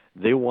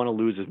 they want to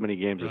lose as many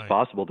games as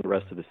possible the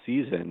rest of the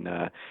season.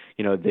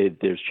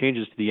 There's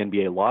changes to the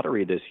NBA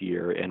lottery this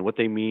year, and what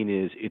they mean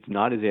is it's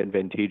not as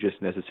advantageous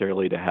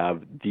necessarily to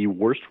have the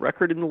worst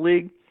record in the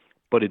league,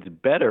 but it's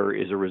better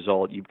as a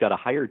result. You've got a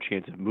higher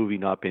chance of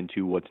moving up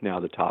into what's now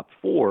the top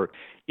 4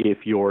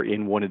 if you're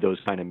in one of those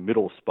kind of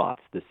middle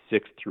spots, the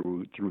 6th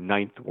through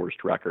 9th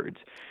worst records.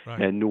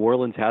 Right. And New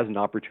Orleans has an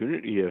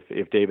opportunity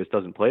if Davis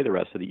doesn't play the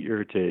rest of the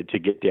year to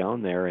get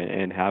down there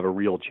and have a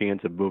real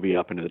chance of moving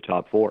up into the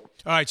top 4. All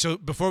right, so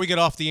before we get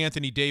off the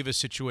Anthony Davis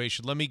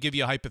situation, let me give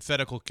you a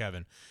hypothetical,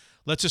 Kevin.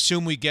 Let's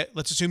assume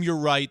you're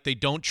right. They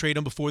don't trade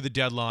him before the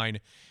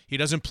deadline. He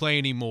doesn't play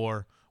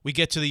anymore. We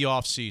get to the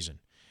offseason.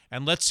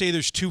 And let's say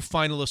there's 2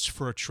 finalists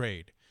for a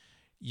trade.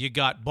 You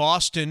got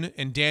Boston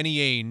and Danny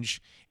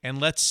Ainge,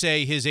 and let's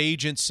say his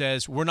agent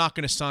says, we're not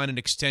going to sign an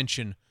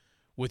extension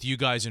with you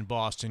guys in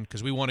Boston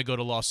because we want to go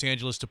to Los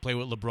Angeles to play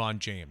with LeBron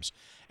James.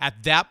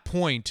 At that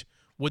point,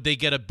 would they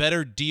get a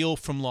better deal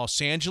from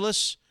Los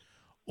Angeles,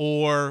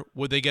 or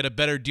would they get a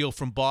better deal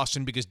from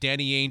Boston because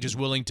Danny Ainge is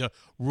willing to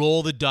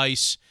roll the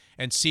dice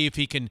and see if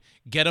he can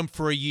get him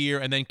for a year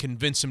and then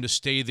convince him to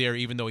stay there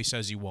even though he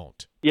says he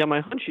won't? Yeah,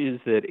 my hunch is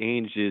that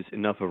Ainge is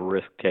enough of a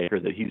risk taker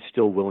that he's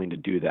still willing to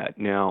do that.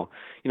 Now,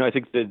 I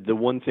think the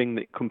one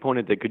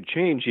component that could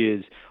change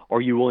is,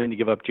 are you willing to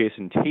give up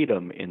Jason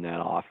Tatum in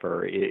that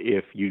offer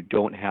if you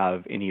don't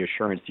have any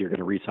assurance that you're going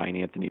to re-sign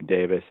Anthony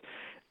Davis?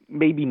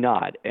 Maybe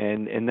not,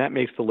 and that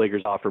makes the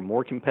Lakers offer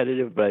more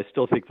competitive. But I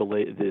still think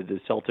the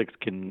Celtics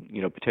can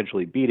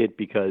potentially beat it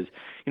because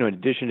in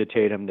addition to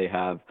Tatum, they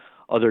have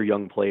other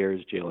young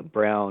players, Jaylen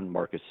Brown,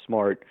 Marcus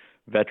Smart,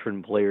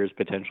 veteran players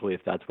potentially,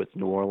 if that's what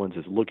New Orleans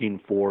is looking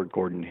for,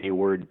 Gordon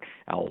Hayward,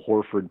 Al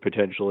Horford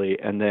potentially,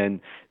 and then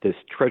this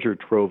treasure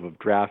trove of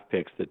draft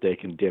picks that they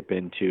can dip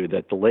into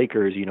that the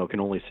Lakers, can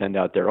only send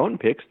out their own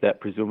picks that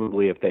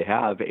presumably if they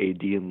have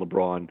AD and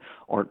LeBron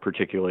aren't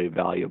particularly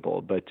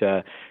valuable. But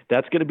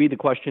that's going to be the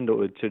question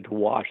to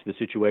watch, the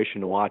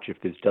situation to watch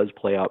if this does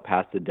play out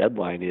past the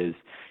deadline is,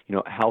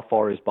 how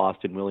far is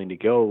Boston willing to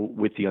go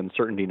with the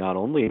uncertainty not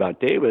only about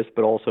Davis,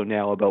 but also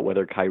now about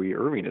whether Kyrie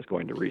Irving is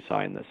going to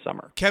re-sign this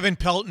summer. Kevin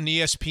Pelton,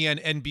 ESPN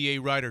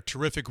NBA writer,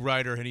 terrific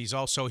writer, and he's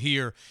also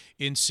here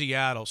in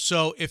Seattle.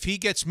 So if he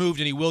gets moved,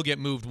 and he will get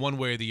moved one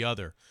way or the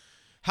other,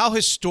 how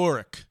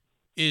historic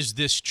is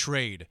this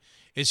trade?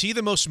 Is he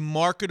the most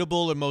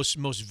marketable or most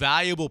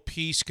valuable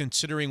piece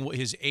considering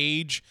his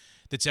age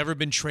that's ever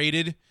been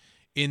traded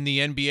in the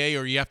NBA?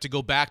 Or you have to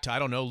go back to, I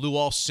don't know, Lou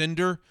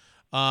Alcindor?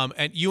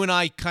 And you and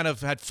I kind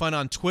of had fun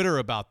on Twitter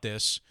about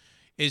this.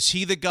 Is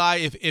he the guy,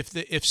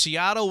 if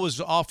Seattle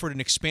was offered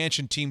an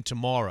expansion team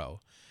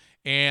tomorrow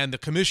and the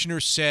commissioner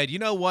said, you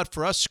know what,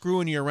 for us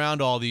screwing you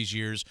around all these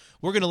years,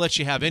 we're going to let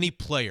you have any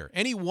player,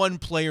 any one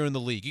player in the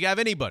league. You can have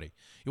anybody.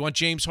 You want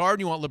James Harden,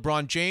 you want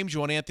LeBron James,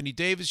 you want Anthony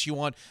Davis, you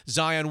want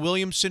Zion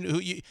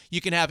Williamson.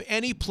 You can have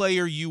any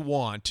player you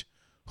want.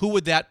 Who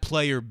would that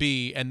player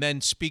be? And then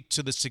speak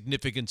to the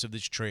significance of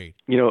this trade.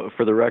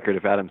 For the record,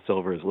 if Adam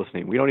Silver is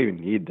listening, we don't even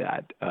need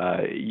that.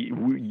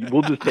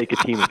 We'll just take a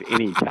team of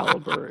any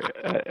caliber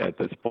at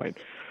this point.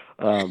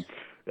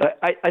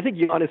 I think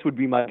Giannis would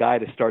be my guy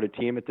to start a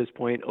team at this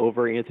point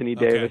over Anthony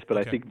Davis, but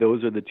I think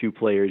those are the two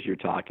players you're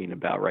talking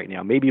about right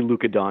now. Maybe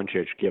Luka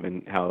Doncic,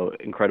 given how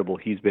incredible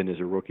he's been as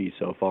a rookie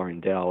so far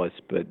in Dallas,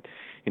 but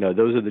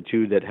those are the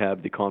two that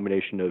have the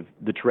combination of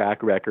the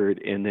track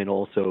record and then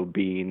also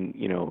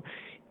being,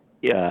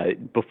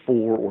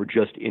 before or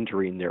just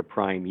entering their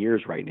prime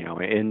years right now.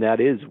 And that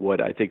is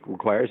what I think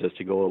requires us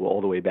to go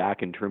all the way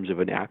back in terms of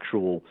an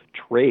actual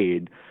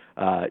trade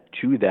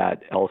to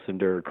that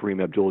Alcindor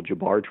Kareem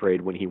Abdul-Jabbar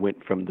trade when he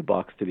went from the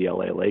Bucks to the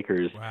LA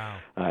Lakers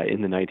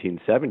in the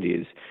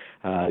 1970s.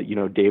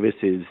 Davis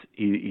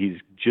he's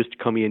just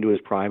coming into his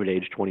prime at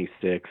age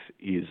 26.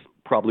 He's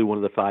probably one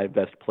of the 5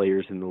 best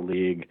players in the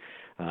league,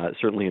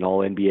 certainly an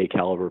all-NBA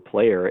caliber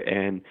player.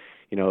 And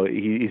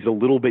he's a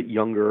little bit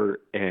younger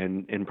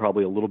and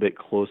probably a little bit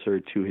closer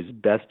to his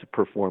best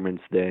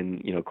performance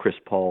than, Chris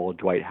Paul,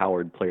 Dwight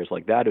Howard, players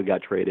like that who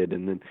got traded.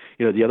 And then,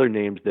 the other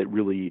names that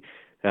really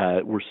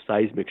were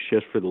seismic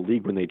shifts for the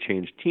league when they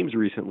changed teams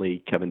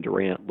recently, Kevin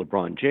Durant,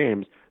 LeBron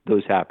James,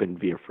 those happened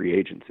via free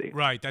agency.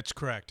 Right, that's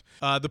correct.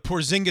 The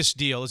Porzingis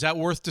deal, is that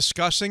worth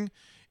discussing?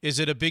 Is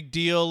it a big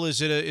deal?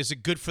 Is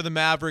it good for the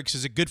Mavericks?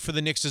 Is it good for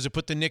the Knicks? Does it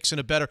put the Knicks in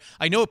a better –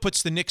 I know it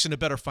puts the Knicks in a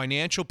better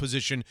financial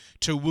position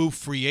to woo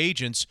free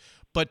agents,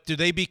 but do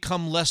they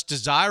become less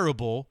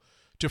desirable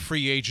to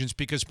free agents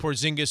because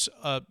Porzingis,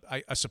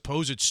 a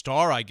supposed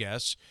star, I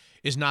guess,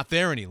 is not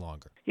there any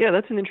longer? Yeah,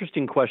 that's an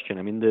interesting question.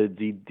 I mean,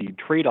 the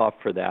trade-off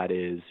for that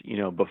is,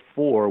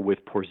 before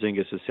with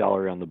Porzingis'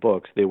 salary on the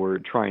books, they were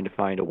trying to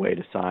find a way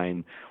to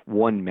sign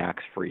one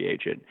max free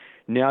agent.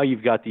 Now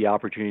you've got the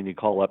opportunity to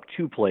call up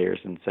 2 players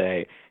and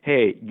say,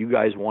 hey, you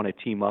guys want to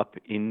team up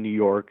in New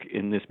York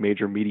in this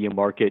major media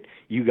market,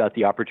 you got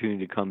the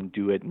opportunity to come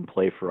do it and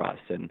play for us.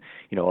 And,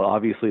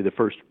 obviously the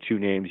first 2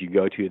 names you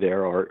go to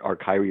there are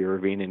Kyrie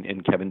Irving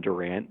and Kevin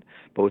Durant,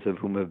 both of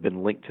whom have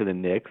been linked to the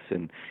Knicks,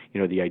 and,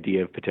 the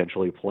idea of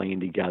potentially playing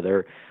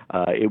together.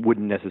 It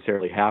wouldn't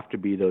necessarily have to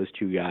be those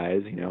 2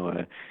 guys.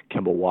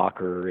 Kemba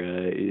Walker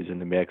is in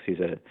the mix. He's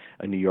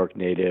a New York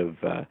native.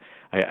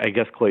 I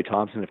guess Klay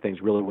Thompson, if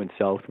things really went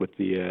south with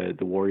the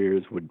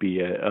Warriors, would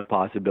be a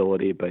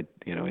possibility. But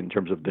in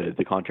terms of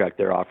the contract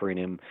they're offering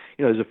him,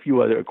 there's a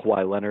few other.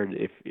 Kawhi Leonard,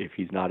 if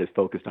he's not as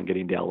focused on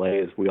getting to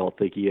LA as we all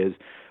think he is.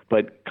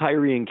 But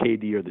Kyrie and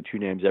KD are the 2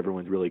 names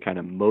everyone's really kind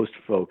of most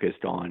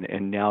focused on,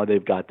 and now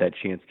they've got that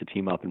chance to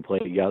team up and play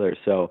together.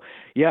 So,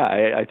 yeah,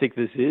 I think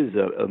this is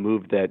a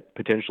move that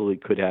potentially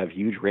could have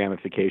huge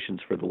ramifications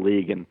for the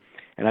league, and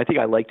I think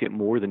I liked it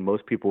more than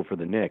most people for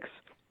the Knicks.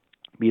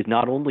 Because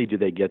not only do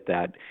they get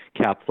that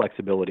cap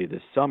flexibility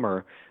this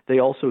summer, they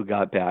also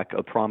got back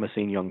a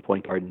promising young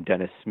point guard in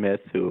Dennis Smith,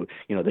 who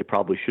they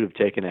probably should have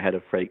taken ahead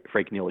of Frank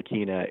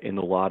Ntilikina in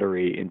the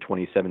lottery in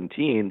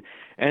 2017.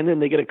 And then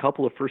they get a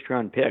couple of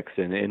first-round picks.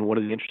 And one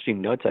of the interesting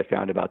notes I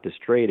found about this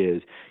trade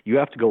is you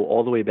have to go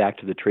all the way back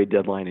to the trade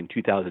deadline in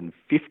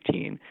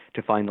 2015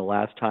 to find the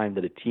last time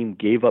that a team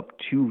gave up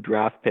 2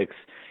 draft picks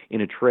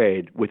in a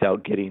trade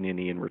without getting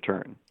any in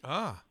return.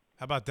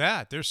 How about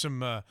that? There's some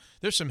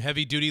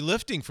heavy-duty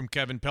lifting from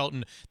Kevin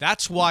Pelton.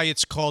 That's why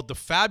it's called the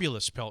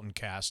Fabulous Pelton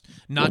Cast,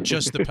 not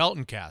just the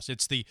Pelton Cast.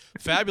 It's the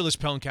Fabulous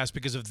Pelton Cast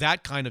because of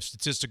that kind of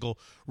statistical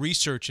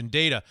research and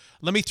data.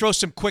 Let me throw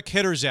some quick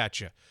hitters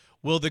at you.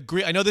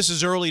 I know this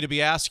is early to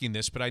be asking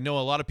this, but I know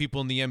a lot of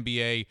people in the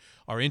NBA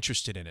are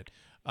interested in it.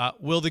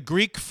 Will the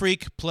Greek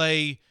Freak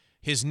play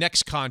his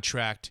next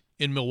contract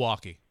in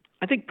Milwaukee?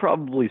 I think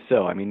probably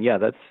so. I mean, yeah,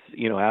 that's,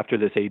 after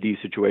this AD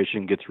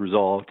situation gets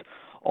resolved,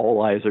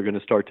 all eyes are going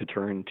to start to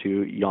turn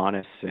to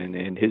Giannis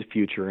and his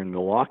future in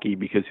Milwaukee,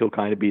 because he'll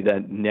kind of be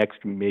that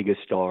next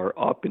megastar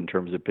up in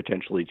terms of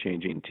potentially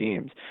changing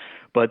teams.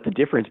 But the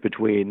difference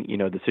between,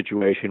 the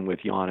situation with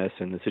Giannis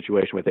and the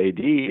situation with AD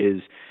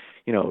is,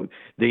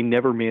 they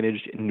never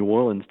managed in New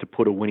Orleans to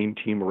put a winning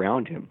team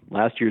around him.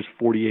 Last year's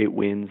 48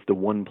 wins, the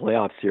one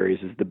playoff series,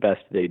 is the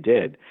best they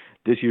did.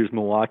 This year's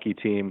Milwaukee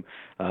team,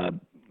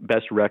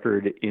 best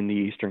record in the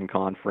Eastern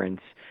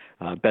Conference,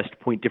 best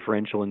point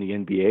differential in the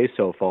NBA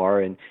so far,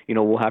 and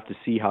we'll have to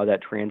see how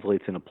that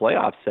translates in a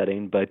playoff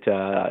setting. But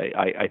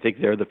I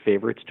think they're the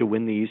favorites to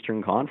win the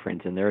Eastern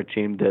Conference, and they're a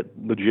team that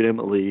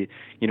legitimately,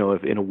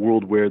 if in a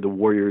world where the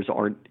Warriors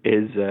aren't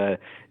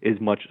as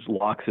much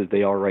locks as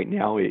they are right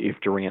now, if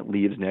Durant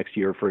leaves next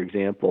year, for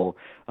example,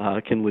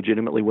 can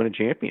legitimately win a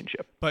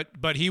championship.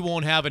 But he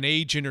won't have an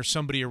agent or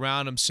somebody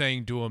around him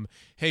saying to him,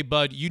 "Hey,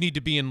 bud, you need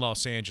to be in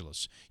Los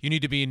Angeles. You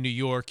need to be in New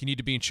York. You need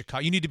to be in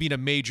Chicago. You need to be in a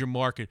major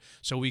market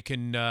so we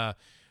can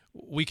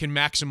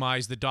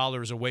maximize the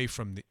dollars away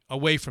from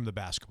the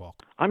basketball."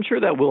 I'm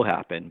sure that will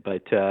happen,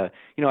 but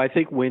I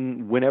think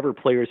whenever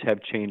players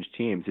have changed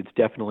teams, it's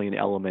definitely an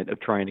element of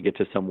trying to get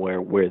to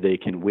somewhere where they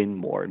can win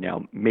more.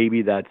 Now,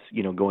 maybe that's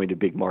going to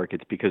big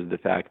markets because of the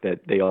fact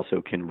that they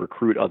also can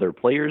recruit other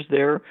players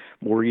there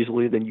more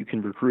easily than you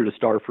can recruit a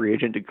star free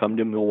agent to come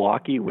to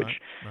Milwaukee. Which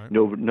right.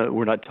 No,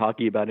 we're not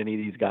talking about any of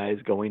these guys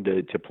going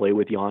to play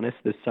with Giannis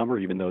this summer,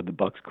 even though the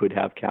Bucks could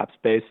have cap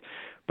space.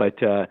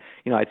 But,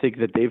 I think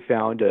that they've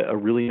found a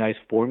really nice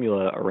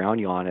formula around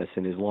Giannis,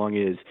 and as long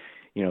as,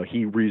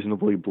 he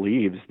reasonably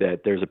believes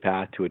that there's a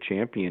path to a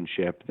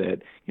championship,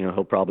 that,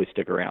 he'll probably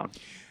stick around.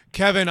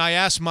 Kevin, I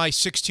asked my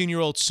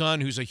 16-year-old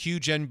son, who's a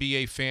huge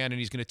NBA fan, and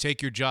he's going to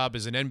take your job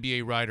as an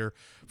NBA writer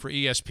for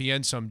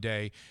ESPN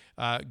someday.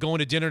 Going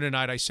to dinner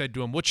tonight, I said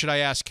to him, "What should I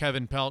ask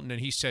Kevin Pelton?" And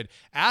he said,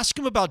 "Ask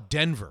him about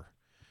Denver.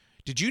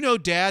 Did you know,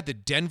 Dad,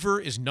 that Denver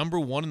is number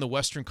 1 in the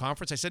Western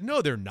Conference?" I said,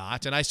 "No, they're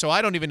not." And so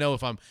I don't even know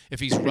if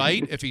he's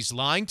right, if he's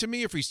lying to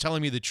me, if he's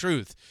telling me the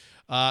truth.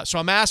 So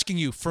I'm asking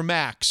you, for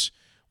Max,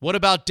 what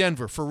about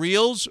Denver? For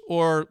reals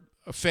or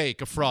a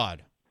fake, a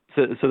fraud?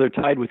 So they're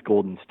tied with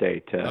Golden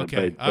State,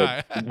 okay.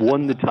 but right.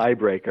 won the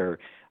tiebreaker.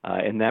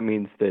 And that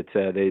means that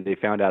they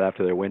found out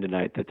after their win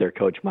tonight that their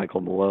coach, Michael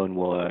Malone,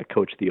 will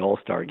coach the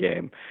All-Star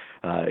game,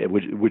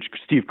 which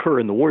Steve Kerr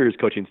and the Warriors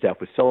coaching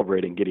staff was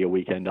celebrating getting a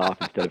weekend off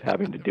instead of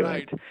having to do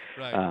it.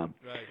 Right.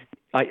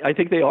 I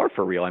think they are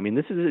for real. I mean,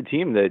 this is a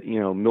team that,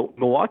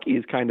 Milwaukee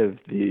is kind of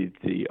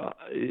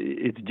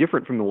it's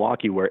different from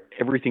Milwaukee, where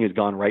everything has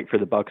gone right for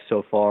the Bucks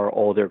so far.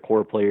 All their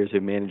core players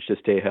have managed to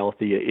stay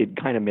healthy. It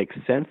kind of makes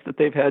sense that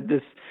they've had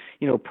this,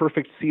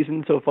 perfect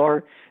season so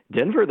far.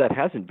 Denver, that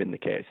hasn't been the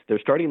case. Their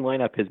starting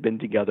lineup has been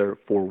together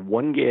for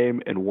one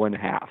game and one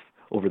half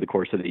over the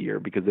course of the year,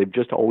 because they've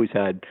just always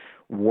had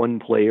one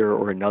player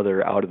or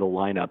another out of the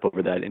lineup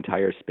over that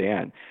entire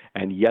span.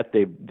 And yet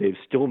they've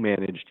still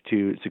managed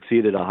to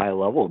succeed at a high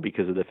level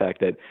because of the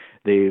fact that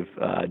they've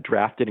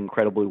drafted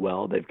incredibly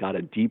well. They've got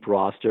a deep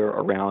roster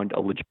around a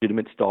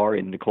legitimate star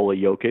in Nikola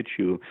Jokic,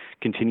 who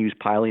continues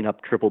piling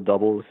up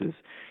triple-doubles,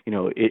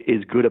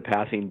 is good a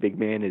passing big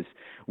man as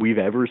we've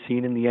ever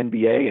seen in the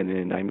NBA,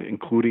 and I'm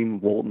including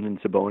Walton and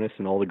Sabonis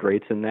and all the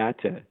greats in that.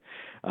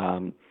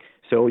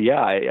 So,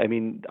 yeah,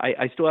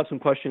 I still have some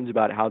questions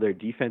about how their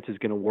defense is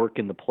going to work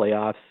in the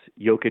playoffs.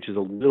 Jokic is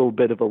a little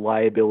bit of a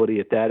liability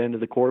at that end of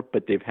the court,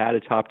 but they've had a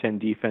top 10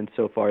 defense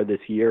so far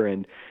this year.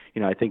 And,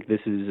 I think this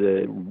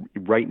is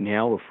right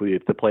now,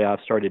 if the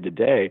playoffs started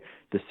today,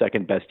 the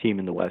second best team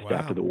in the West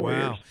after the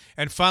Warriors. Wow.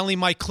 And finally,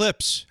 my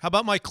Clips. How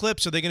about my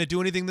Clips? Are they going to do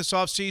anything this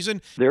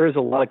offseason? There is a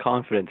lot of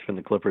confidence from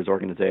the Clippers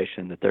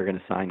organization that they're going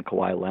to sign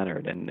Kawhi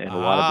Leonard, and a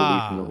lot of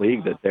belief in the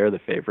league that they're the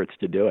favorites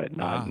to do it,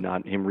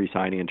 not him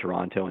re-signing in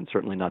Toronto, and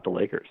certainly not the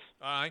Lakers.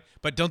 All right.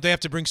 But don't they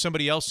have to bring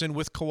somebody else in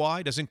with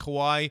Kawhi? Doesn't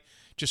Kawhi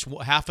just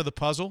half of the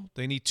puzzle?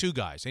 They need 2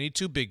 guys. They need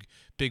 2 big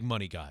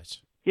money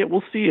guys. Yeah,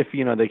 we'll see if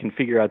they can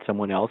figure out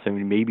someone else. I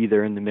mean, maybe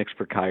they're in the mix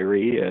for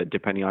Kyrie,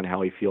 depending on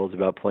how he feels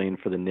about playing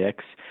for the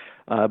Knicks.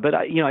 But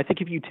I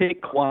think if you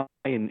take Kawhi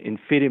and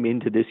fit him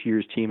into this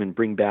year's team and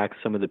bring back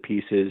some of the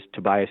pieces,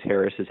 Tobias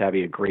Harris is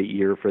having a great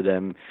year for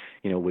them.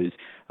 Was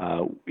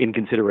in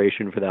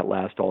consideration for that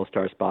last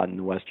All-Star spot in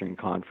the Western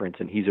Conference,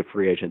 and he's a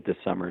free agent this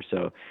summer.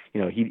 So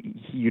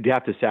you'd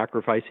have to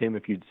sacrifice him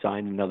if you'd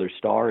sign another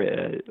star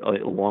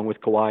along with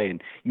Kawhi,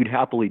 and you'd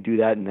happily do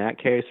that in that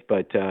case.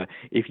 But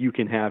if you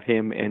can have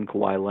him and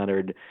Kawhi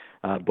Leonard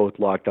both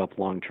locked up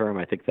long term,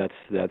 I think that's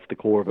the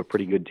core of a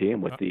pretty good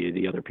team with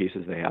the other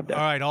pieces they have there.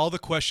 All right, all the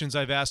questions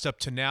I've asked up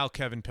to now,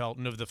 Kevin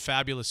Pelton, of the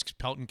fabulous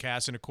Pelton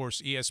cast, and of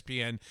course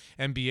ESPN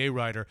NBA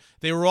writer,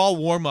 they were all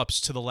warm-ups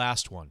to the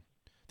last one.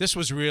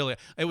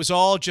 It was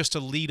all just a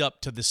lead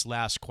up to this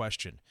last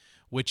question,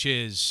 which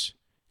is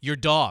your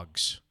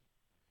dogs.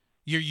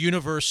 Your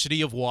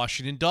University of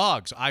Washington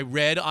Dogs. I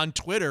read on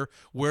Twitter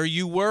where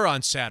you were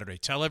on Saturday.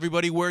 Tell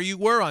everybody where you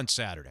were on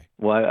Saturday.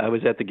 Well, I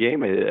was at the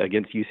game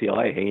against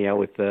UCLA, hanging out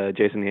with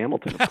Jason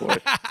Hamilton, of course.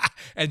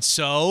 And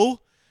so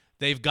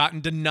they've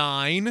gotten to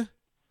 9.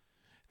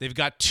 They've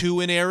got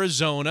 2 in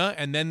Arizona,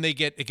 and then it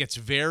gets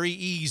very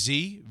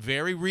easy,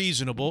 very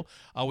reasonable.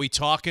 Are we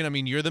talking, I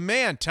mean, you're the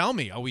man. Tell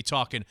me, are we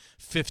talking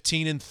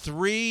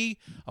 15-3?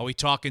 Are we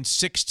talking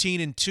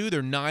 16-2?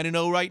 They're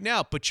 9-0 right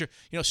now.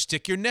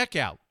 Stick your neck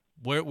out.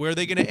 Where are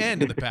they going to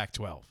end in the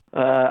Pac-12? What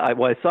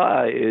I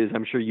saw is,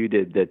 I'm sure you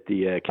did, that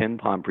the Ken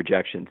Pom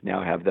projections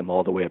now have them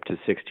all the way up to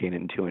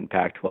 16-2 in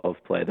Pac-12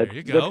 play. That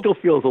still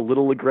feels a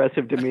little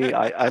aggressive to me.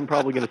 I'm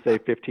probably going to say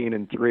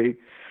 15-3.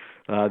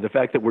 The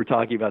fact that we're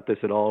talking about this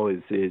at all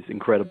is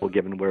incredible,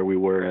 given where we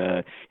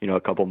were,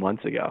 a couple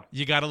months ago.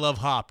 You got to love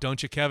Hop,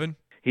 don't you, Kevin?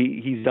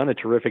 He's done a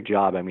terrific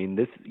job. I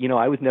mean,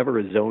 I was never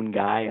a zone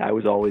guy. I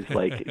was always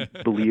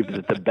believed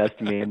that the best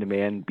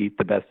man-to-man beat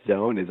the best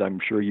zone, as I'm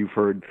sure you've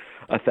heard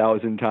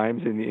 1,000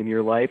 times in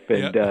your life.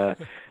 And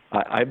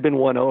I've been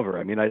won over.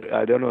 I mean,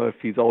 I don't know if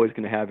he's always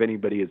going to have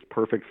anybody as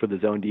perfect for the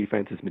zone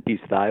defense as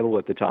Matisse Thybulle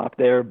at the top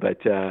there, but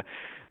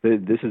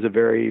this is a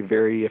very,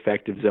 very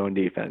effective zone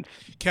defense.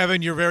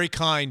 Kevin, you're very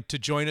kind to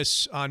join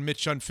us on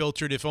Mitch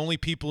Unfiltered. If only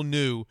people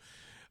knew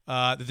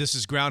that this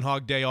is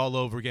Groundhog Day all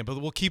over again. But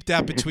we'll keep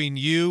that between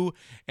you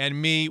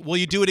and me. Will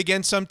you do it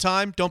again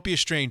sometime? Don't be a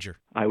stranger.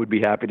 I would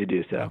be happy to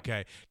do so.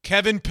 Okay.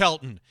 Kevin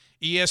Pelton,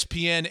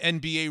 ESPN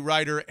NBA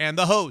writer and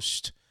the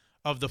host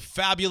of the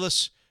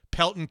fabulous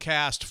Pelton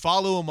Cast.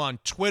 Follow him on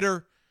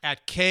Twitter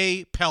at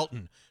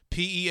KPelton,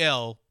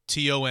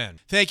 Pelton.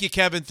 Thank you,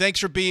 Kevin. Thanks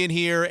for being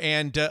here,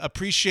 and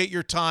appreciate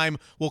your time.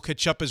 We'll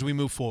catch up as we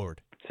move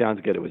forward.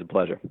 Sounds good. It was a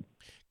pleasure.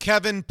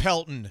 Kevin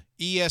Pelton,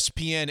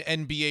 ESPN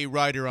NBA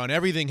writer on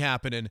everything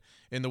happening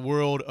in the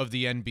world of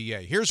the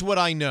NBA. Here's what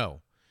I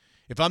know.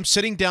 If I'm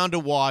sitting down to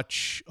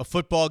watch a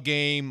football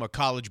game, a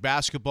college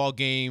basketball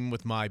game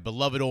with my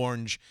beloved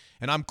Orange,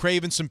 and I'm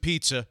craving some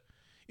pizza,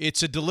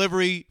 it's a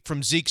delivery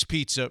from Zeke's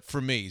Pizza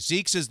for me.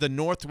 Zeke's is the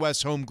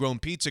Northwest homegrown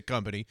pizza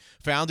company,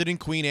 founded in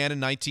Queen Anne in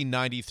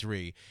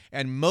 1993.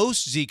 And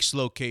most Zeke's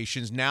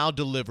locations now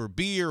deliver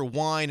beer,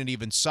 wine, and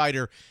even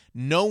cider.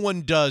 No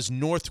one does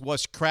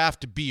Northwest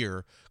craft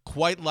beer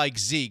quite like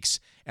Zeke's,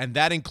 and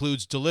that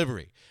includes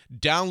delivery.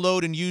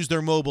 Download and use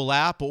their mobile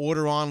app or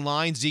order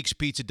online,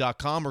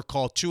 Zeke'sPizza.com, or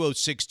call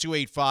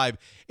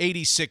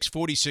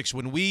 206-285-8646.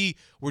 When we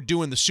were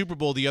doing the Super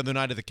Bowl the other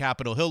night at the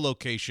Capitol Hill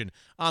location,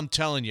 I'm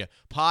telling you,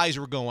 pies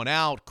were going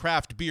out,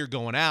 craft beer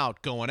going out,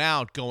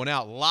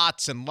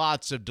 lots and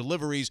lots of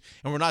deliveries,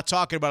 and we're not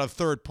talking about a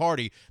third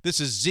party.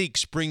 This is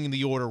Zeke's bringing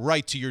the order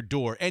right to your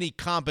door. Any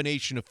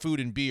combination of food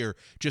and beer,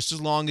 just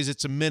as long as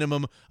it's a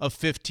minimum of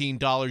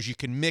 $15, you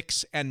can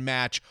mix and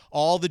match.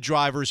 All the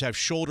drivers have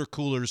shoulder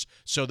coolers,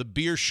 so the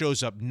beer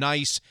shows up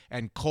nice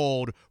and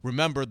cold.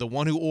 Remember, the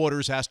one who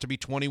orders has to be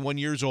 21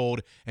 years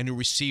old and who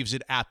receives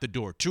it at the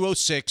door.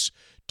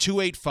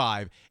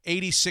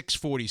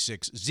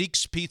 206-285-8646,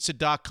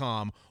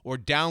 Zeke'sPizza.com, or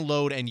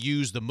download and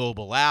use the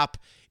mobile app.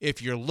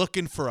 If you're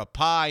looking for a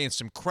pie and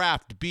some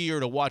craft beer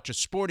to watch a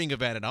sporting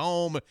event at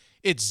home,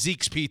 it's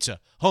Zeke's Pizza,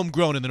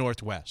 homegrown in the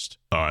Northwest.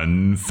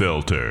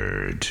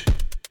 Unfiltered.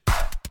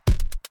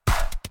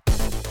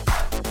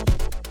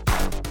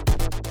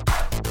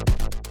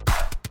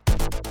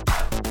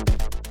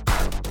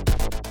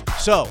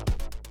 So,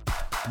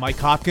 Mike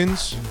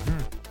Hopkins,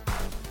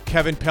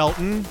 Kevin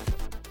Pelton,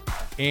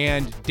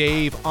 and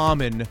Dave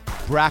Amon,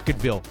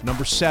 Bracketville,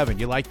 number 7.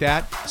 You like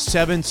that?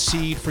 7th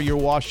seed for your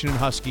Washington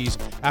Huskies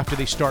after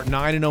they start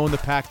 9-0 in the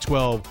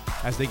Pac-12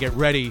 as they get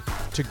ready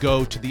to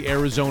go to the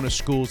Arizona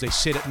schools. They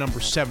sit at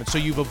number 7. So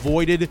you've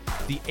avoided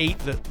the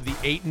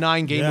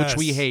 8-9 game, yes, which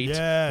we hate.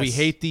 Yes. We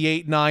hate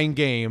the 8-9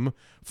 game.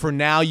 For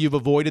now, you've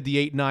avoided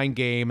the 8-9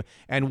 game,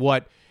 and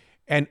what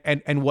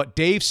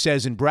Dave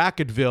says in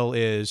Bracketville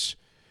is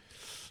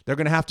they're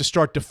going to have to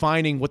start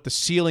defining what the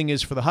ceiling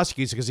is for the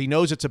Huskies, because he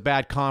knows it's a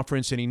bad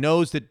conference and he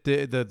knows that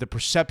the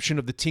perception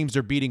of the teams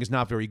they're beating is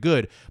not very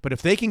good. But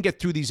if they can get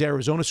through these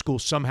Arizona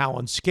schools somehow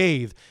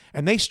unscathed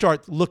and they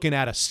start looking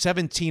at a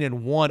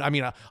 17-1, I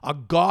mean, a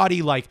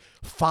gaudy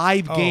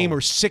 5-game or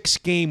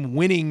 6-game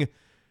winning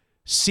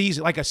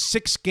season, like a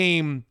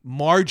 6-game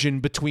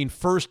margin between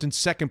first and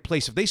second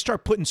place, if they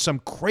start putting some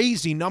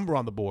crazy number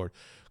on the board,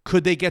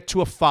 could they get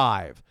to a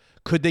 5?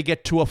 Could they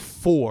get to a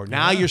 4?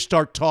 Now you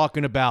start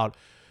talking about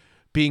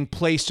being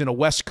placed in a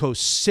West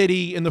Coast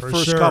city in the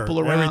first couple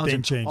of rounds.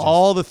 Everything changes.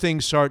 All the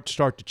things start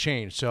to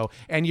change. So,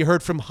 and you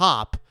heard from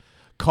Hop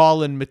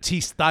calling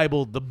Matisse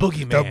Thybulle the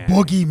boogeyman. The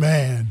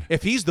boogeyman.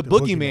 If he's the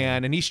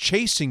boogeyman and he's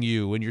chasing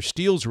you in your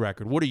steals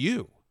record, what are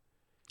you?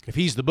 If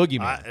he's the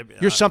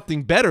boogeyman, you're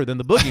something better than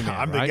the boogeyman.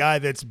 I'm right? the guy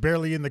that's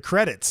barely in the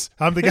credits.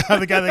 I'm the guy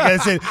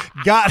that said,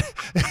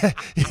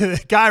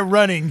 the guy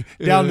running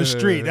down the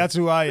street. That's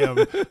who I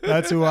am.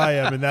 That's who I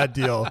am in that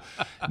deal.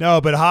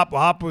 No, but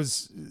Hop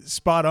was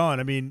spot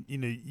on. I mean,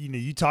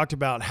 you talked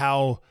about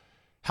how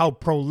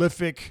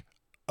prolific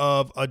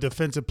of a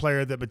defensive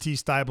player that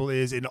Matisse Thybulle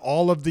is in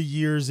all of the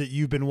years that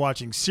you've been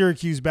watching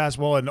Syracuse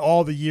basketball and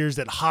all the years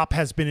that Hop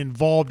has been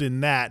involved in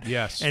that.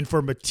 Yes. And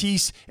for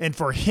Matisse and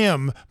for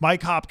him,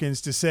 Mike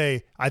Hopkins, to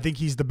say, I think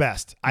he's the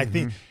best. I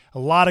think a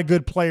lot of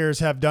good players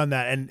have done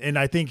that. And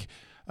I think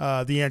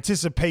the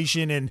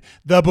anticipation and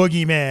the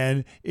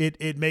boogeyman,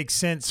 it makes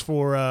sense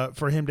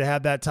for him to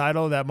have that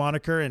title, that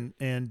moniker,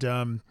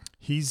 and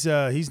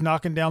he's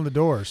knocking down the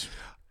doors.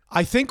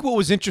 I think what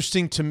was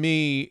interesting to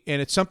me,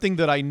 and it's something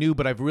that I knew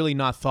but I've really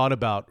not thought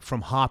about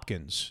from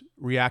Hopkins,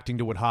 reacting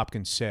to what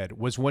Hopkins said,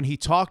 was when he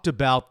talked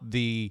about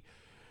the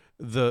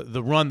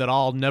run that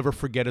I'll never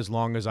forget as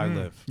long as I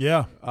live.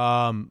 Yeah.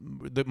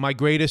 My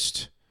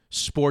greatest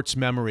sports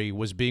memory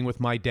was being with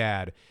my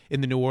dad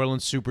in the New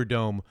Orleans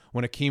Superdome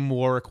when Akeem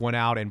Warwick went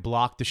out and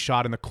blocked the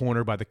shot in the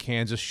corner by the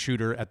Kansas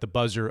shooter at the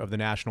buzzer of the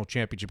national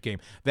championship game.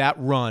 That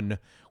run,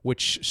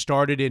 which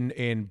started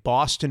in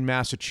Boston,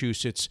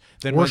 Massachusetts,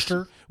 then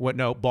Worcester?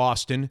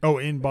 Boston. Oh,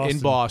 in Boston.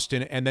 In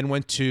Boston, and then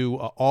went to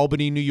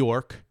Albany, New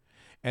York,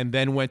 and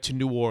then went to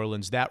New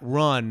Orleans. That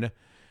run,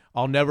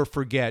 I'll never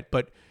forget.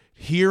 But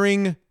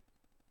hearing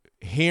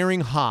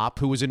Hop,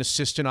 who was an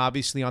assistant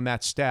obviously on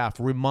that staff,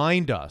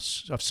 remind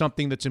us of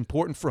something that's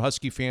important for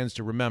Husky fans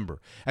to remember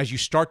as you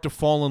start to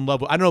fall in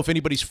love with, I don't know if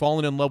anybody's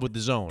fallen in love with the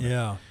zone.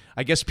 Yeah.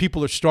 I guess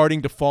people are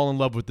starting to fall in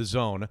love with the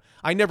zone.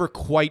 I never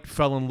quite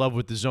fell in love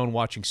with the zone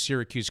watching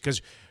Syracuse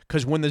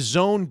because when the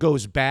zone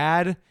goes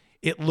bad,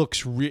 it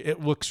looks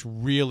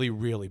really,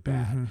 really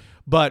bad. Mm-hmm.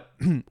 But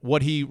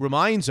what he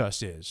reminds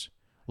us is,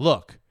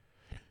 look,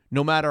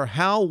 no matter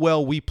how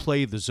well we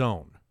play the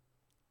zone,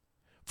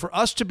 for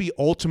us to be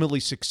ultimately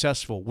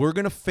successful, we're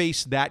going to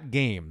face that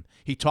game.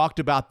 He talked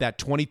about that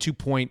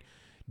 22-point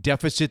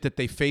deficit that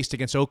they faced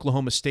against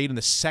Oklahoma State in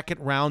the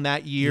second round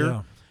that year.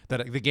 Yeah.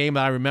 The game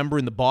that I remember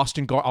in the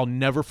Boston Garden, I'll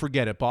never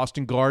forget it.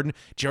 Boston Garden,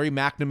 Jerry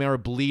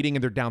McNamara bleeding,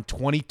 and they're down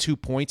 22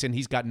 points, and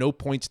he's got no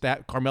points.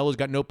 Carmelo's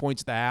got no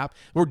points at the half.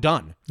 We're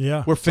done.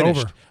 Yeah, we're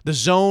finished. Over. The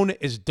zone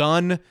is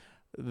done.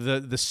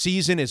 The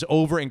season is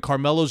over, and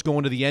Carmelo's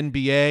going to the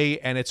NBA,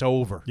 and it's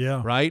over.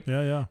 Yeah. Right?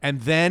 Yeah. And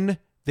then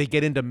they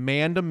get into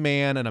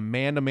man-to-man and a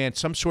man-to-man,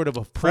 some sort of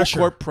a pressure.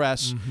 full-court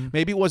press. Mm-hmm.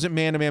 Maybe it wasn't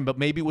man-to-man, but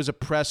maybe it was a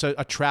press,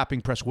 a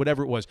trapping press,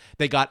 whatever it was.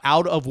 They got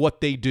out of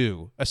what they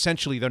do.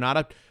 Essentially, they're not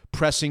a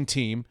pressing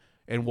team,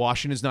 and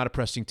Washington's not a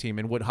pressing team.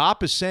 And what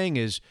Hop is saying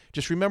is,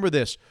 just remember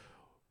this,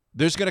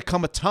 there's going to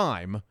come a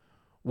time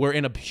where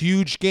in a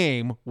huge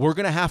game, we're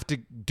going to have to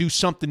do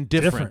something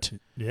different.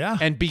 Yeah.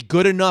 And be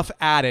good enough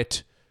at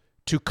it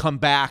to come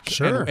back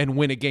and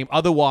win a game.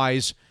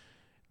 Otherwise,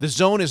 the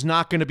zone is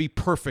not going to be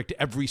perfect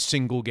every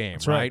single game,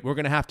 right? We're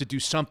going to have to do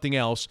something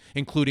else,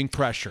 including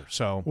pressure.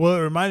 So, well,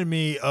 it reminded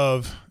me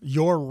of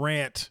your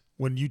rant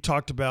when you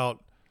talked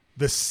about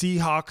the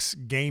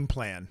Seahawks game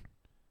plan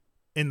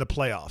in the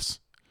playoffs.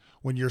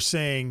 When you're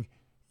saying,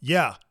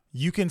 yeah,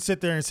 you can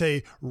sit there and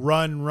say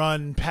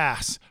run,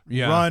 pass,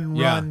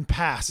 run,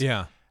 pass.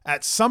 Yeah.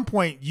 At some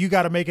point, you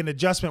got to make an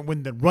adjustment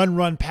when the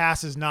run,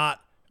 pass is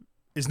not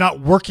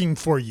working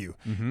for you.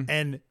 Mm-hmm.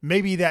 And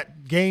maybe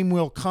that game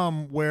will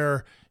come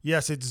where,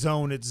 yes, it's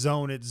zone.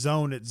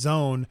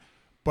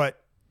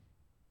 But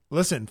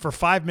listen, for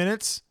 5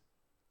 minutes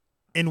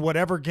in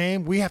whatever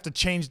game, we have to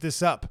change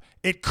this up.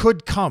 It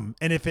could come.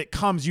 And if it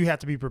comes, you have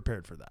to be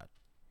prepared for that.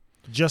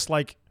 Just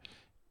like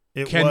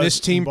it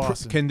was in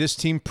Boston. Can this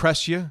team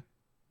press you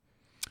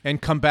and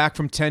come back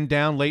from 10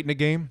 down late in the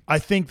game? I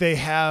think they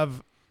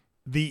have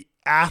the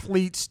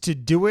athletes to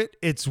do it.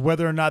 It's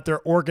whether or not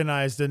they're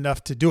organized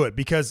enough to do it.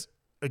 Because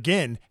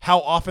again, how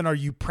often are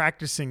you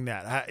practicing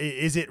that?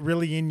 Is it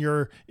really in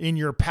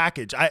your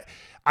package?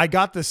 I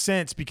got the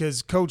sense,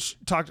 because Coach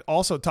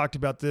also talked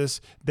about this,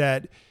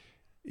 that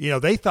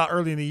they thought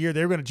early in the year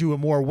they were going to do a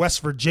more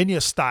West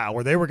Virginia style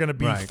where they were going to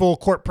be full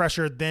court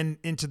pressure, then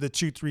into the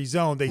 2-3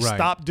 zone. They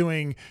stopped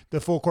doing the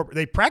full court.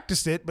 They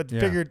practiced it, but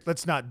figured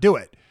let's not do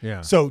it.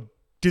 Yeah. So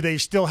do they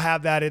still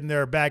have that in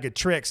their bag of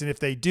tricks? And if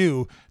they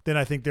do, then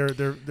I think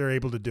they're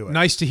able to do it.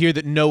 Nice to hear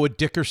that Noah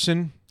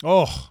Dickerson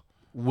will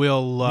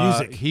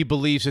music. He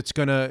believes it's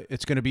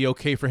gonna be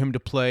okay for him to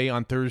play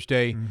on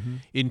Thursday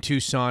in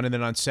Tucson and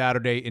then on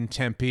Saturday in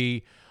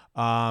Tempe.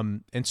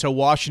 And so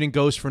Washington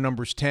goes for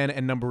numbers 10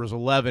 and numbers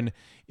 11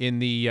 in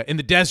the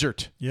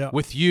desert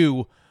with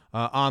you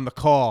on the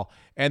call.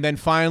 And then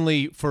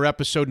finally for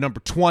episode number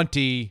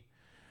 20,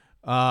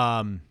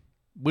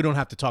 we don't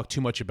have to talk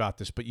too much about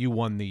this, but you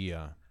won the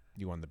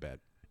bet.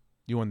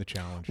 You won the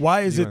challenge.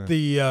 Why is it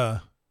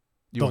the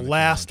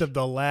last of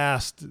the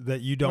last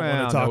that you don't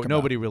want to talk about?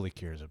 Nobody really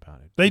cares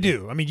about it. They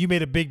do. I mean, you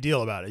made a big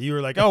deal about it. You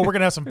were like, "Oh, we're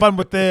gonna have some fun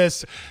with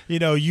this."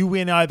 You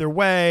win either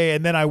way,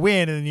 and then I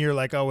win, and then you're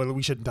like, "Oh, well,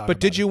 we shouldn't talk." But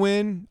about did you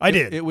win? I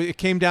did. It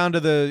came down to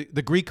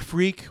the Greek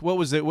Freak. What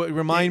was it? What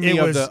remind me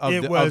of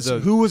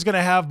the who was going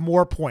to have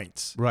more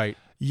points? Right.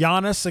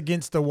 Giannis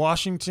against the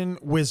Washington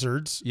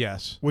Wizards.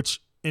 Yes.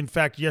 Which, in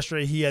fact,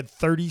 yesterday he had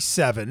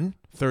 37.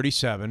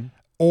 37.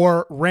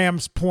 Or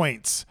Rams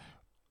points.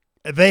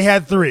 They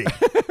had 3.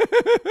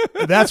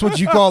 That's what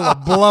you call a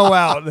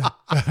blowout.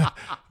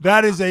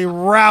 That is a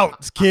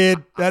rout,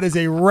 kid. That is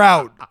a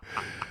rout.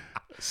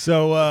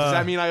 So does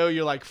that mean I owe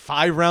you like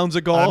 5 rounds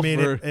of golf? I mean,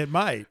 it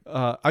might.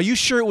 Are you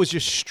sure it was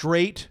just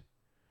straight?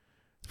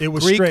 It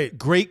was straight.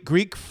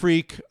 Greek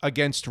Freak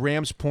against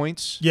Rams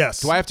points?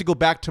 Yes. Do I have to go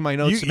back to my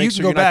notes to make you sure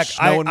can you're go back. not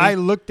snowing me? I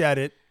looked at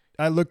it.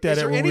 I looked at Is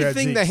it there when we were at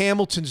anything the Zeke's.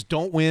 Hamiltons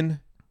don't win?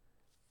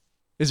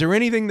 Is there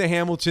anything the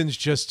Hamiltons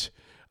just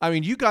 – I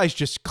mean, you guys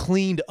just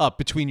cleaned up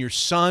between your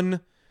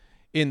son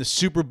in the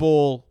Super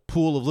Bowl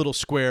pool of little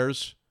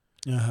squares.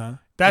 Uh-huh.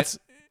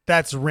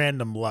 That's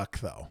random luck,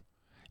 though.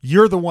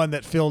 You're the one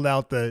that filled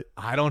out the –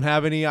 I don't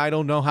have any – I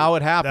don't know how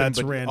it happened.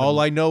 That's but random. all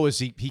I know is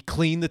he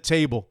cleaned the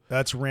table.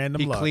 That's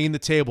random luck. He cleaned the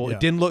table. Yeah. It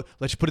didn't look –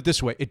 let's put it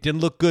this way. It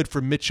didn't look good for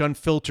Mitch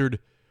Unfiltered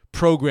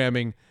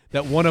programming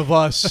that one of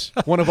us,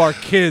 one of our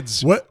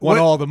kids won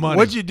all the money.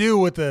 What'd you do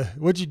with the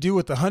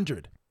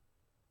 100?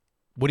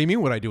 What do you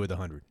mean what I do with the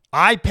 100?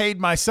 I paid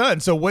my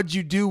son. So what'd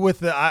you do with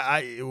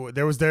the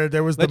there was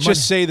the Let's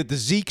just say that the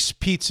Zeke's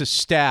Pizza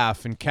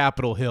staff in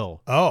Capitol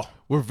Hill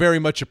were very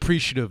much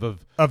appreciative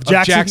of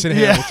Jackson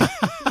Hamilton.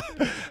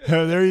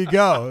 There you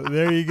go.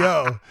 There you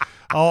go.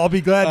 I'll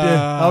be glad to.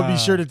 I'll be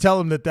sure to tell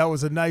him that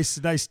was a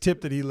nice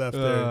tip that he left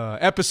there.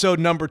 Episode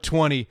number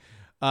 20.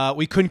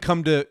 We couldn't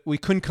come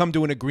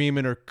to an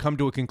agreement or come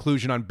to a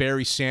conclusion on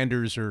Barry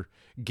Sanders or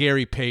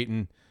Gary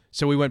Payton.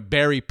 So we went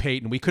Barry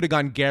Payton. We could have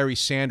gone Gary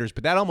Sanders,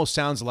 but that almost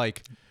sounds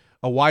like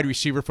a wide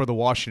receiver for the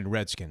Washington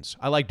Redskins.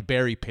 I liked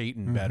Barry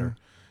Payton better.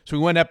 So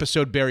we went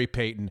episode Barry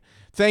Payton.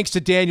 Thanks to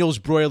Daniel's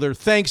Broiler.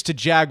 Thanks to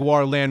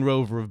Jaguar Land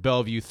Rover of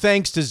Bellevue.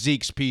 Thanks to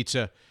Zeke's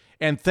Pizza.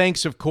 And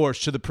thanks, of course,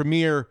 to the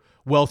premier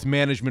wealth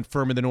management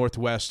firm in the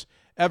Northwest,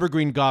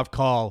 Evergreen Golf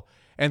Call.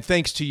 And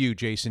thanks to you,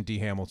 Jason D.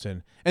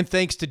 Hamilton. And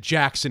thanks to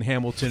Jackson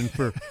Hamilton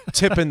for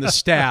tipping the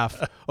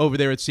staff over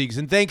there at Zeke's.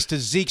 And thanks to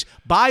Zeke's.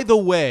 By the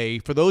way,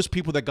 for those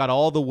people that got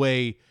all the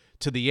way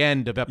to the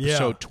end of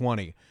episode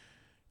 20,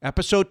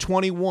 episode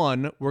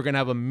 21, we're going to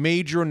have a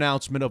major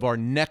announcement of our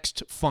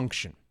next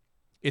function.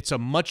 It's a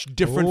much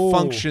different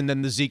function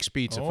than the Zeke's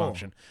Pizza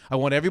function. I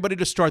want everybody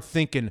to start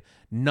thinking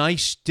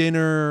nice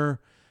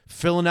dinner,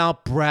 filling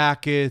out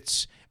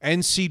brackets,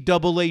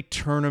 NCAA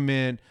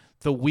tournament,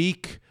 the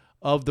week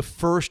of the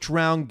first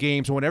round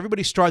games. I want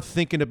everybody to start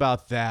thinking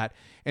about that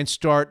and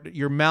start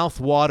your mouth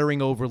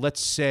watering over,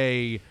 let's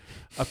say,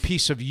 a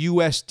piece of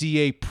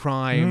USDA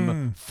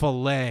prime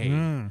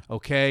filet,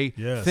 okay?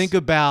 Yes. Think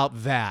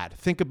about that.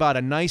 Think about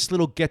a nice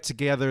little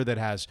get-together that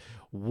has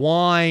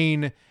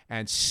wine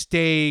and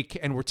steak,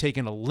 and we're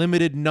taking a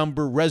limited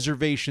number,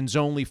 reservations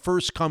only,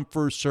 first come,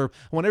 first serve.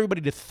 I want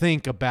everybody to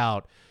think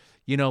about,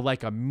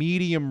 like a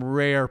medium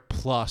rare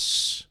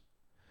plus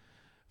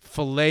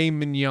filet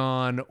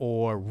mignon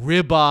or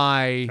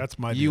ribeye. That's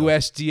my deal.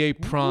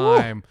 USDA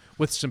prime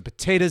with some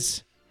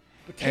potatoes.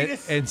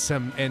 And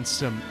some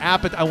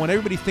appetite. I want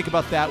everybody to think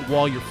about that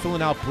while you're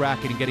filling out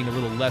bracket and getting a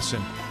little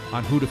lesson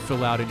on who to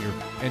fill out in your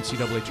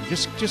NCAA tour.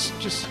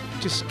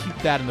 Just keep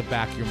that in the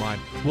back of your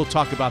mind. We'll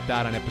talk about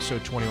that on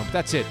episode 21. But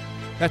that's it.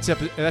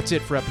 That's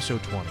it for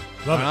episode 20.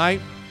 All right?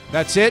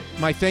 That's it.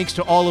 My thanks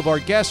to all of our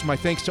guests. My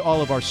thanks to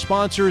all of our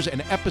sponsors.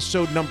 And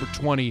episode number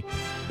 20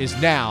 is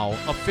now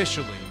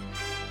officially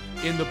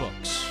in the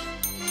books.